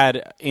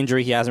bad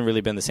injury. He hasn't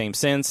really been the same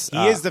since.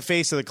 He is the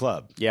face of the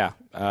club. Yeah.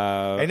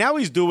 And now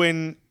he's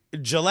doing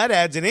Gillette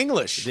ads in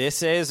English.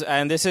 This is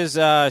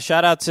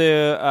shout out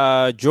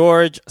to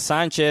George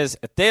Sanchez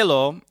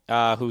Telo,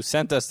 who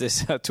sent us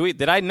this tweet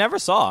that I never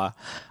saw.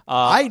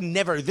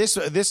 This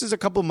is a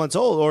couple months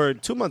old or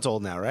 2 months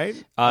old now, right?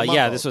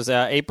 This was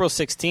April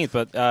 16th.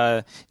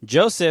 But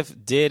Joseph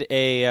did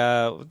a.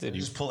 You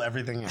just pull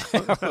everything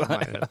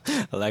out.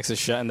 Alexa's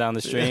shutting down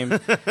the stream.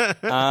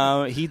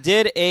 He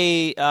did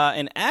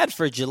an ad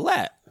for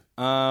Gillette.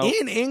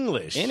 In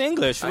English,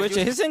 which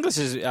his English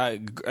is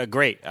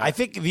great. I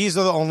think these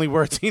are the only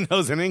words he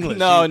knows in English.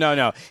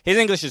 No. His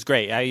English is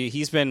great.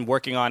 He's been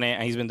working on it,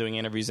 and he's been doing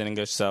interviews in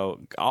English, so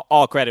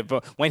all credit.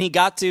 But when he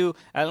got to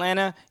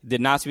Atlanta,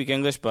 did not speak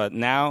English, but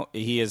now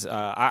he is.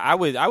 I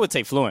would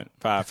say fluent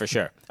for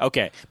sure.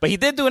 Okay, but he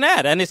did do an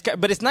ad, and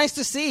it's nice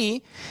to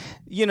see,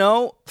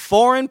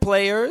 foreign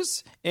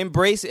players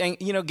embrace and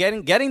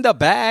getting the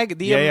bag,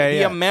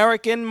 the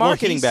American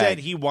marketing bag. He said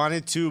he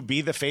wanted to be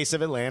the face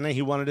of Atlanta.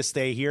 He wanted to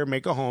stay here,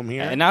 make a home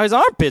here, and now his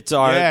armpits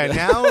are. Yeah,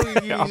 now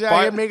he's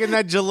out here making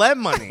that Gillette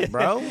money,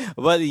 bro.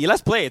 But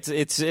let's play.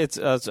 It's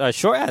a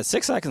short ad,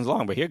 6 seconds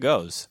long, but here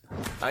goes.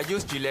 I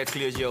use Gillette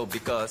Clear Gel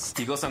because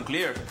it goes on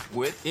clear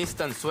with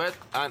instant sweat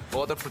and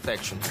odor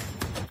protection.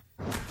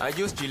 I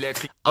use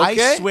Gillette.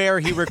 I swear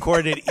he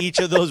recorded each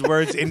of those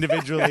words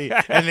individually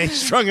and they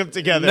strung them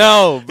together.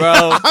 No,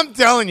 bro. I'm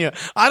telling you.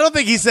 I don't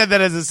think he said that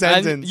as a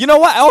sentence. And you know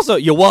what? Also,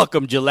 you're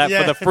welcome, Gillette,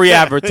 for the free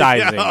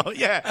advertising.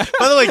 Yeah.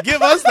 By the way,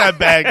 give us that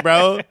bag,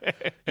 bro.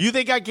 You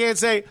think I can't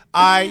say,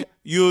 I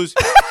use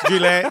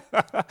Gillette?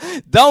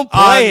 Don't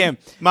play him.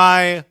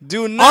 My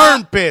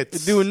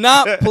armpits. Do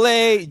not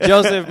play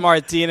Joseph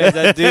Martinez.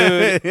 That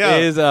dude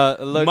is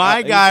look.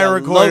 My guy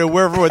recorded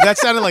word for word. That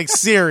sounded like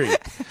Siri.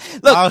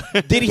 Look,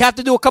 did he have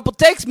to do a couple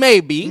takes?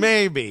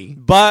 Maybe.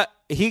 But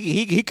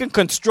he can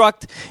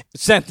construct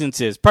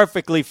sentences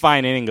perfectly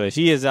fine in English.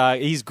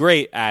 He's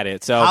great at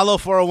it. So Hollow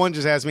 401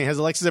 just asked me, has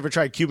Alexis ever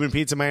tried Cuban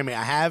pizza in Miami?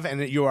 I have,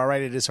 and you are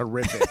right, it is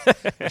horrific.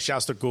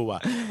 Shouts to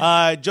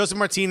Cuba. Joseph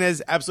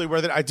Martinez, absolutely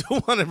worth it. I do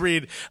want to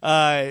read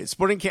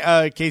Sporting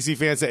KC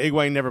fans said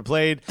Higuain never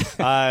played.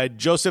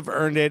 Joseph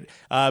earned it.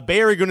 Bay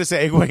Area going to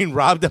say Higuain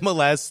robbed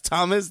MLS.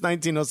 Thomas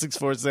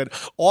 19064 said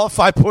all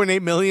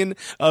 $5.8 million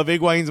of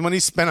Higuain's money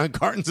spent on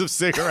cartons of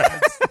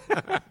cigarettes.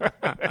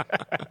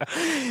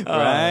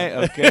 Right?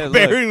 Okay.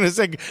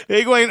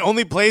 Higuain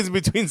only plays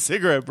between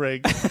cigarette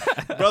breaks.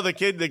 Bro, the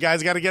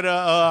guy's got to get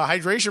a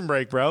hydration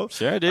break, bro.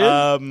 Sure,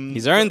 dude.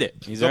 He's earned it.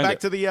 Go back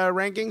to the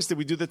rankings. Did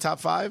we do the top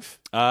 5?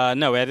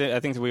 No, I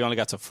think we only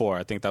got to 4.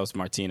 I think that was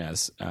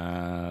Martinez.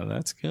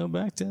 Let's go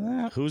back to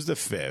that. Who's the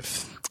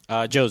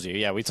 5th? Josie.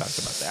 Yeah, we talked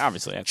about that.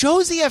 Obviously,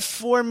 Josie at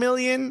 $4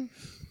 million.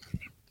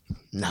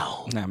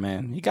 No,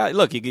 man.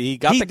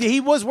 He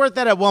was worth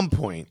that at one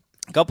point.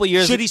 A couple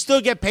years. Should he still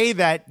get paid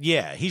that?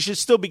 Yeah, he should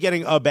still be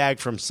getting a bag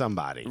from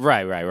somebody.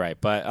 Right.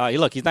 But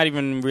look, he's not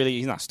even really.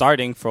 He's not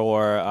starting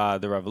for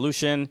the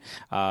Revolution.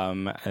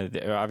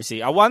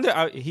 Obviously, I wonder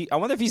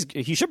if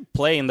he should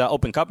play in the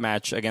Open Cup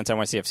match against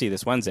NYCFC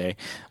this Wednesday.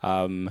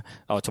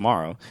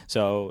 Tomorrow.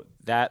 So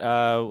that.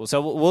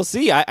 So we'll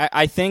see.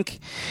 I think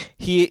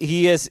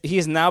he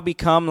has now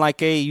become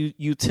like a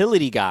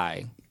utility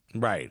guy.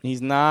 Right.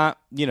 He's not,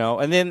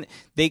 and then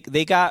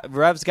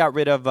Revs got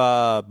rid of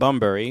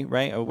Bunbury,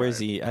 right? Or where's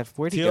he?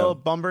 Where'd he go?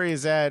 Bunbury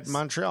is at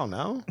Montreal,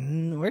 no?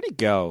 Where'd he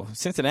go?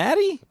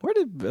 Cincinnati? Where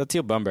did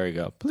Teal Bunbury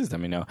go? Please let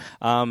me know.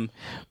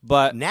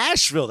 But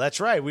Nashville, that's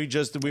right. We were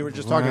just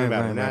talking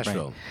about it,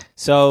 Nashville. Right.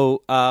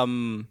 So,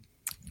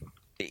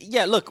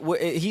 yeah, look,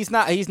 he's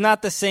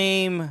not the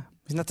same.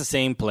 He's not the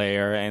same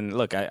player, and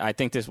look, I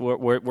think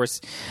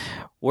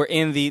we're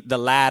in the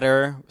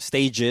latter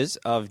stages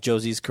of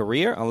Josie's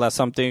career, unless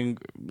something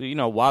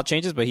wild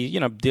changes. But he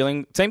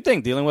dealing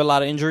with a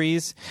lot of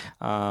injuries,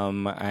 but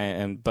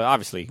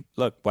obviously,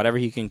 look, whatever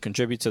he can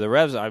contribute to the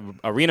Revs.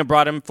 Arena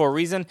brought him for a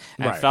reason,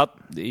 and felt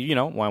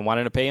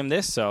wanted to pay him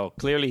this. So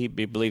clearly, he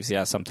believes he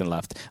has something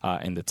left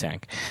in the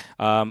tank.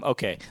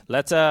 Okay,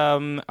 let's.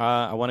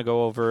 I want to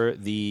go over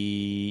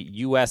the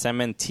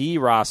USMNT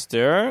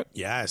roster.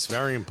 Yes,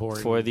 very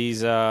important for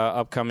these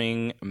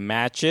upcoming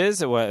matches.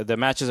 The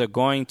matches are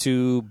going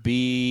to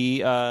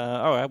be where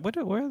are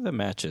the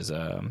matches?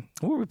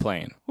 Who are we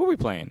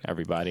playing?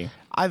 Everybody.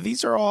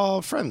 These are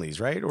all friendlies,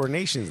 right? Or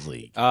Nations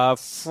League?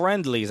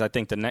 Friendlies. I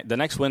think the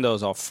next window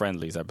is all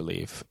friendlies, I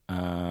believe.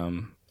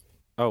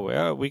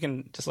 We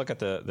can just look at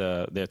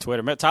their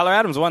Twitter. Tyler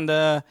Adams won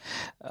the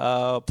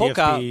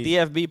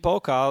DFB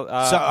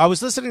Pokal. So I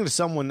was listening to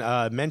someone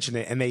mention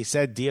it, and they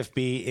said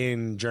DFB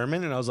in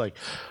German, and I was like,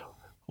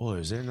 oh,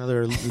 is there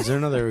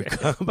another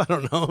cup I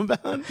don't know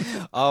about?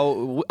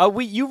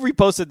 You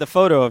reposted the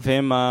photo of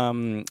him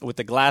with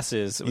the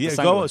glasses. With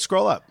go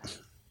scroll up.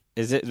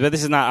 Is it? But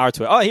this is not our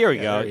Twitter. Oh, here we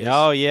go.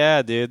 Oh,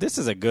 yeah, dude, this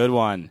is a good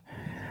one.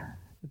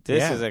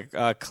 This is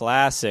a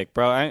classic,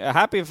 bro. I'm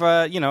happy for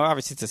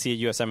obviously to see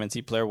a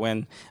USMNT player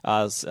win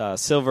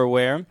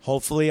silverware.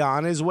 Hopefully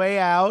on his way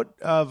out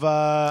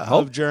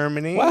of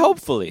Germany. Well,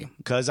 hopefully,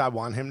 because I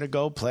want him to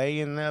go play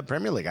in the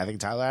Premier League. I think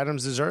Tyler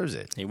Adams deserves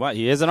it.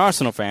 He is an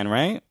Arsenal fan,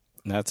 right?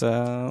 That's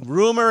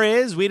rumor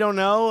is, we don't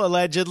know.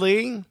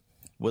 Allegedly.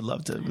 Would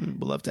love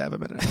to have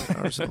him in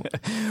Arsenal.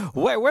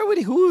 Where would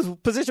he? Whose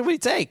position would he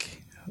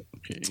take?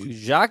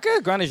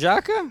 Xhaka, Granit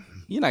Xhaka?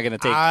 You're not gonna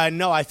take.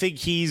 No, I think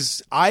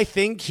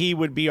he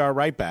would be our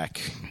right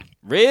back.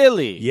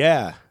 Really?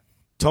 Yeah.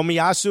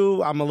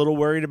 Tomiyasu, I'm a little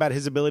worried about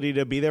his ability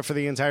to be there for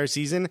the entire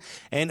season.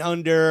 And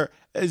under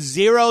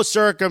zero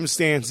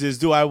circumstances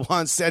do I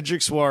want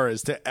Cedric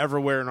Suarez to ever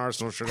wear an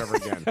Arsenal shirt ever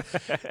again.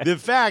 The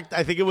fact,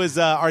 I think it was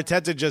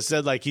Arteta just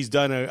said, like, he's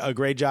done a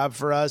great job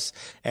for us,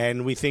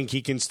 and we think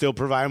he can still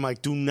provide. I'm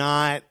like, do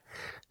not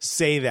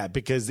say that,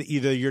 because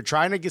either you're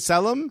trying to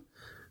sell him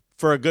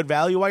for a good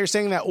value while you're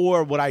saying that,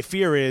 or what I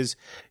fear is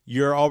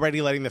you're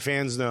already letting the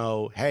fans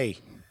know, hey,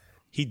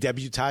 he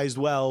debutized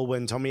well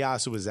when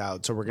Tomiyasu was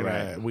out, so we're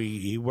gonna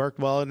he worked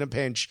well in a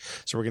pinch,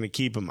 so we're gonna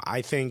keep him.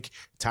 I think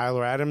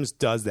Tyler Adams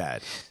does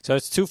that. So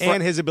it's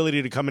and his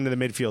ability to come into the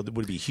midfield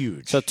would be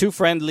huge. So 2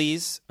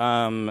 friendlies,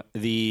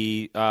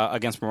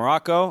 against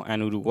Morocco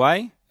and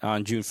Uruguay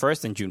on June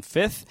 1st and June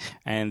 5th,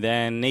 and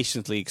then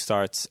Nations League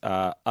starts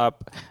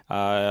up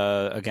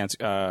against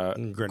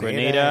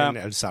Grenada and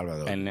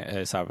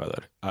El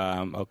Salvador.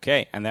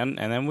 Okay, and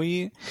then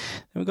we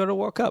go to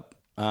World Cup.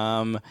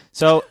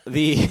 So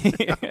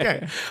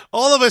okay.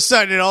 All of a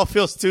sudden, it all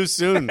feels too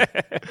soon.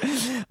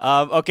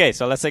 Okay,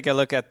 so let's take a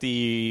look at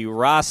the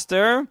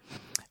roster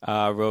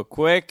real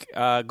quick.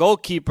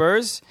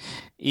 Goalkeepers: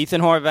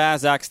 Ethan Horvath,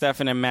 Zach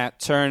Steffen, and Matt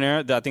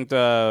Turner. I think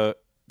the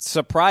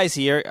surprise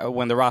here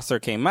when the roster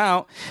came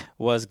out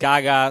was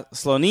Gaga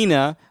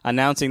Slonina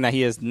announcing that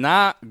he is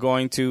not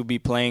going to be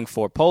playing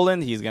for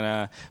Poland. He's going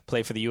to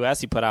play for the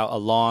U.S. He put out a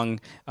long,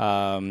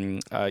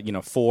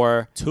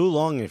 4... Too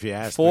long, if you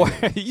ask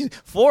me.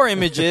 4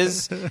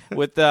 images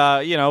with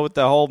the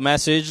whole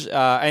message.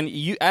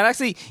 And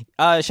actually,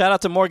 shout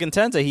out to Morgan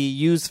Tenza. He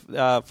used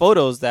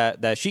photos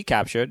that she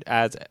captured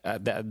as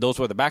those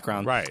were the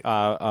background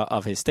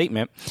of his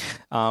statement.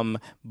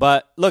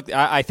 But look,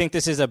 I think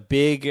this is a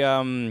big...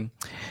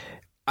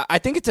 I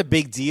think it's a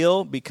big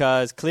deal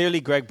because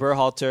clearly Greg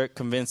Berhalter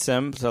convinced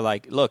him to,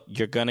 like, look,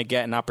 you're going to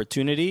get an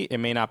opportunity. It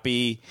may not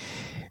be,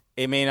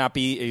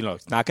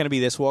 it's not going to be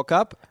this World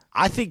Cup.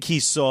 I think he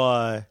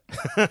saw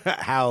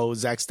how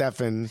Zach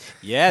Steffen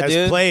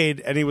has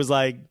played, and he was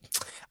like,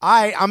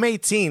 I'm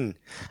 18.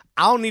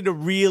 I don't need to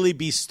really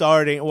be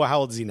starting. Well, how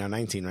old is he now?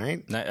 19,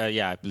 right?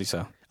 Yeah, I believe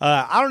so.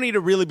 I don't need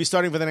to really be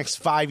starting for the next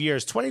 5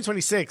 years.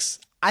 2026.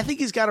 I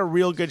think he's got a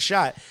real good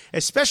shot,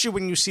 especially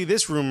when you see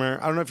this rumor.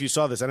 I don't know if you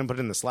saw this. I didn't put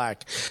it in the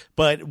Slack.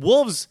 But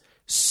Wolves,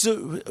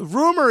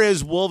 rumor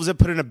is Wolves have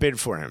put in a bid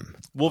for him.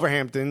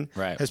 Wolverhampton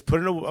has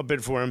put in a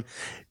bid for him.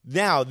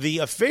 Now,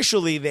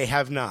 officially, they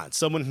have not.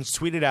 Someone has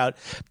tweeted out,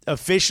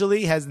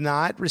 officially has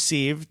not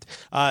received.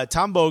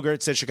 Tom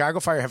Bogert said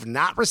Chicago Fire have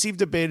not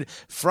received a bid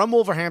from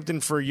Wolverhampton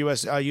for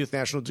U.S. Youth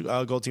National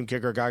Goal Team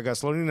kicker Gaga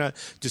Slonina,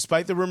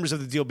 despite the rumors of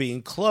the deal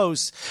being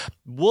close.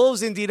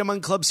 Wolves, indeed, among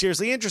clubs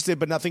seriously interested,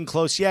 but nothing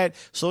close yet.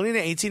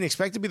 Slonina, 18,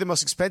 expected to be the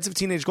most expensive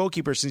teenage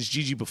goalkeeper since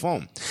Gigi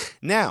Buffon.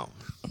 Now,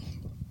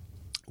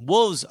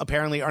 Wolves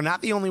apparently are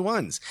not the only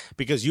ones,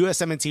 because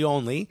USMNT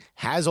Only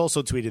has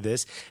also tweeted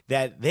this,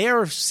 that they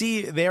are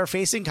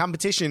facing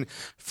competition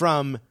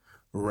from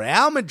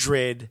Real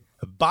Madrid,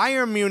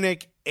 Bayern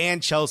Munich,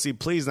 and Chelsea.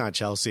 Please not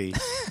Chelsea.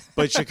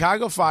 But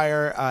Chicago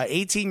Fire,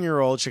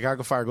 18-year-old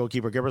Chicago Fire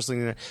goalkeeper Gabriel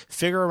Slonina,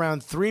 figure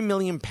around £3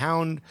 million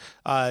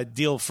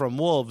deal from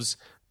Wolves.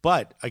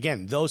 But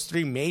again, those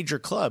 3 major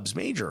clubs,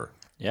 Real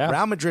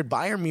Madrid,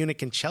 Bayern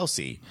Munich, and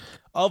Chelsea.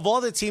 Of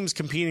all the teams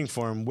competing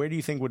for him, where do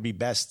you think would be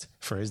best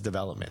for his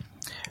development?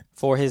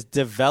 For his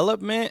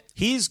development?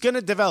 He's going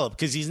to develop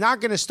because he's not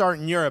going to start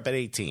in Europe at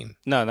 18.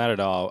 No, not at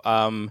all.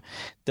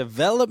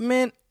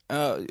 Development,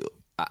 I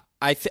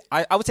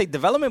would say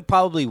development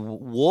probably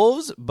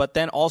Wolves, but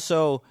then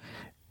also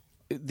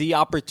the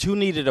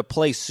opportunity to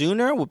play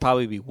sooner would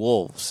probably be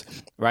Wolves,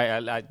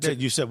 right?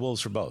 You said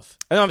Wolves for both.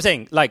 No, I'm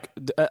saying, like,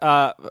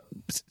 develop.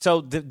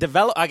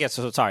 I guess.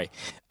 Sorry,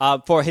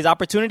 for his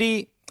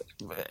opportunity,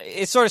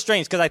 it's sort of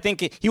strange because I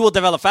think he will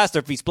develop faster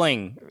if he's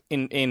playing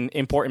in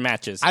important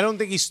matches. I don't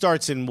think he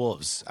starts in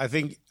Wolves. I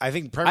think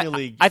Premier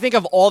League. I think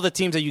of all the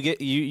teams that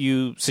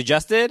you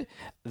suggested,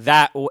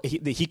 that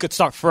he could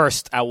start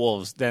first at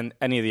Wolves than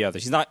any of the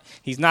others.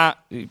 He's not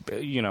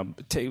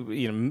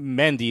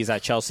Mendy's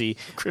at Chelsea.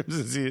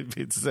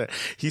 Crimson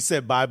he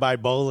said bye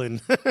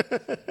Poland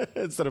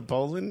instead of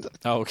Poland.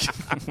 Oh, okay.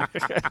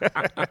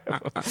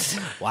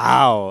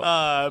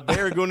 Wow.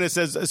 Barraguna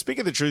says,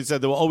 speaking the truth,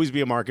 said there will always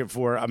be a market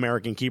for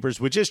American keepers,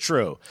 which is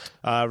true.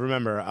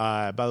 Remember,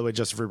 by the way,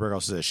 Justin Freeberg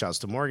also says shouts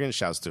to Morgan,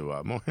 shouts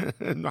to Morgan,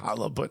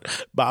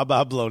 but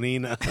Baba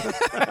Blonina.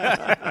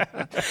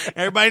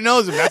 Everybody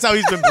knows him. That's how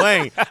he's been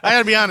playing. I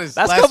gotta be honest.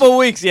 Last couple of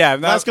weeks, yeah.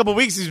 Last couple of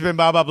weeks, he's been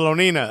Baba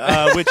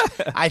Blonina, which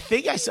I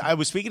think I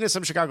was speaking to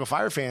some Chicago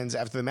Fire fans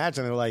after the match,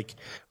 and they were like,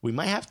 "We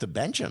might have to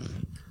bench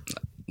him."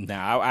 No,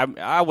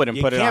 I wouldn't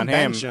put it on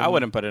him. I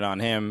wouldn't put it on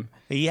him.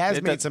 He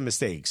has made some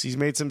mistakes. He's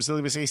made some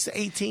silly mistakes. He's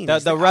 18.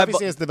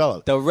 Obviously has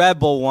developed. The Red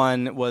Bull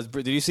one was.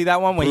 Did you see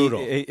that one when Brutal.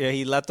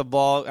 he let the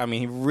ball? I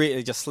mean, he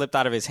really just slipped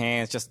out of his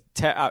hands.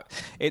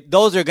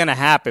 Those are going to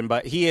happen.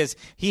 But he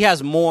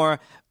has more.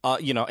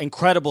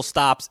 Incredible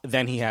stops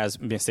than he has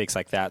mistakes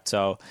like that.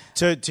 So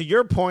to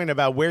your point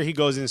about where he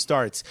goes and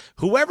starts,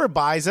 whoever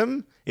buys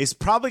him is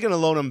probably going to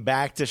loan him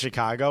back to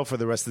Chicago for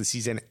the rest of the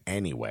season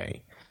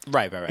anyway.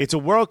 Right. It's a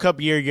World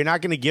Cup year. You're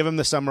not going to give him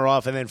the summer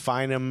off and then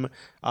find him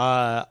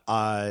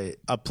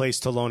a place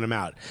to loan him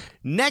out.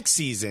 Next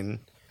season,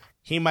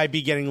 he might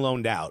be getting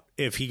loaned out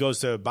if he goes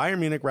to Bayern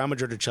Munich, Real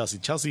Madrid, or Chelsea.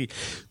 Chelsea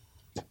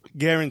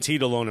guaranteed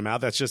to loan him out.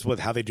 That's just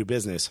how they do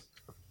business.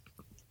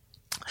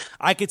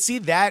 I could see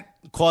that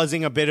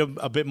causing a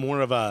bit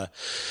more of a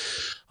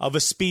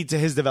speed to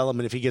his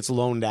development if he gets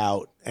loaned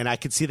out, and I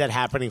could see that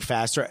happening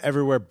faster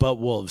everywhere but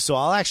Wolves. So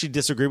I'll actually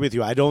disagree with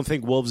you. I don't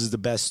think Wolves is the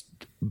best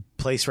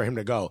place for him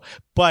to go,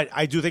 but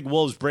I do think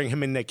Wolves bring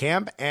him into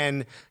camp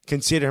and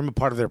consider him a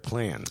part of their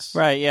plans.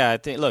 Right? Yeah. I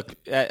think. Look,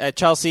 at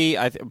Chelsea,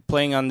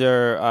 playing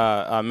under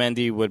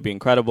Mendy would be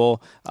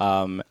incredible.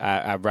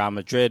 At Real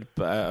Madrid,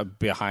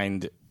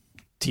 behind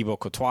Thibaut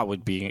Courtois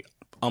would be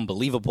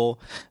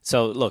unbelievable.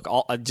 So look,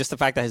 just the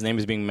fact that his name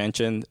is being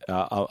mentioned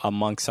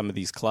amongst some of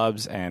these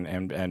clubs,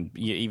 and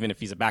even if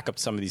he's a backup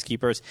to some of these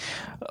keepers,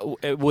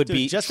 it would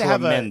be just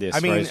tremendous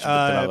for his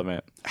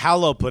development.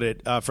 Hallow put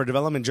it, for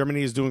development,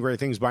 Germany is doing great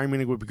things. Bayern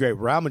Munich would be great.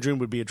 Real Madrid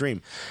would be a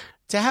dream.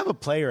 To have a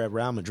player at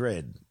Real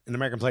Madrid, an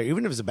American player,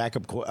 even if it's a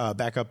backup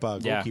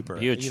goalkeeper,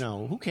 huge.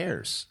 Who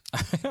cares?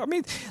 I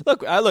mean,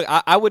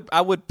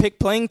 I would pick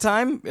playing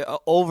time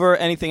over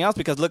anything else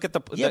because look at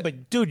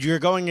but dude, you're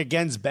going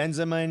against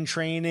Benzema in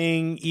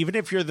training. Even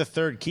if you're the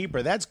third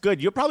keeper, that's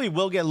good. You probably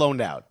will get loaned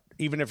out,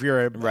 even if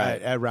you're at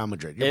Real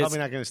Madrid. You're probably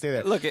not going to stay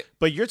there.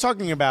 But you're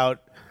talking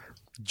about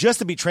just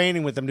to be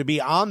training with them, to be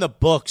on the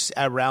books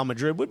at Real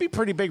Madrid would be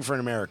pretty big for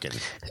an American.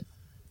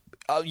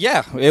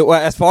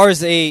 As far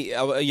as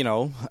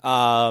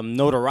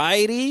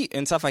notoriety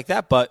and stuff like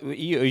that. But are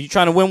you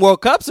trying to win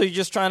World Cups, or are you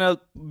just trying to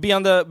be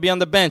on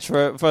the bench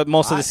for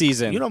most of the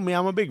season? You know me,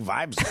 I'm a big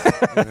vibes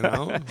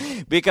guy.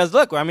 Because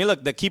look,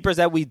 the keepers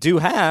that we do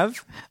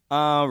have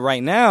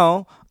right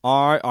now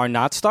are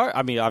not start.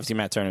 I mean, obviously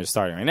Matt Turner is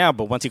starting right now,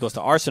 but once he goes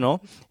to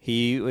Arsenal,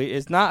 he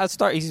is not a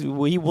start.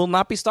 He will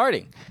not be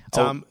starting.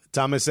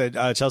 Thomas said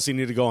Chelsea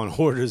need to go on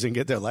hoarders and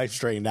get their life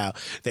straightened out.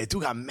 They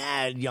do got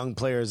mad young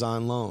players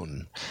on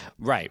loan.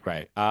 Right.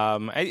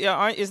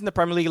 Isn't the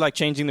Premier League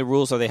changing the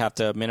rules so they have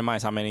to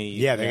minimize how many?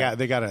 Yeah,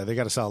 they got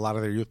to sell a lot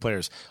of their youth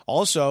players.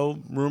 Also,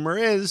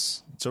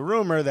 it's a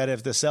rumor that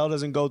if the sale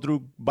doesn't go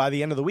through by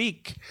the end of the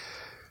week,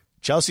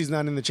 Chelsea's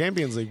not in the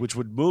Champions League, which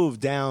would move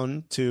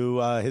down to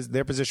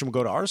their position would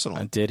go to Arsenal.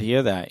 I did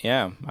hear that.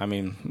 Yeah, I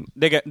mean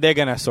they're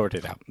gonna sort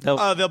it out.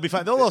 They'll be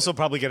fine. They'll also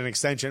probably get an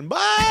extension,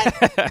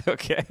 but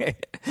okay,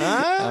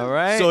 all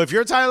right. So if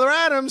you're Tyler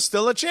Adams,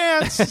 still a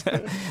chance.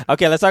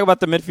 Okay, let's talk about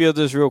the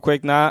midfielders real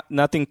quick.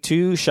 Nothing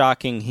too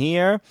shocking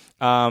here,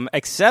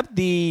 except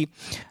the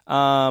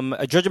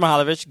Georgi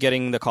Mihailovic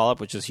getting the call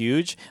up, which is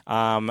huge,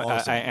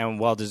 awesome. And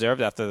well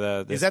deserved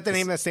after Is that the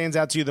name that stands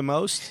out to you the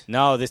most?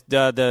 No,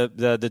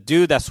 the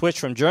dude that switched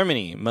from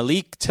Germany,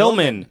 Malik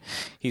Tillman.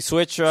 He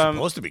switched from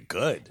supposed to be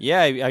good.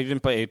 Yeah,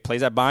 he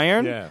plays at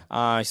Bayern.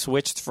 Yeah, he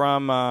switched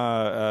from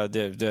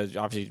the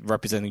obviously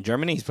representing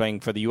Germany. He's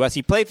playing for the U.S.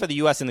 He played for the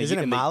U.S. Isn't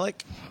it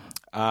Malik?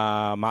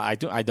 I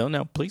don't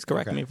know. Please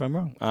correct me if I'm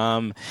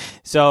wrong.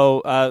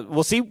 So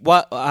we'll see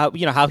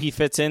how he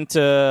fits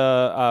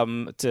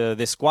into to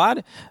this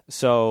squad.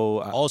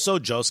 So also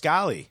Joe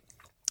Scally.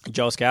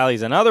 Joe Scally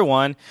is another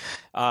one.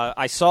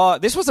 I saw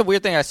this was a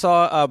weird thing. I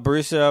saw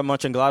Borussia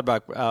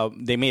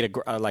Mönchengladbach. They made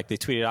they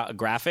tweeted out a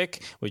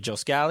graphic with Joe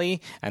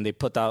Scally, and they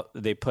put out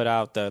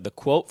the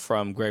quote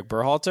from Greg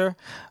Berhalter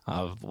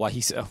of what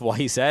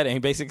he said,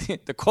 and basically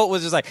the quote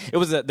was just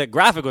the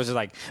graphic was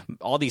just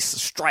all these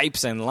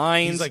stripes and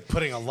lines. He's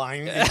putting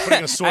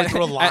a sword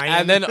through a line,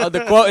 and then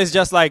the quote is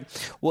just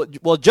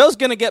well, Joe's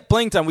gonna get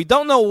playing time. We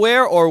don't know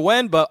where or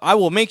when, but I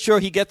will make sure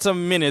he gets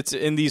some minutes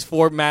in these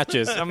 4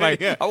 matches. I'm like,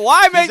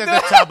 why make He's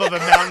at the top of a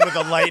mountain with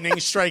a lightning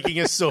striking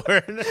his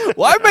sword.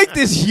 Why make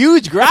this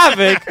huge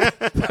graphic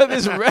for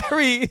this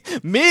very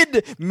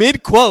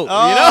mid quote?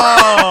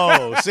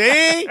 Oh,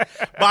 see?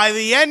 By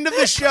the end of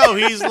the show,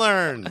 he's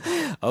learned.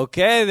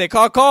 Okay, they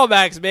call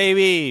callbacks,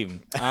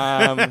 baby.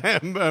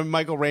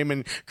 Michael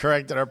Raymond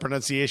corrected our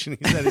pronunciation.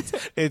 He said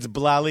it's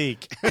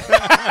Blalik.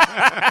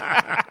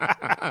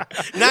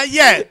 Not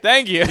yet.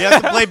 Thank you. You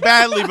have to play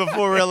badly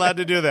before we're allowed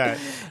to do that.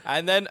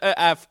 And then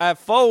at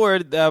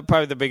forward,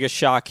 probably the biggest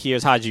shock here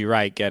is Haji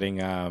Wright getting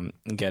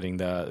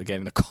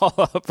the call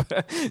up.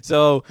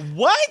 So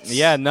what?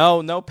 Yeah,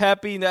 no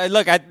Pepe.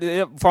 Look,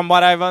 from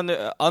what I've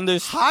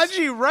understood,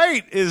 Haji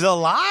Wright is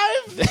alive.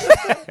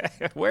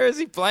 Where is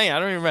he playing? I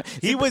don't even remember.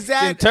 He was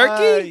at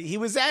Turkey. He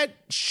was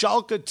at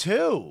Schalke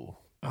 2.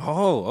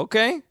 Oh,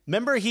 okay.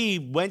 Remember he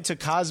went to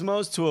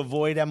Cosmos to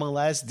avoid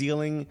MLS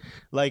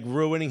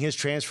ruining his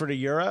transfer to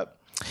Europe?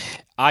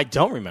 I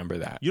don't remember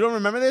that. You don't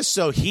remember this?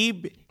 So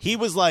he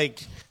was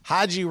like,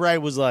 Haji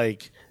Wright was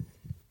like,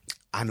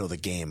 I know the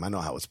game. I know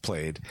how it's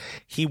played.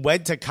 He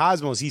went to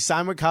Cosmos. He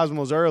signed with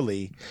Cosmos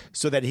early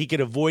so that he could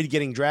avoid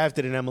getting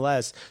drafted in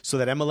MLS, so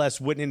that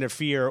MLS wouldn't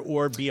interfere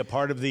or be a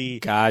part of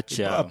the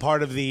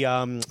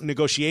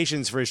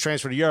negotiations for his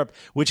transfer to Europe,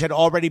 which had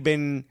already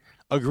been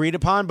agreed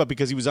upon, but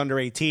because he was under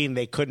 18,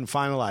 they couldn't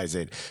finalize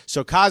it.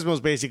 So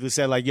Cosmos basically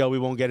said, like, yo, we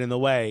won't get in the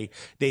way.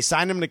 They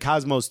signed him to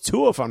Cosmos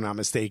 2, if I'm not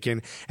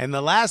mistaken. And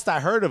the last I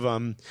heard of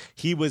him,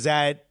 he was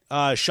at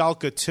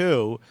Schalke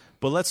 2.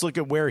 But let's look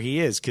at where he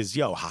is, because,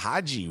 yo,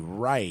 Haji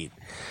Wright,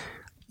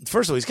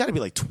 first of all, he's got to be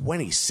like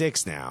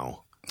 26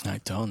 now. I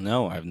don't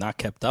know. I've not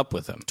kept up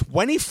with him.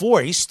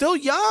 24. He's still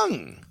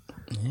young.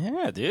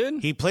 Yeah,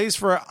 dude. He plays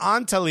for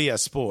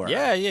Antalyaspor.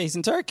 Yeah, he's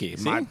in Turkey.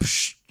 See?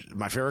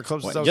 My favorite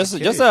club since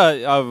just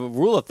a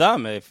rule of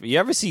thumb: if you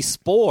ever see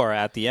Spore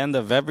at the end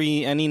of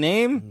any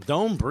name,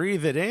 don't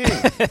breathe it in.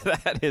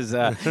 That is,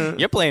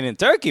 you're playing in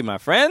Turkey, my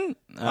friend.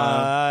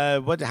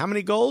 How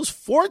many goals?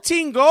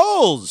 14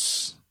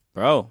 goals,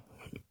 bro.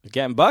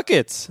 Getting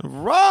buckets,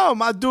 bro.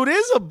 My dude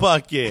is a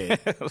bucket.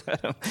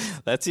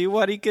 Let's see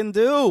what he can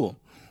do.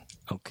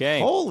 Okay.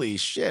 Holy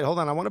shit! Hold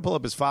on, I want to pull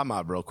up his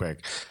FOTMOB real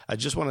quick. I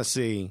just want to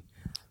see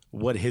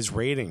what his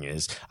rating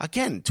is.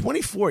 Again,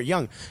 24,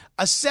 young.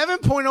 A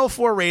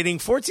 7.04 rating,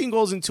 14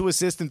 goals and 2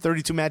 assists in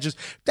 32 matches.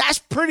 That's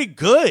pretty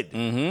good.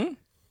 Mm-hmm.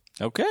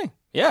 Okay.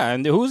 Yeah,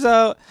 and who's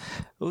the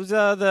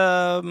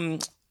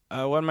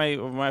what am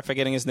I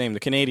forgetting his name? The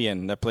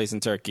Canadian that plays in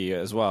Turkey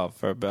as well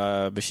for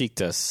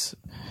Besiktas.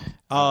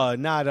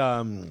 Not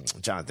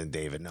Jonathan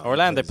David. No,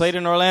 Orlando. They played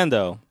in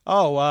Orlando.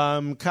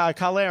 Oh,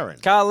 Kyle Aaron.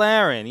 Kyle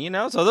Aaron. You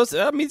know, so those.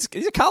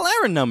 These are Kyle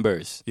Aaron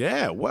numbers.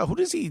 Yeah. Well, who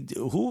does he?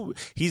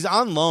 He's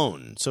on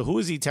loan. So who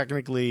is he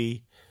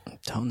technically? I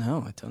don't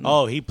know.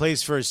 Oh, he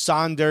plays for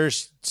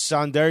Sanderski.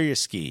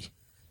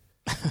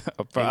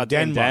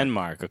 In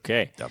Denmark.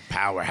 Okay. The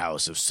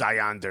powerhouse of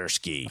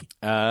Sanderski.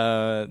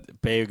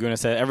 Bayaguna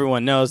said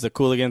everyone knows the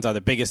Cooligans are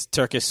the biggest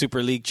Turkish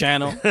Super League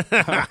channel. All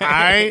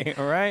right.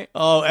 All right.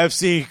 Oh,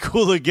 FC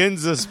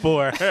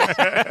Cooligansaspor.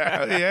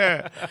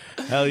 Yeah.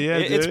 Hell yeah,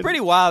 dude. It's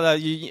pretty wild.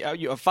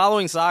 You're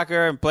following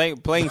soccer and playing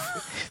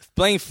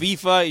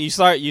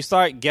FIFA. You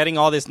start getting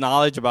all this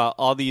knowledge about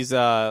all these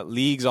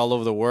leagues all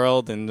over the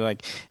world, and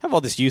like have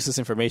all this useless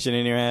information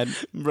in your head.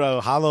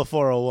 Bro, Hollow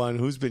 401,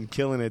 who's been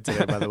killing it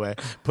today, by the way,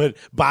 put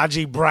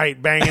Baji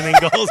Bright banging in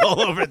goals all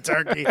over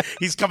Turkey.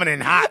 He's coming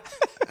in hot.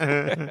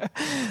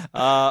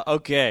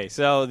 Okay,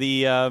 so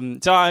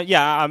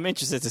I'm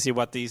interested to see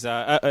what these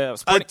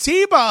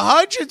Atiba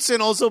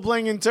Hutchinson also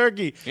playing in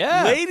Turkey.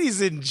 Yeah,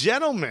 ladies and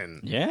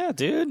gentlemen. Yeah,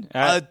 dude.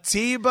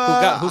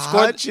 Atiba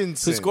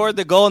Hutchinson, who scored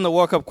the goal in the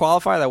World Cup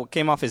qualifier that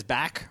came off his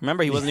back.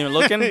 Remember, he wasn't even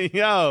looking.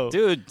 Yo,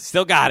 dude,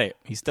 still got it.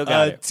 He still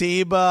got it.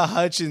 Atiba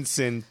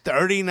Hutchinson,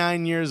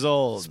 39 years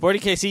old.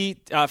 Sporting KC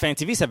Fan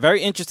TV said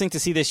very interesting to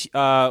see this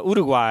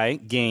Uruguay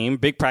game.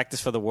 Big practice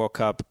for the World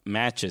Cup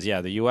matches.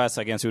 Yeah, the U.S.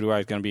 against Uruguay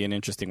is going to be an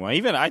interesting one.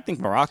 Even I think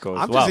Morocco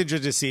as I'm well. just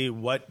interested to see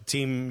what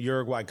team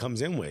Uruguay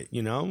comes in with,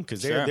 you know,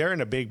 because they're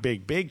in a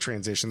big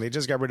transition. They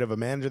just got rid of a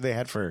manager they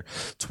had for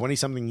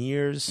 20-something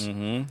years.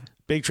 Mm-hmm.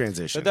 Big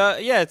transition.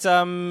 It's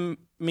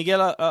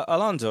Miguel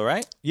Alonso,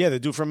 right? Yeah, the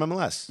dude from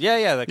MLS.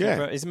 Yeah.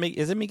 Is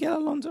it Miguel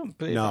Alonso?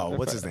 No,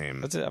 what's his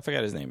name? I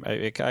forgot his name.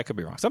 I could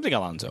be wrong. Something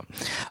Alonso.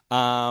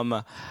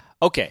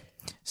 Okay.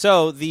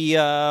 So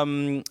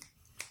the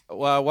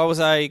what was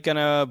I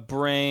gonna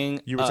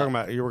bring? You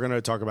were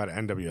gonna talk about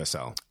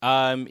NWSL.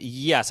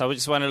 Yes, I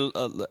just want to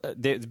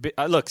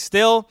look.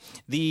 Still,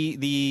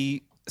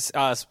 the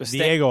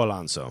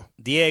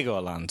Diego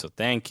Alonso.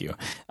 Thank you.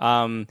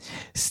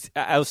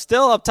 I was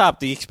still up top.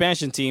 The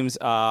expansion teams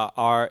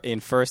are in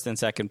first and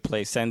second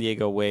place. San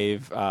Diego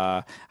Wave.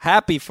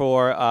 Happy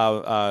for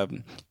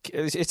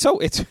it's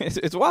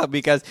wild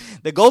because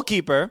the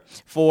goalkeeper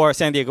for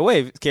San Diego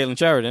Wave, Caitlin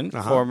Sheridan,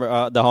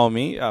 former the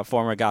homie,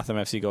 former Gotham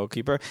FC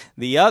goalkeeper.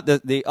 The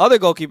other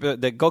goalkeeper,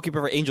 the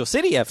goalkeeper for Angel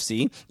City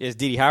FC, is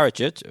Didi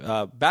Haricic,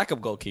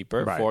 backup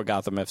goalkeeper for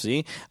Gotham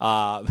FC.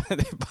 And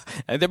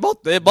they're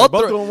both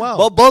doing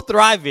well. Both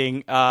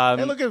thriving.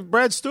 Hey, look at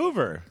Brad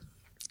Stuver.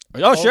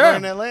 Oh, sure.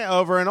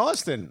 Over in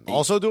Austin.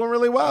 Also doing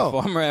really well.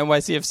 Former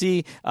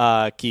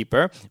NYCFC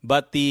keeper.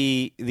 But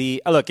the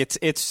look,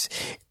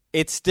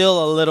 it's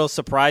still a little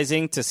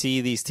surprising to see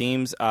these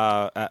teams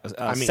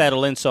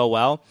settle in so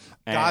well.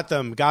 Got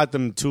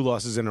them 2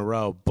 losses in a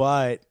row,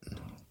 but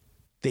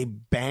they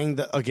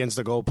banged against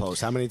the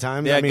goalpost. How many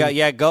times?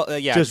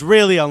 Just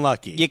really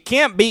unlucky. You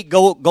can't beat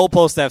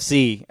Goalpost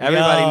FC.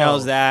 Everybody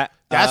knows that.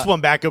 That's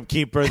one backup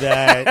keeper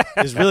that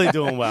is really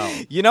doing well.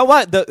 You know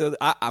what? To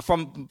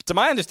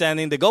my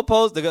understanding, the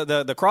goalpost,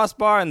 the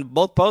crossbar, and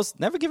both posts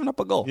never given up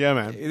a goal. Yeah,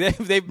 man.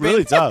 They've been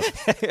really tough.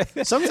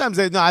 Sometimes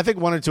I think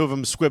 1 or 2 of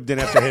them squibbed in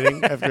after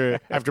hitting,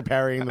 after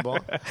parrying the ball.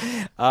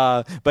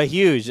 But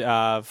huge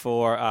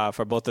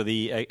for both of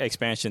the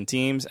expansion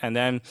teams, and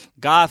then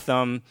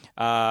Gotham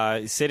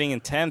sitting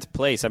in 10th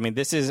place. I mean,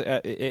 this is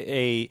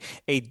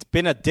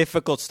been a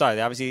difficult start.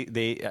 Obviously,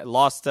 they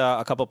lost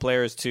a couple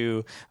players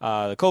to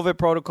the COVID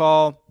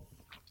protocol.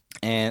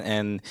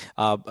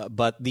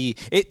 But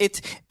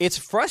it's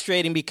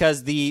frustrating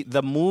because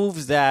the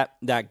moves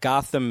that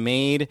Gotham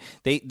made,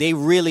 they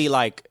really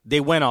they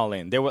went all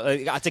in. They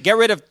were to get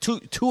rid of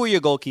two of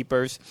your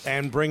goalkeepers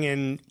and bring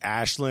in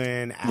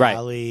Ashlyn, Right.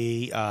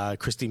 Ali,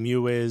 Christy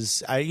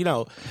Mewis.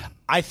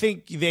 I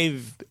think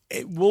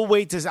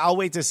I'll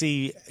wait to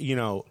see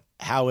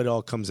how it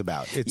all comes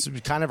about. It's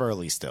kind of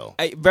early still.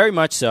 Very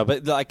much so,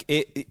 but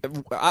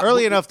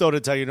Early enough though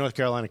to tell you North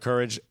Carolina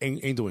Courage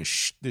ain't doing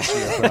this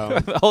year, bro.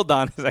 Hold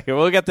on a second,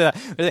 we'll get to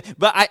that.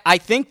 But I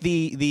think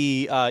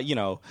the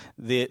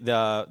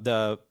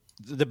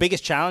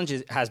biggest challenge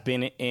has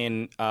been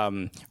in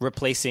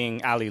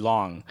replacing Ali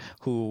Long,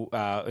 who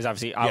is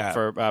obviously out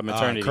for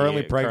maternity.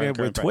 Currently pregnant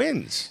with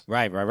twins.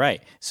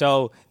 Right.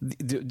 So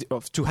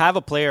to have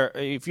a player,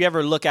 if you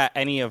ever look at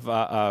any of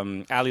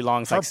Ali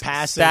Long's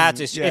passing, stats,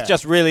 it's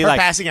just really her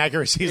passing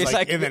accuracy is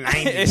in the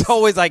 90s. It's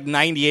always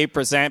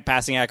 98%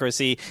 passing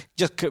accuracy.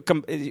 Just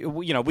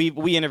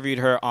we interviewed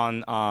her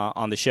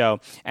on the show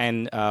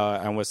and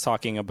was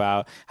talking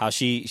about how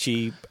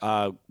she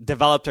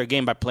developed her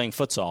game by playing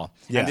futsal.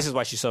 Yeah. And this is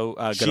why she's so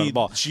good on the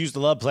ball. She used to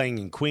love playing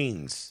in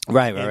Queens.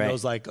 Right.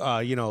 Those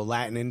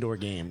Latin indoor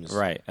games.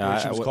 Right.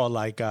 She was called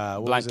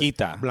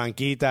Blanquita.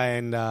 Blanquita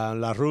and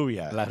La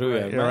Rubia.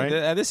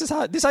 Right. This is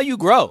how you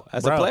grow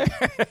as a player.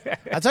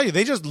 I tell you,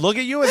 they just look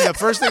at you and the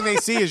first thing they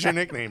see is your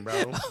nickname,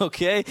 bro.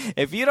 Okay.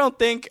 If you don't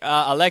think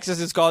Alexis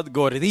is called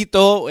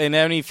Gordito in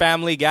any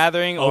family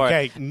gathering,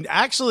 okay,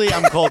 actually,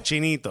 I'm called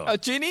Chinito.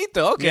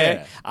 Chinito.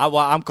 Okay. Yeah.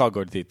 I'm called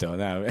Gordito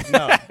now.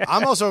 No,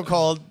 I'm also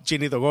called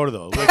Chinito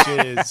Gordo, which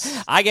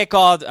is. I get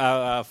called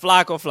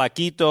flaco,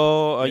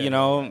 flaquito,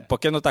 ¿por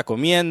qué no está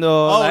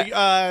comiendo?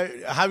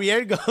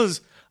 Javier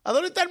goes, ¿a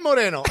dónde está el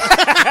moreno?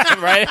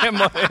 Right? And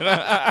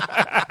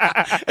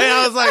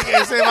I was like,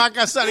 ¿se va a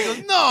casar? He goes,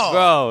 no.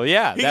 Bro,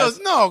 yeah. He goes,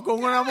 no, con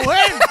una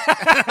mujer.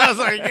 I was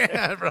like,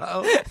 yeah,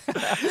 bro.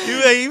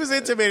 He was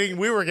intimating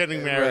we were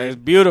getting married. It's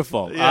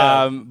beautiful.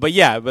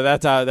 Yeah. But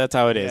that's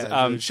how it is.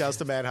 Yeah, shouts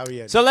to Matt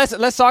Javier. So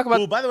let's talk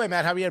about. Oh, by the way,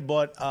 Matt Javier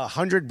bought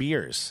 100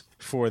 beers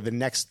for the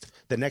next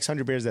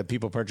 100 beers that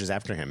people purchase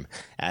after him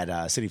at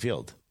Citi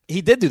Field.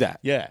 He did do that.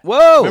 Yeah.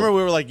 Whoa. Remember,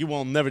 we were like, you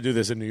will never do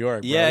this in New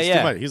York. Bro. Yeah, It's yeah.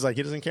 too much. He's like,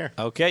 he doesn't care.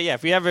 Okay, yeah.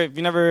 If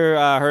you never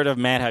heard of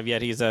Matt Have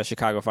yet, he's a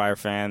Chicago Fire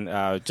fan.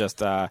 And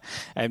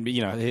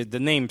the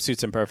name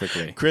suits him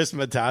perfectly. Chris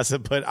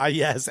Matassa put,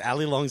 yes,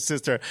 Ali Long's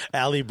sister,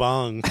 Ali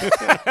Bong.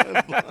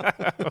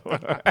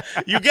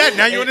 You get it.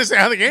 Now you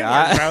understand how the game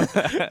works,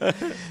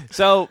 bro.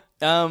 So.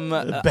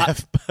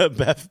 Beth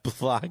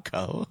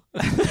Flaco.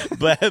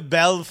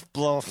 Bel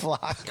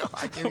Flaco.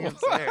 I can't even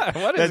say it.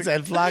 What is That's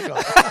El Flaco.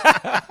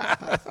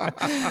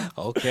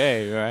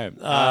 Okay, right.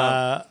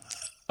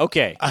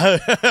 Okay.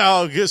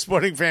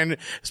 Sporting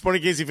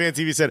Casey fan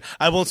TV said,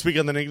 I won't speak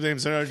on the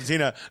nicknames in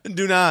Argentina.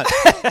 Do not.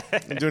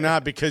 Do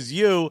not, because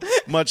you,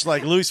 much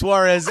like Luis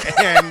Suarez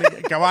and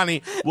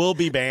Cavani, will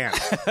be banned.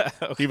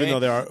 Okay. Even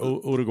though they are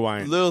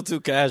Uruguayan. A little too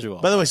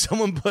casual. By the way,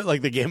 someone put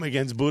the game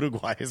against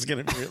Uruguay is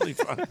going to be really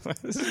fun.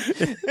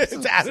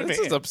 It's out of hand. This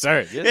is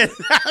absurd. It's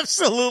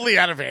absolutely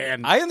out of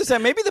hand. I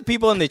understand. Maybe the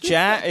people in the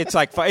chat, it's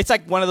like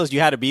one of those you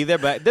had to be there,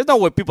 but there's no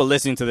way people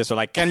listening to this are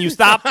like, can you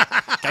stop?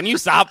 Can you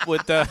stop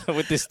with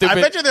this stupid?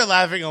 I bet you they're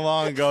laughing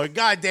along and going,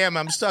 God damn,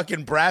 I'm stuck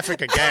in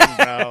traffic again,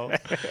 bro.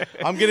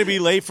 I'm going to be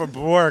late for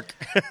work.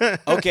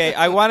 Okay,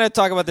 I want to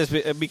talk about this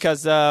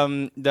because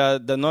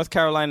the North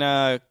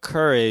Carolina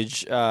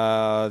Courage,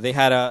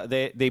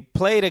 they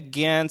played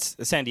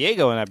against San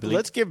Diego, and I believe.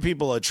 Let's give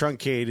people a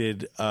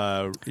truncated,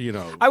 I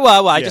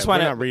just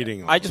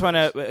want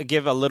to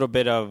give a little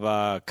bit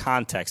of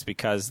context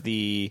because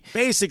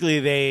basically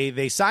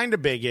they signed a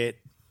bigot.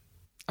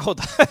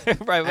 Hold on.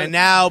 Right. And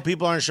now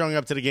people aren't showing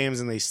up to the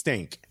games and they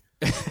stink.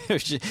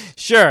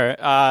 Sure.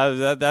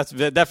 That's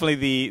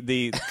definitely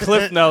the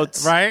Cliff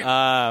Notes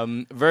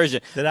right?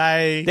 Version.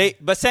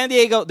 But San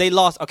Diego, they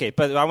lost. Okay,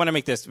 but I want to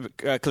make this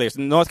clear.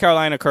 So North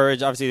Carolina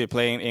Courage, obviously they're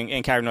playing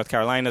in Cary, North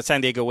Carolina.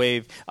 San Diego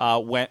Wave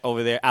went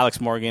over there. Alex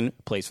Morgan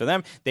plays for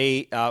them.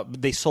 They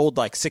sold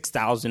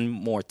 6,000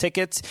 more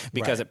tickets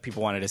because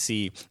people wanted to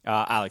see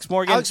Alex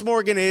Morgan. Alex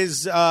Morgan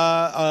is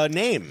a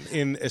name,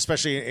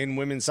 especially in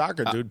women's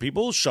soccer, dude.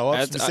 People show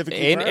up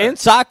specifically in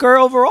soccer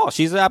overall.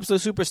 She's an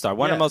absolute superstar.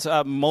 One of the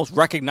most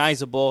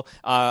recognizable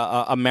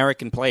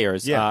American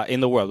players in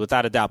the world,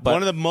 without a doubt. But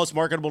one of the most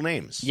marketable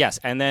names. Yes,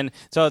 and then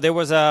so there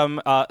was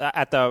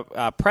at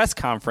the press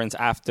conference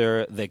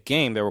after the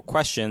game, there were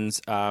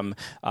questions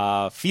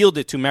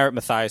fielded to Merritt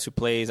Mathias, who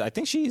plays. I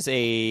think she's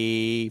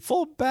a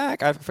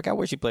fullback. I forgot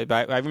where she played,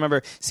 but I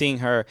remember seeing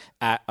her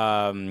at.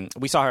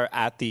 We saw her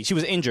at the. She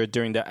was injured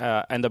during the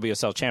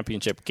NWSL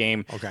championship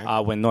game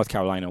when North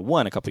Carolina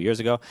won a couple of years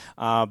ago.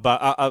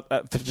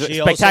 But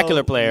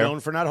spectacular player,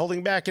 known for not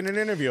holding back in an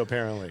interview,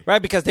 apparently.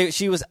 Right, because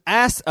she was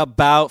asked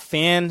about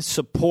fan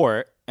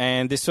support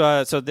and this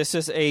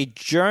is a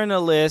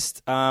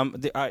journalist. So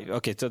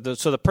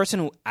the person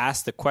who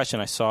asked the question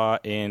I saw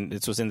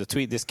this was in the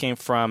tweet. This came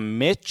from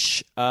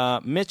Mitch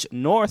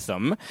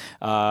Northam.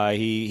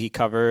 He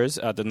covers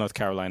the North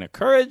Carolina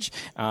Courage,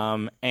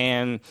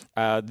 and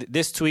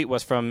this tweet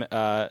was from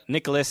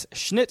Nicholas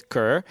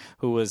Schnitker,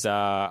 who was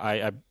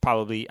I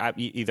probably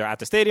either at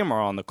the stadium or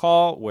on the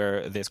call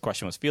where this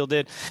question was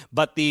fielded.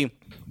 But you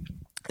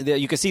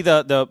can see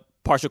the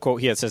partial quote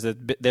here. It says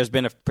that there's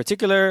been a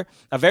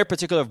very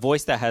particular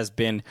voice that has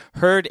been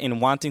heard in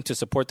wanting to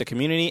support the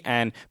community,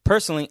 and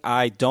personally,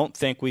 I don't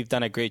think we've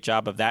done a great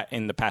job of that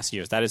in the past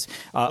years. That is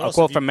a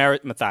quote from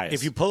Merritt Mathias.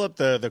 If you pull up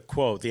the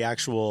quote, the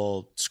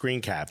actual screen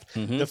cap,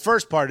 the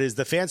first part is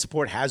the fan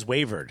support has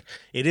wavered.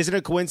 It isn't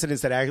a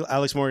coincidence that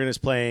Alex Morgan is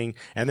playing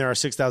and there are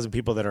 6,000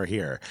 people that are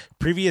here.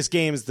 Previous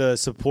games, the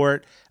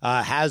support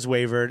has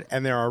wavered,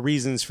 and there are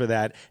reasons for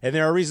that, and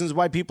there are reasons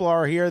why people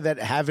are here that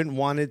haven't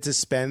wanted to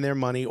spend their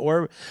money or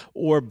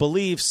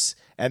beliefs,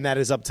 and that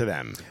is up to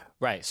them.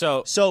 Right.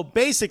 So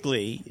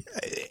basically,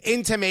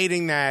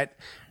 intimating that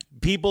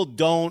people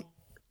don't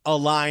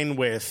align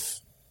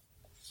with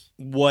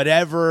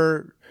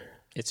whatever.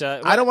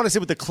 I don't want to say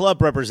what the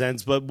club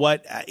represents, but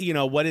what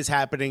is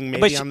happening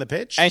maybe on the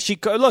pitch. And she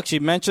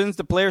mentions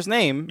the player's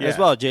name as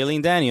well,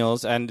 Chiellini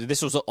Daniels, and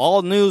this was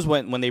all news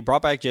when they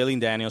brought back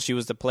Chiellini Daniels. She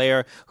was the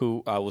player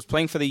who was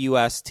playing for the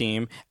U.S.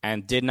 team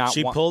and did not.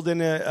 She pulled in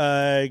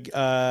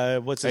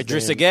what's his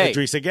Idrissa name? Gueye.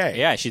 Idrissa Gueye.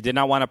 Yeah, she did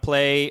not want to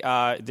play.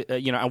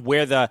 And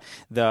wear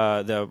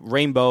the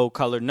rainbow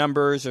colored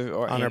numbers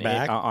on her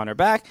back. On her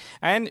back,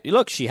 and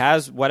look, she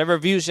has whatever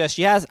views that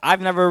she has. I've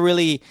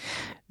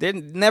They've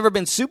never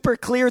been super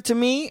clear to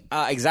me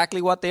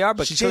exactly what they are,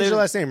 but she changed her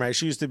last name, right?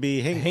 She used to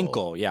be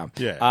Hinkle. Yeah.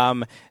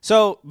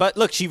 But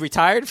look, she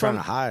retired from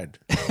trying to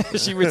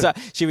she hide.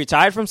 she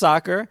retired from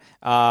soccer,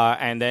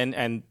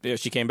 and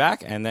she came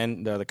back, and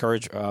then the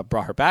Courage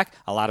brought her back.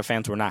 A lot of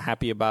fans were not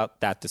happy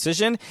about that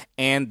decision,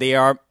 and they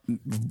are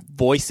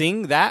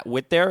voicing that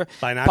with their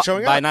by not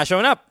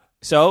showing up.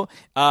 So,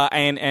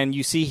 and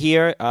you see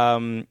here,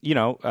 Merritt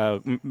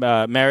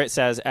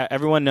says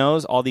everyone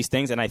knows all these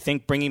things, and I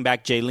think bringing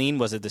back Chiellini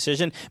was a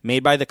decision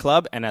made by the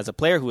club, and as a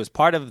player who is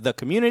part of the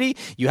community,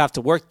 you have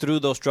to work through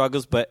those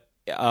struggles, but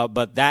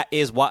that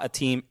is what a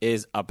team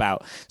is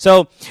about.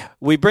 So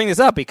we bring this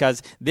up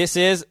because this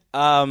is,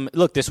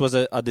 this was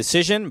a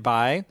decision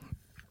by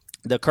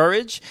the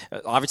Courage.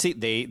 Obviously,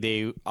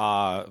 they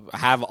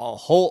have a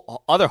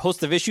whole other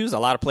host of issues. A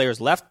lot of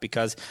players left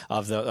because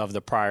of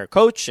the prior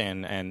coach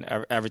and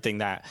everything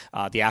that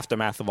the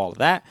aftermath of all of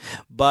that.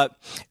 But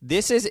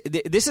this is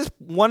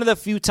one of the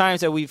few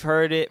times that we've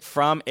heard it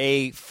from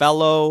a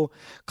fellow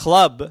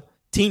club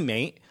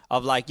teammate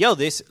of like, yo,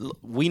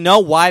 we know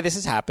why this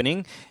is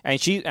happening, and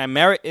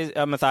Merritt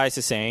Mathias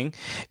is saying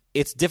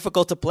it's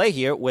difficult to play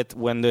here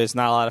when there's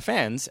not a lot of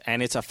fans,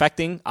 and it's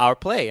affecting our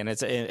play, and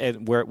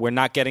we're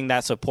not getting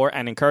that support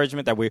and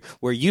encouragement that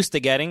we're used to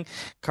getting.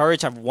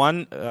 Courage have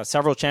won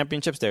several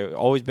championships. They've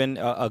always been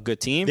a good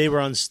team. They were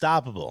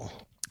unstoppable.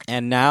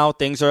 And now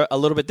things are a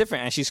little bit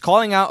different. And she's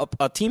calling out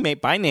a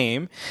teammate by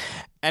name.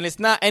 And it's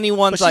not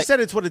anyone's. But she said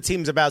it's what a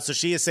team's about, so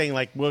she is saying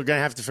like we're gonna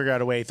have to figure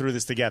out a way through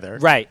this together,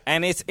 right?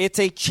 And it's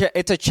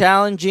a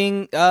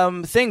challenging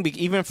thing,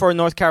 even for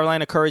North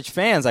Carolina Courage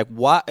fans. Like,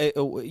 what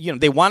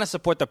they want to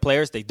support the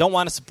players, they don't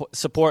want to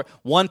support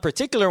one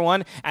particular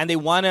one, and they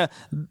want to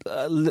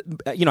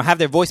have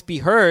their voice be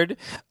heard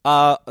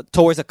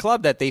towards a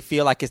club that they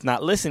feel like is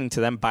not listening to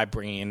them by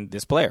bringing in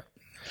this player.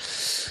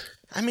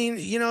 I mean,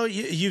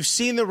 you've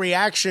seen the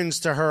reactions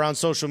to her on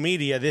social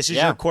media. This is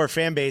your core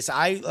fan base.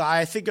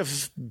 I think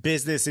of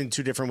business in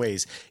two different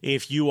ways.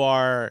 If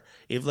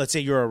let's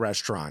say you're a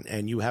restaurant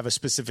and you have a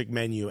specific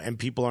menu and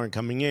people aren't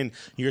coming in,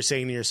 you're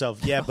saying to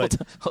yourself, yeah, but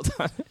hold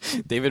on.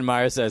 David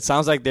Meyer said, it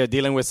sounds like they're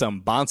dealing with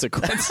some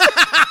consequence.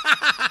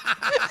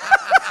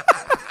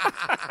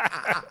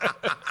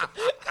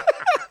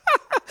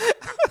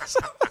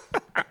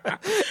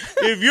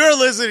 If you're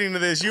listening to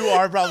this, you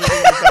are probably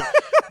thinking to yourself,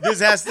 this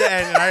has to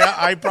end. And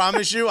I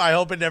promise you, I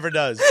hope it never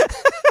does.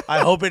 I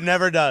hope it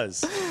never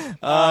does.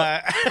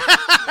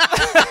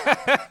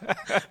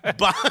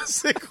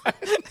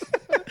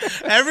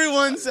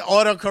 Everyone's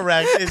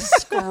autocorrect is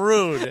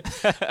screwed.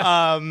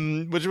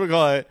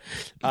 Whatchamacallit?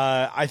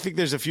 I think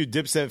there's a few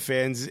Dipset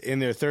fans in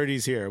their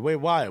 30s here. Wait,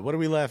 why? What are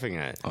we laughing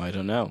at? Oh, I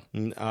don't know.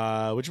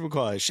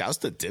 Whatchamacallit? Shouts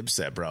to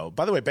Dipset, bro.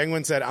 By the way,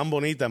 Penguin said, I'm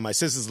bonita. My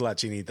sister's la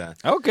chinita.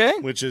 Okay.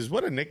 Which is,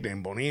 what a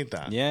nickname,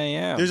 bonita.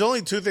 Yeah. There's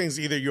only two things.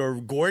 Either you're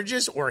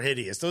gorgeous or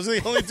hideous. Those are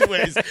the only two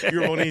ways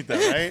you're bonita,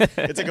 right?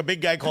 It's like a big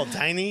guy called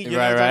Tiny. You know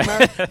what I'm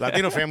talking about?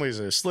 Latino families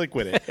are slick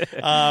with it.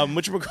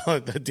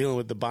 Whatchamacallit? Dealing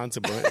with the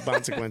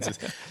consequences.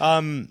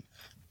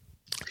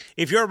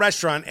 if you're a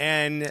restaurant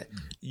and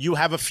you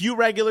have a few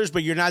regulars,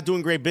 but you're not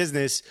doing great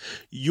business,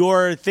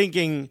 you're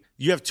thinking,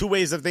 you have two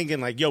ways of thinking,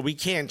 like, yo, we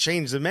can't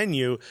change the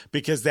menu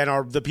because then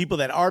the people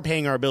that are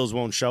paying our bills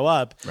won't show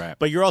up. Right.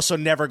 But you're also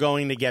never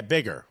going to get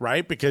bigger,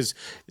 right? Because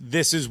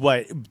this is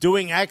what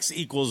doing X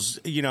equals,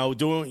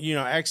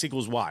 X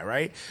equals Y,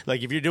 right?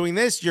 Like if you're doing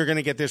this, you're going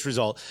to get this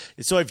result.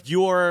 So if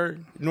you're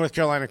North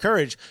Carolina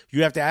Courage,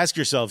 you have to ask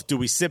yourself, do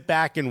we sit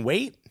back and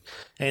wait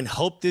and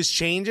hope this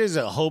changes,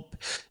 or hope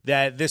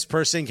that this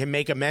person can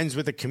make amends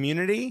with the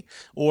community,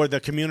 or the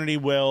community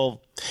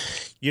will,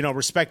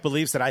 respect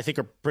beliefs that I think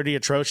are pretty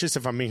atrocious,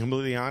 if I'm being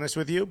completely honest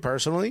with you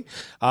personally?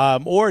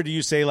 Or do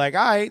you say, like,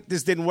 all right,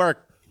 this didn't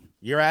work,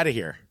 you're out of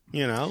here?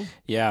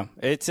 Yeah,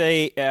 it's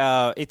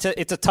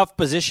a tough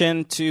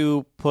position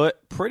to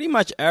put pretty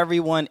much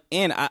everyone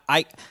in.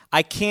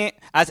 I can't,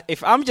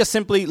 if I'm just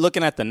simply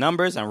looking at the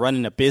numbers and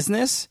running a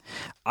business,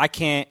 I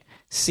can't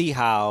see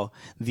how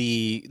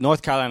the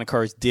North Carolina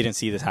Courage didn't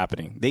see this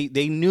happening.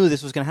 They knew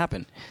this was going to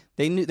happen.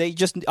 They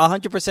just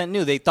 100%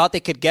 knew. They thought they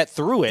could get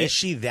through it. Is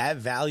she that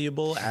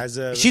valuable as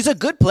a? She's a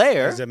good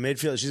player. As a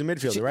midfielder, she's a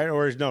midfielder, right?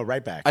 Or no,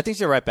 right back. I think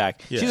she's a right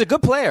back. Yeah. She's a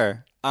good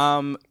player.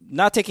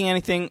 Not taking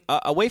anything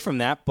away from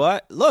that,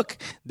 but look,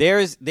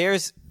 there's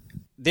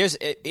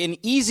an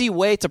easy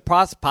way to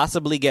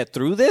possibly get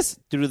through this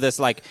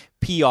like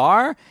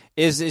PR.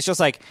 It's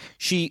just like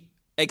she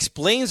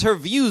explains her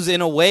views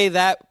in a way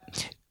that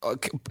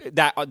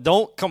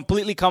don't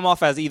completely come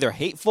off as either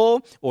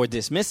hateful or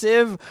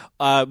dismissive,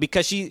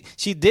 because she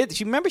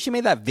remember she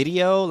made that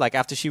video like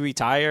after she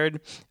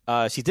retired.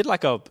 She did it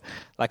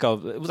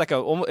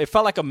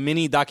felt like a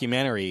mini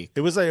documentary.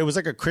 It was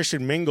like a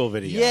Christian Mingle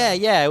video.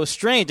 Yeah, it was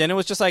strange, and it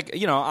was just like,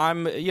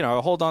 I'm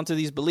hold on to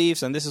these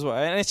beliefs, and this is what,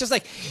 and it's just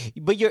like,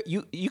 but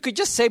you could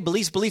just say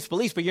beliefs,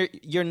 but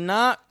you're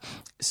not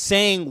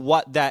saying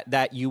what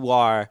that you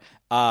are,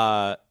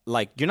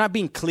 like you're not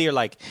being clear,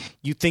 like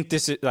you think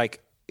this is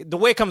like. The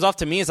way it comes off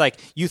to me is like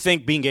you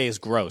think being gay is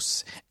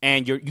gross,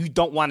 and you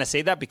don't want to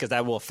say that because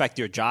that will affect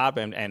your job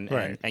and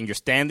your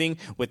standing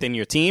within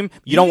your team.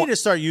 You don't need to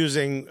start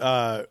using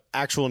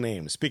actual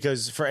names,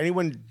 because for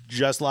anyone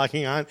just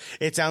logging on,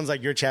 it sounds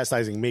like you're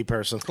chastising me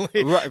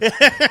personally. Right.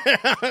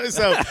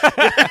 So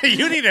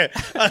you need to,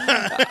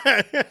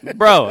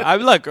 bro.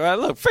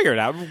 Look, figure it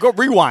out. Go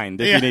rewind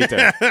if you need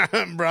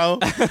to, bro.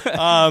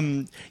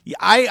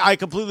 I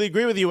completely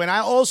agree with you, and I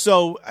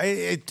also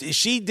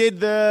she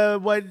did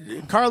what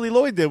Carly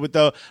Lloyd did with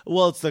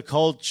it's the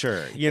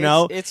culture,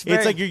 It's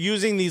like you're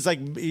using these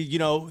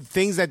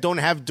things that don't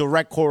have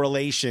direct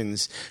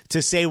correlations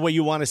to say what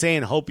you want to say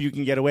and hope you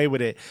can get away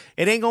with it.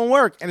 It ain't gonna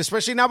work, and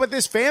especially not with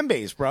this fan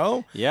base,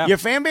 bro. Yeah, your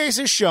fan base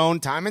has shown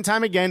time and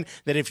time again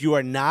that if you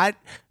are not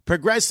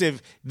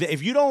progressive,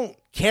 if you don't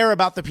care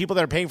about the people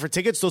that are paying for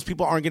tickets, those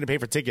people aren't going to pay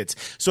for tickets.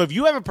 So if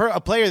you have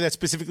a player that's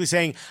specifically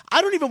saying,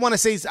 I don't even want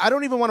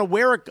to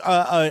wear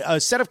a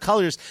set of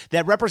colors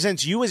that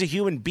represents you as a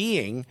human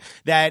being,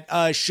 that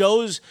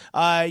shows,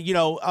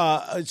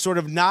 sort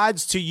of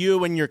nods to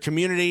you and your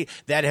community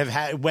that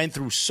have went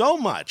through so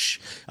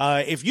much.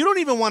 If you don't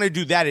even want to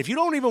do that, if you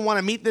don't even want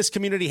to meet this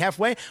community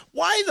halfway,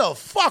 why the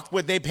fuck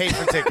would they pay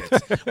for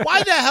tickets?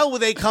 Why the hell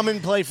would they come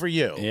and play for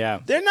you? Yeah.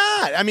 They're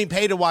not. I mean,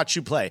 pay to watch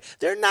you play.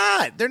 They're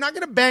not. They're not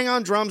going to bang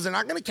on drums. They're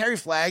not going to carry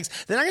flags.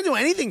 They're not going to do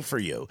anything for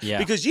you,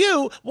 because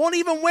you won't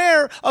even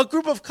wear a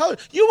group of colors.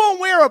 You won't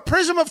wear a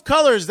prism of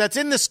colors that's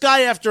in the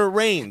sky after it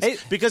rains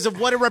because of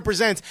what it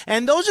represents.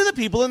 And those are the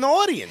people in the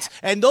audience,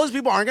 and those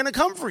people aren't going to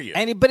come for you.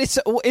 But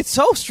it's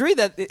so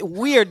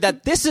weird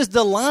that this is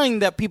the line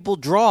that people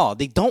draw.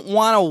 They don't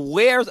want to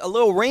wear a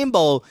little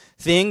rainbow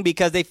thing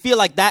because they feel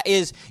like that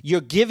is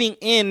you're giving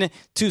in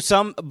to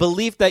some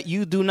belief that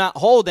you do not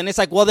hold. And it's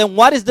like, well, then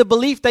what is the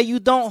belief that you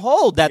don't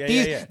hold? That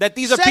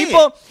these are say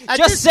people.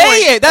 Just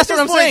say it. That's what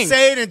I'm saying.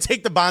 Say it and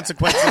take the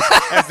consequences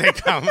as they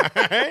come. All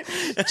right?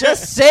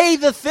 Just say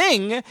the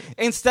thing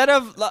instead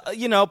of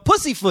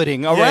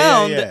pussyfooting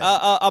around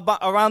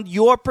around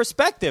your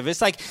perspective.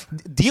 It's like,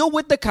 deal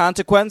with the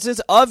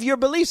consequences of your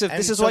beliefs. If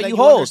this is what you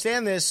hold.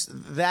 Understand this?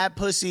 That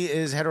pussy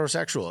is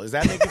heterosexual. Does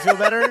that make you feel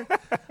better,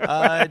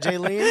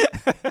 Jaylene?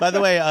 By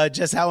the way,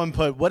 Jess Howen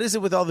put, what is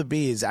it with all the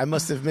bees? I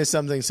must have missed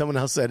something. Someone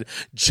else said,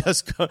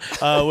 just go.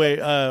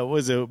 What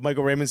was it?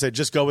 Michael Raymond said,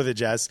 just go with it,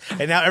 Jess.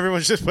 And now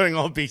everyone's just putting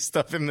all bee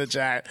stuff in the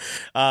chat.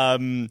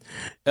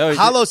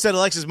 Hollow said,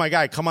 Alexis, my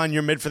guy, come on,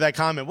 you're mid for that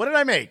comment. What did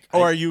I make?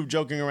 Or are you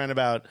joking around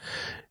about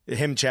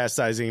him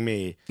chastising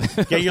me?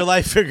 Get your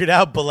life figured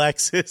out,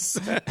 Alexis.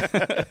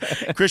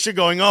 Christian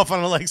going off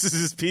on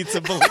Alexis's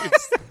pizza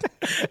beliefs.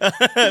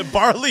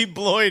 Barley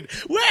Bloyd.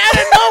 Out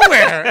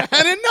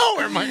of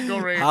nowhere, Michael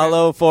Raymond.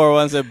 Hollow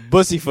 401 said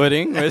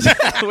pussyfooting, which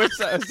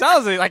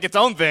sounds like its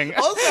own thing.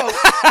 Also,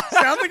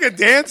 sounds like a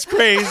dance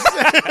craze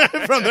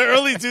from the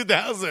early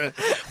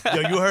 2000s.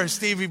 Yo, you heard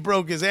Stevie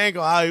broke his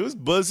ankle. He was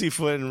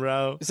pussyfooting,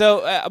 bro.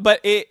 So, but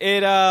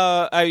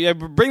I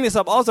bring this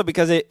up also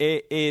because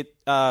it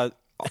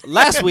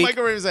last week.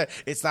 Michael Raven said,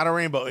 "It's not a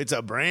rainbow; it's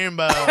a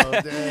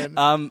brainbow."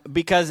 Dude.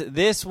 Because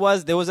there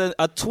was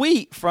a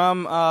tweet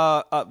from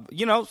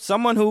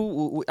someone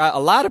who a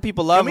lot of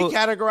people love. Can we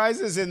categorize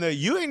this in the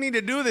 "you didn't need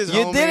to do this"?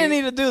 You homie. didn't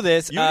need to do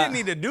this. You didn't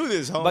need to do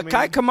this, homie. But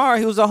Kai Kamara,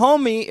 who's a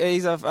homie,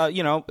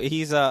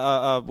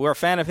 we're a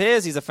fan of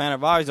his. He's a fan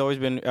of ours. He's always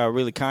been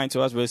really kind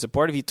to us, really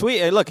supportive. He's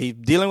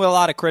dealing with a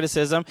lot of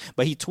criticism,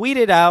 but he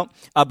tweeted out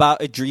about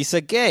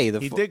Idrissa Gueye, the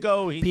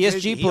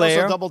PSG player. He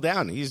also doubled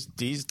down. He's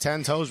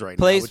 10 toes right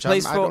now, which I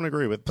don't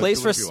agree with.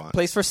 Plays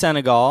for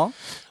Senegal.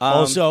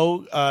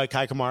 Also,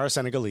 Kai Kamara,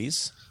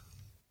 Senegalese.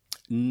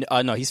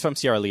 No, he's from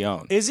Sierra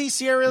Leone. Is he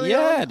Sierra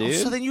Leone? Yeah, dude.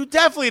 So then you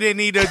definitely didn't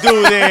need to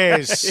do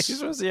this. He's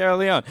from Sierra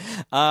Leone.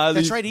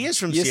 That's right. He is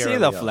from Sierra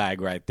Leone. You see the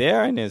flag right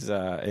there in his.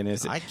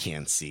 I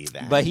can't see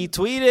that. But he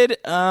tweeted.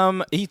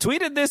 He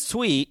tweeted this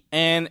tweet,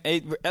 and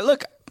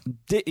look.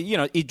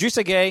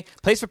 Idrissa Gueye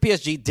plays for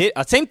PSG. Did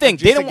same thing.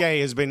 Idrissa Gueye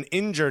has been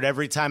injured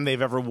every time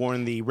they've ever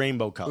worn the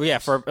rainbow colors. Yeah,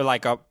 for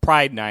like a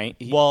Pride night.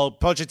 Well,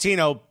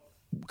 Pochettino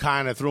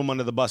kind of threw him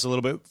under the bus a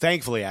little bit.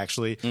 Thankfully,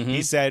 actually,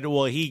 he said,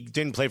 "Well, he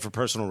didn't play for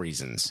personal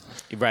reasons."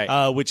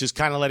 Right. Which is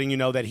kind of letting you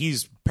know that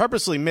he's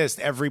purposely missed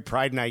every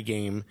Pride night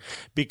game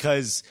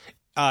because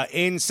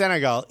in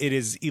Senegal it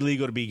is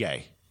illegal to be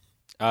gay.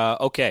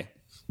 Okay.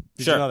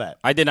 Did you know that?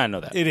 I did not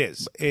know that. It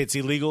is. It's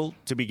illegal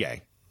to be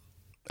gay.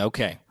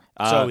 Okay.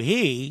 So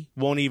he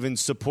won't even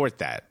support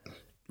that.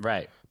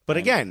 Right. But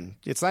again,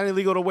 it's not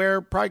illegal to wear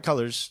pride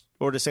colors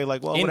or to say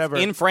like, well, whatever.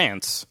 In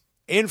France.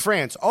 In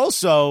France.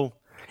 Also,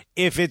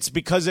 if it's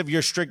because of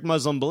your strict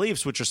Muslim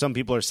beliefs, which are some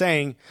people are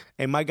saying,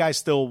 and my guy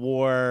still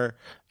wore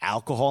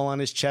alcohol on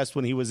his chest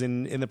when he was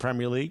in the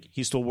Premier League.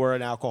 He still wore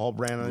an alcohol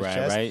brand on his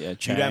chest. Right.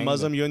 You that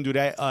Muslim, you didn't do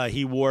that.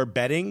 He wore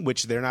betting,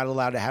 which they're not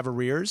allowed to have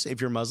arrears.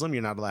 If you're Muslim,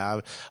 you're not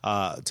allowed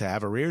to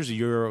have arrears.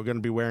 You're going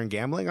to be wearing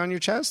gambling on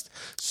your chest.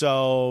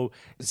 So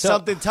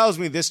something tells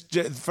me this,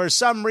 for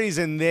some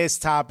reason, this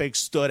topic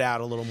stood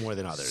out a little more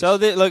than others. So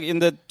look, in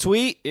the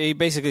tweet, he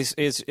basically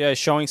is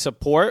showing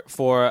support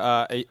for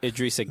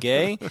Idrissa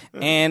Gueye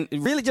and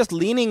really just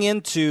leaning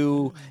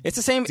into, it's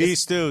the same.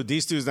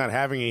 D-Stew's not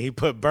having it. He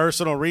put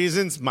personal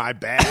reasons. My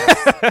bad.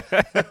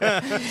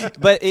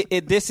 But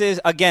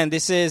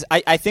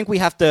I think we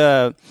have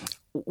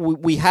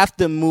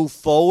to move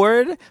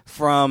forward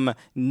from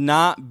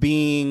not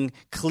being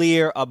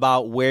clear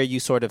about where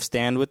you sort of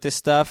stand with this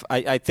stuff.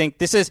 I think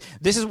this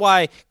is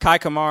why Kai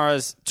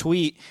Kamara's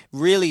tweet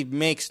really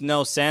makes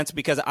no sense,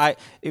 because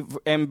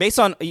and based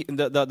on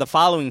the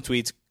following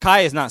tweets,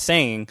 Kai is not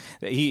saying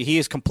that he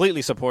is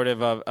completely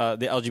supportive of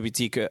the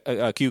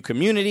LGBTQ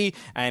community,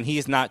 and he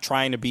is not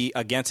trying to be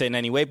against it in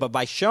any way. But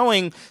by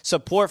showing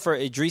support for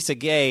Idrissa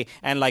Gueye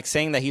and like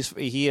saying that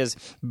he has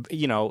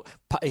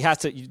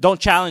to don't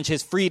challenge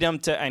his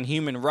freedom and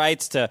human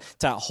rights to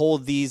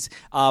hold these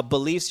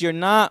beliefs, you're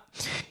not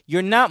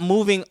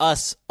moving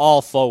us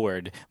all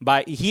forward.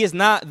 He is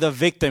not the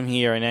victim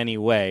here in any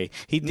way.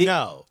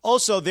 No.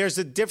 Also, there's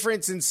a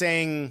difference in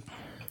saying,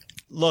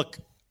 look,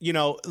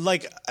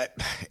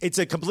 it's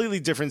a completely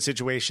different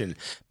situation.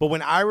 But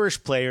when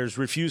Irish players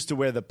refuse to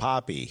wear the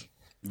poppy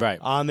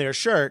on their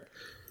shirt,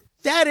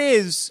 that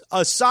is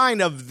a sign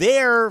of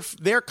their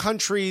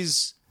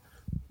country's,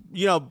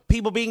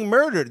 people being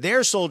murdered,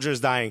 their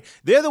soldiers dying.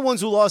 They're the ones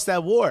who lost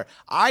that war.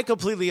 I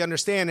completely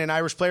understand an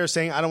Irish player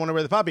saying, I don't want to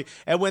wear the poppy.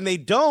 And when they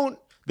don't,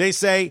 they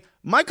say,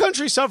 my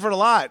country suffered a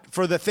lot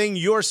for the thing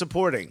you're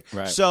supporting.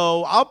 Right.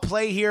 So I'll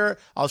play here.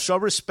 I'll show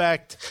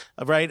respect.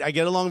 Right. I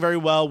get along very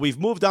well. We've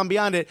moved on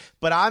beyond it,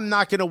 but I'm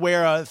not going to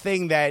wear a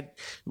thing that,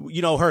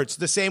 hurts.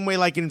 The same way,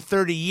 like in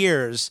 30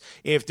 years,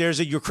 if there's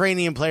a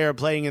Ukrainian player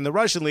playing in the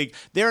Russian league,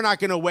 they're not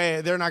going to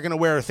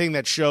wear a thing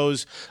that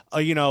shows,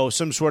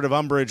 some sort of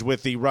umbrage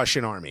with the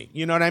Russian army.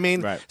 You know what I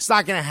mean? Right. It's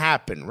not going to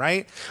happen.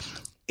 Right.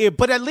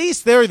 But at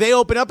least they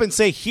open up and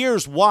say,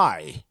 here's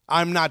why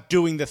I'm not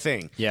doing the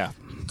thing. Yeah.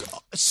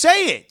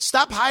 Say it.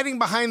 Stop hiding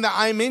behind the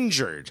I'm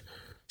injured.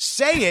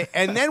 Say it,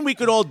 and then we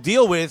could all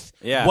deal with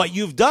what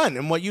you've done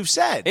and what you've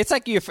said. It's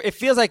like it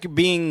feels like you're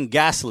being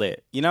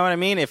gaslit. You know what I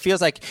mean? It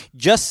feels like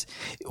just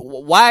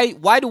why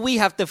do we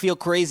have to feel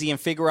crazy and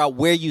figure out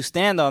where you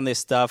stand on this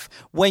stuff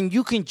when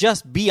you can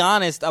just be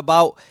honest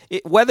about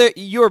it, whether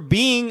you're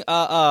being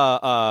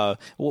whether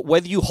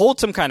you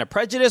hold some kind of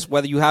prejudice,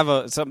 whether you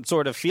have some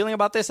sort of feeling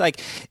about this.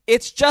 Like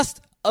it's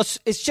just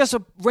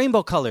a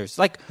rainbow colors.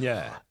 Like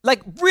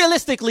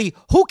realistically,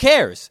 who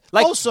cares?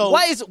 Like, also,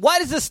 why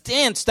is the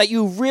stance that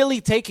you really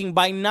taking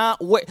by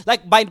not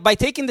by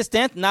taking the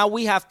stance? Now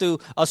we have to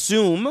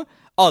assume,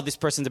 this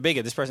person's a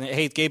bigot. This person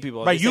hates gay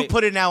people. Right, you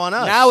put it now on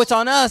us. Now it's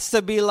on us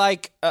to be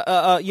like,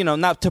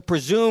 not to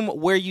presume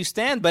where you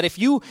stand. But if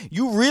you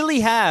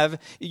really have,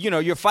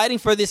 you're fighting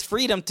for this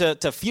freedom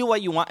to feel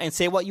what you want and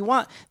say what you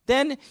want,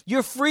 then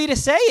you're free to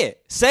say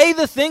it. Say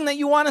the thing that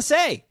you want to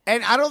say.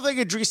 And I don't think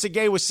Idrissa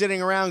Gueye was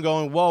sitting around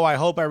going, whoa, I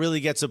hope I really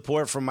get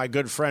support from my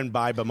good friend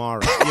Bai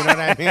Bamara. You know what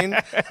I mean?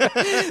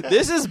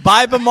 This is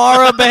Bai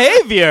Bamara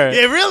behavior.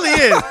 It really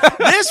is.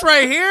 This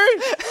right here,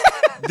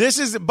 This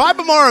is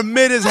Bamara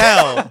mid as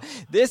hell.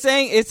 This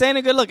ain't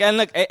a good look. And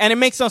look, and it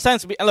makes no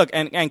sense. Look,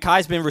 and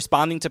Kai's been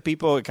responding to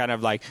people, kind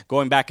of like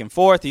going back and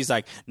forth. He's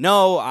like,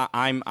 no,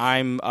 I'm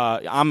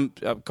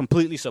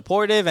completely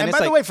supportive. And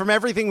by the way, from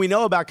everything we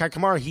know about Kai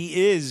Kamara,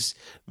 he is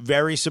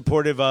very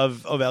supportive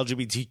of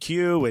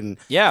LGBTQ and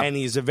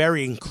he's a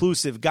very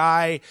inclusive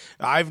guy.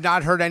 I've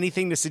not heard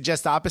anything to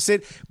suggest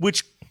opposite,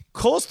 which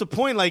calls the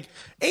point, like,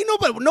 ain't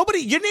nobody,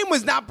 your name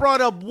was not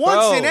brought up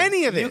once in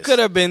any of this. You could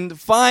have been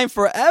fine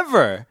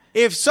forever.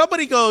 If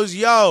somebody goes,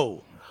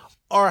 yo,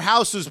 our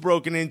house was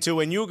broken into,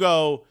 and you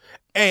go,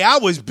 hey, I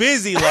was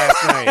busy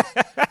last night,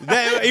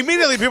 then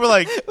immediately people are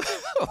like,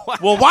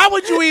 well, why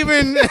would you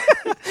even,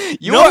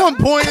 no one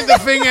pointed the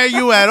finger at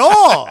you at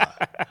all.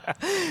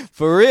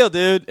 For real,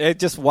 dude. It's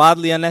just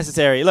wildly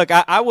unnecessary. Look,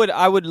 I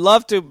would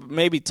love to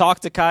maybe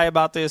talk to Kai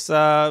about this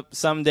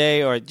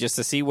someday, or just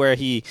to see where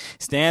he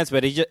stands,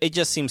 but it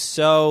just seems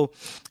so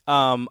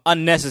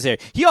unnecessary.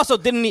 He also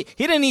didn't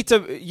need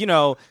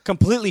to,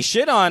 completely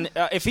shit on,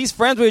 if he's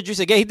friends with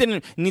Idrissa Gueye, he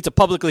didn't need to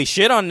publicly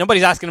shit on.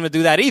 Nobody's asking him to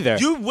do that either.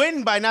 You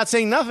win by not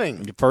saying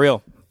nothing. For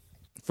real.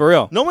 For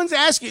real. No one's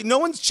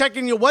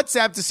checking your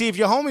WhatsApp to see if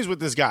you're homies with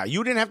this guy.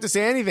 You didn't have to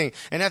say anything.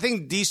 And I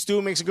think D. Stu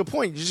makes a good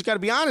point. You just got to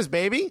be honest,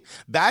 baby.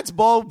 That's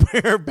ball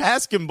bear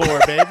basketball,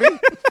 baby.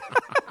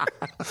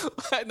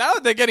 Now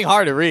they're getting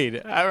hard to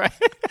read. All right.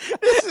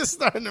 This is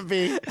starting to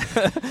be.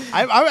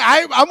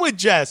 I'm with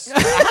Jess.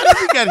 How did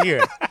we get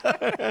here?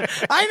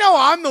 I know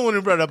I'm the one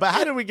who brought it up, but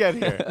how did we get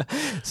here?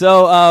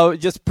 So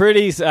just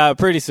pretty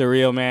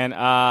surreal, man.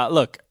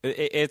 Look,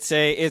 it's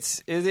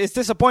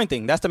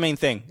disappointing. That's the main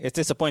thing. It's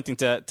disappointing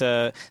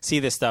to see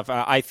this stuff.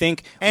 I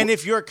think, and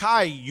if you're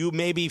Kai, you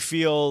maybe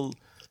feel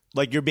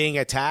like you're being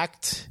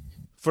attacked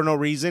for no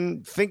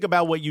reason. Think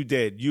about what you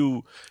did.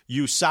 You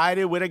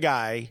sided with a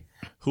guy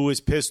who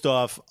is pissed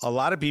off a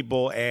lot of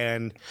people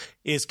and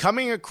is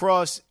coming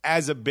across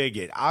as a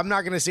bigot. I'm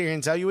not going to sit here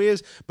and tell you he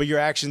is, but your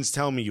actions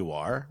tell me you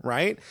are,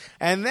 right?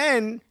 And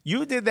then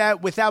you did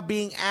that without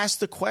being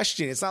asked a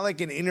question. It's not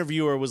like an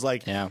interviewer was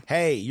like,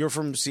 hey, you're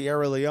from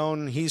Sierra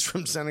Leone, he's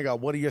from Senegal.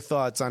 What are your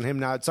thoughts on him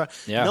now?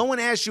 No one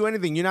asked you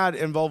anything. You're not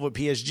involved with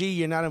PSG.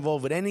 You're not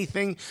involved with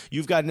anything.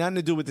 You've got nothing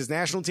to do with this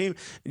national team.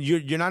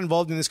 You're not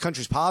involved in this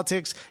country's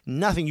politics.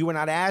 Nothing. You were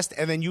not asked.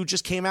 And then you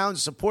just came out and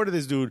supported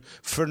this dude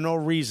for no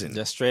reason.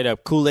 Just straight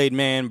up Kool-Aid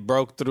man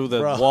broke through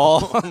the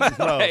wall.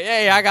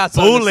 Hey, I got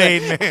something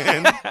Kool-Aid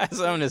man.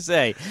 Something to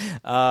say.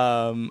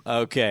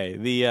 Okay.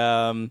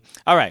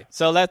 All right.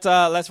 So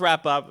let's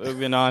wrap up. We've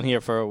been on here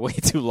for way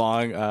too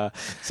long.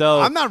 So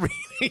I'm not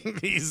reading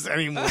these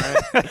anymore.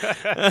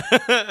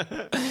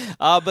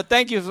 But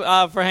thank you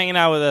for hanging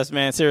out with us,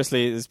 man.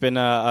 Seriously, it's been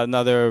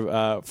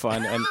another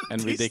fun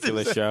and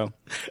ridiculous show.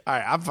 All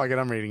right,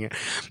 I'm reading it.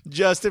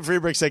 Justin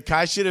Freeberg said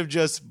Kai should have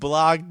just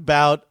blogged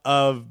bout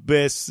of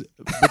Biss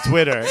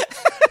Twitter.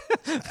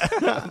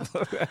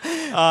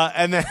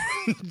 And then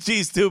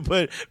G2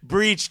 put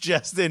breach,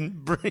 Justin,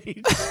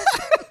 breach.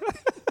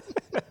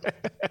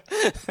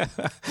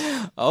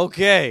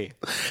 Okay.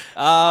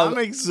 I'm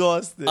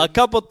exhausted. A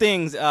couple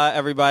things,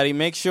 everybody.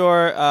 Make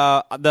sure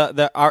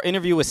our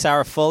interview with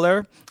Sarah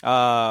Fuller,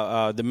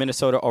 the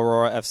Minnesota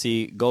Aurora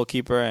FC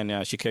goalkeeper,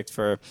 and she kicked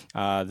for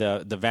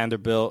the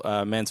Vanderbilt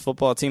men's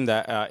football team.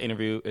 That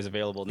interview is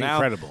available now.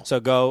 Incredible. So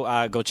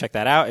go check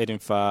that out.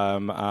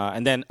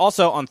 And then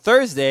also on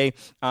Thursday,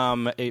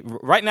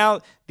 right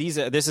now,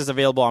 this is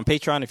available on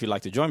Patreon if you'd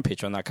like to join,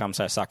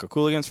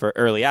 patreon.com/soccercooligans for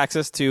early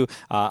access to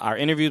our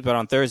interviews. But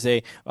on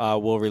Thursday,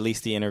 we'll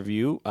release the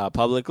interview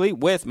publicly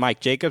with Mike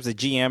Jacobs, the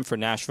GM for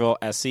Nashville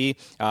SC.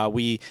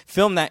 We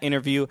filmed that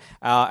interview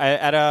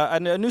at a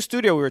new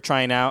studio we were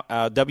trying out,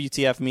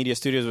 WTF Media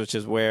Studios, which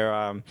is where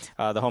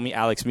the homie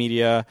Alex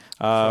Media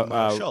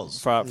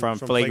from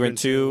Flagrant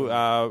 2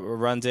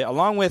 runs it,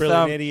 along with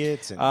Brilliant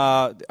Idiots.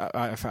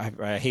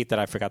 I hate that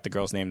I forgot the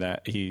girl's name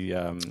that he.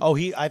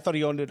 I thought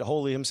he owned it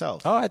wholly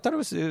himself. Oh, I thought it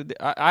was.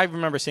 I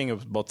remember seeing it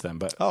was both of them,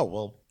 but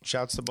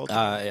shouts to both of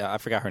them. Yeah, I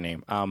forgot her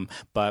name.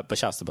 But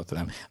shouts to both of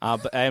them.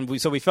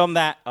 So we filmed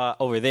that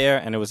over there,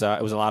 and it was a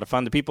lot of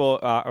fun. The people,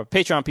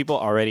 Patreon people,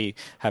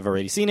 have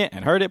already seen it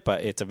and heard it, but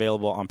it's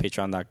available on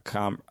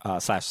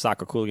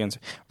patreon.com/soccercooligans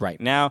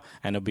right now,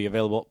 and it'll be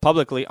available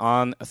publicly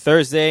on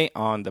Thursday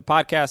on the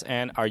podcast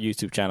and our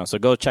YouTube channel. So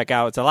go check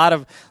out. It's a lot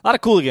of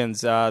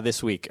Cooligans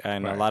this week,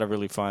 and a lot of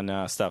really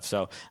fun stuff.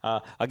 So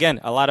again,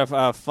 a lot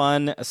of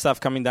fun stuff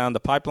coming down the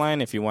pipeline.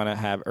 If you want to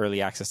have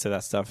early access to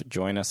that stuff,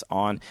 join us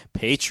on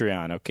Patreon.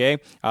 Okay,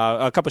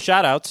 a couple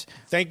shout outs.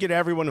 Thank you to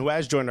everyone who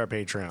has joined our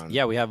Patreon.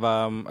 Yeah, we have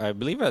I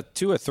believe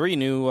 2 or 3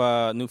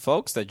 new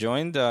folks that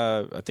joined.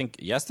 I think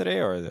yesterday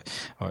or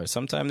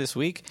sometime this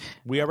week.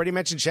 We already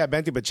mentioned Chad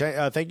Benty, but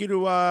thank you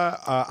to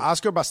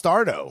Oscar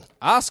Bastardo.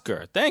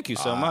 Oscar, thank you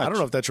so much. I don't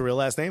know if that's your real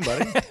last name,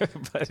 buddy.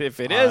 But if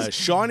it is,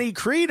 Shawnee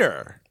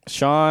Creeder.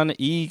 Sean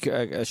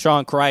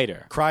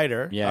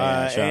Kreider.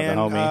 Yeah, Sean, and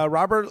the homie.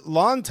 Robert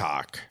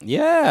Lontock.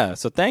 Yeah,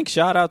 so thanks.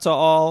 Shout out to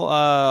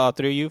all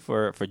three of you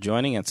for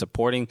joining and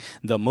supporting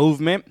the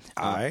movement.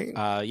 All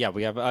right. Yeah,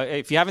 we have.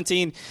 If you haven't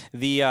seen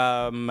you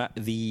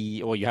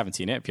haven't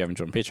seen it if you haven't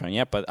joined Patreon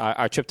yet. But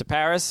our trip to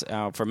Paris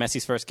for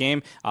Messi's first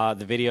game,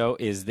 the video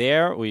is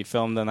there. We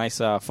filmed a nice,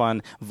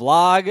 fun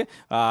vlog,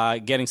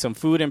 getting some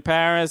food in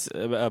Paris,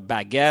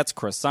 baguettes,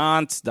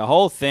 croissants, the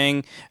whole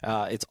thing.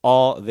 It's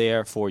all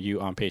there for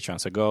you on Patreon.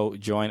 So go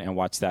join and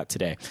watch that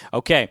today.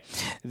 Okay,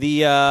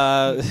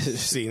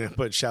 Cena,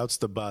 but shouts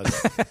to Buzz.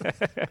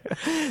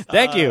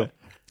 Thank you.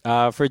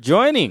 For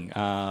joining.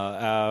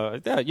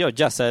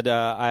 Jess said,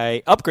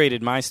 I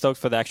upgraded my Stoked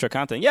for the extra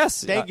content.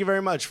 Yes. Thank you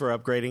very much for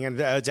upgrading. And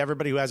to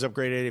everybody who has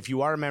upgraded, if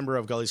you are a member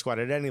of Gully Squad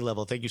at any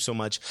level, thank you so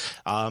much.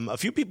 A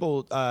few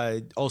people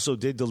also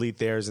did delete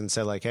theirs and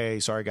said, like,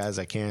 hey, sorry, guys,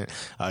 I can't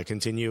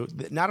continue.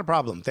 Not a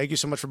problem. Thank you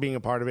so much for being a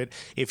part of it.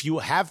 If you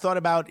have thought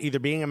about either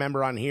being a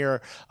member on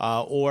here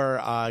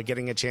or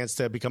getting a chance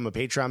to become a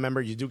Patreon member,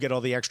 you do get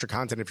all the extra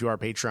content if you are a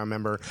Patreon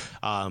member,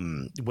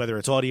 whether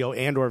it's audio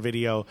and or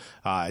video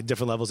at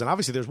different levels. And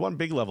obviously, there's one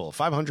big level,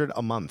 $500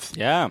 a month.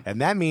 Yeah.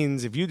 And that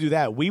means if you do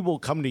that, we will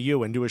come to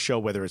you and do a show,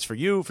 whether it's for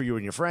you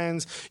and your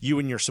friends, you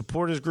and your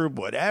supporters group,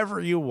 whatever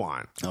you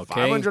want. Okay.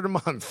 $500 a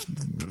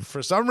month.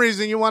 For some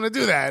reason, you want to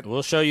do that.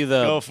 We'll show you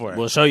Go for it.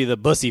 We'll show you the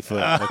bussy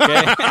foot.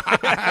 Okay.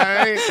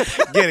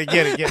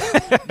 Get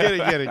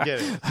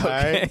it. All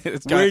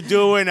right. We're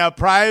doing a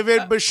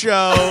private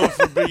show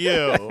for you.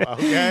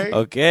 Okay.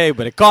 Okay,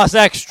 but it costs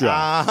extra.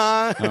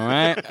 Uh-huh. All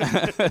right.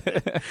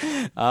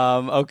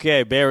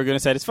 Okay, Bear, we're going to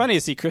say it's funny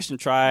to see Christian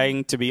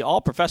trying to be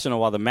all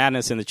professional while the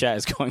madness in the chat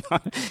is going on.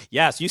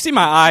 Yes, you see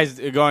my eyes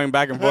going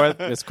back and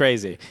forth. It's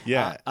crazy.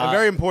 Yeah.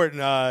 Very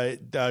important.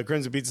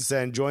 Crimson Pizza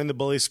said, join the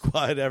bully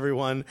squad,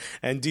 everyone.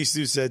 And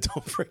D-Stu said,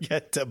 don't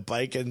forget to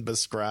bike and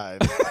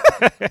prescribe.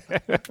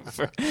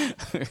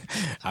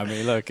 I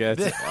mean, look,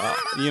 it's,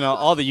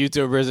 all the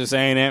YouTubers are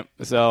saying it,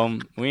 so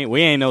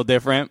we ain't no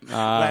different.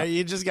 Right,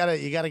 you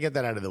gotta get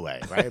that out of the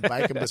way, right?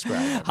 Bike and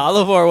prescribe.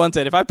 Hollow4 once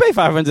said, if I pay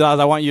 $500,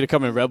 I want you to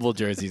come in Rebel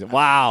jerseys.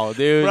 Wow,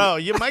 dude. Bro,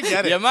 you might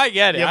get it. You might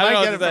get it. You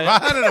might get it for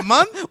 $500 a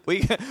month?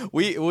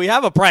 We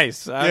have a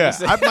price.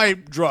 I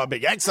might draw a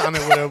big X on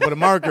it with a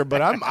marker,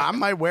 but I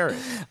might wear it.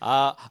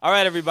 All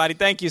right, everybody.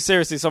 Thank you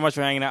seriously so much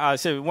for hanging out.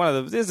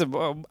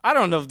 I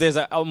don't know if there's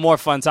a more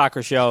fun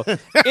soccer show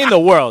in the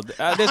world.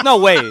 There's no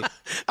way.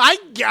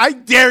 I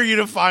dare you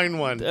to find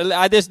one.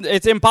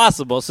 It's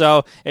impossible.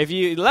 So if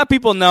you let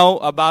people know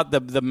about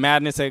the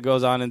madness that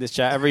goes on in this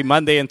chat every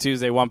Monday and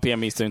Tuesday, 1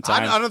 p.m. Eastern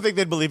time. I don't think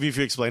they'd believe you if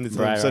you explained it to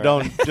them. Right, so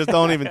right.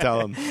 don't even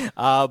tell them.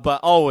 But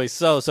always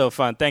so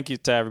fun. Thank you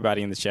to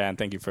everybody in the chat, and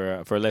thank you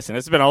for listening.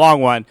 It's been a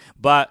long one,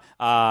 but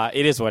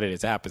it is what it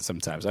is. It happens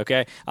sometimes.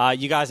 Okay,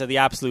 you guys are the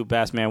absolute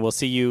best, man. We'll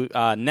see you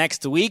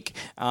next week.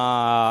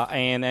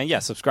 And yeah,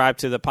 subscribe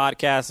to the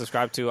podcast.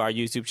 Subscribe to our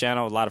YouTube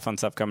channel. A lot of fun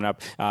stuff coming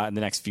up in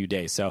the next few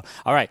days. So,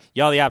 all right,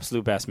 y'all the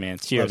absolute best, man.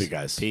 Cheers. Love you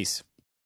guys. Peace.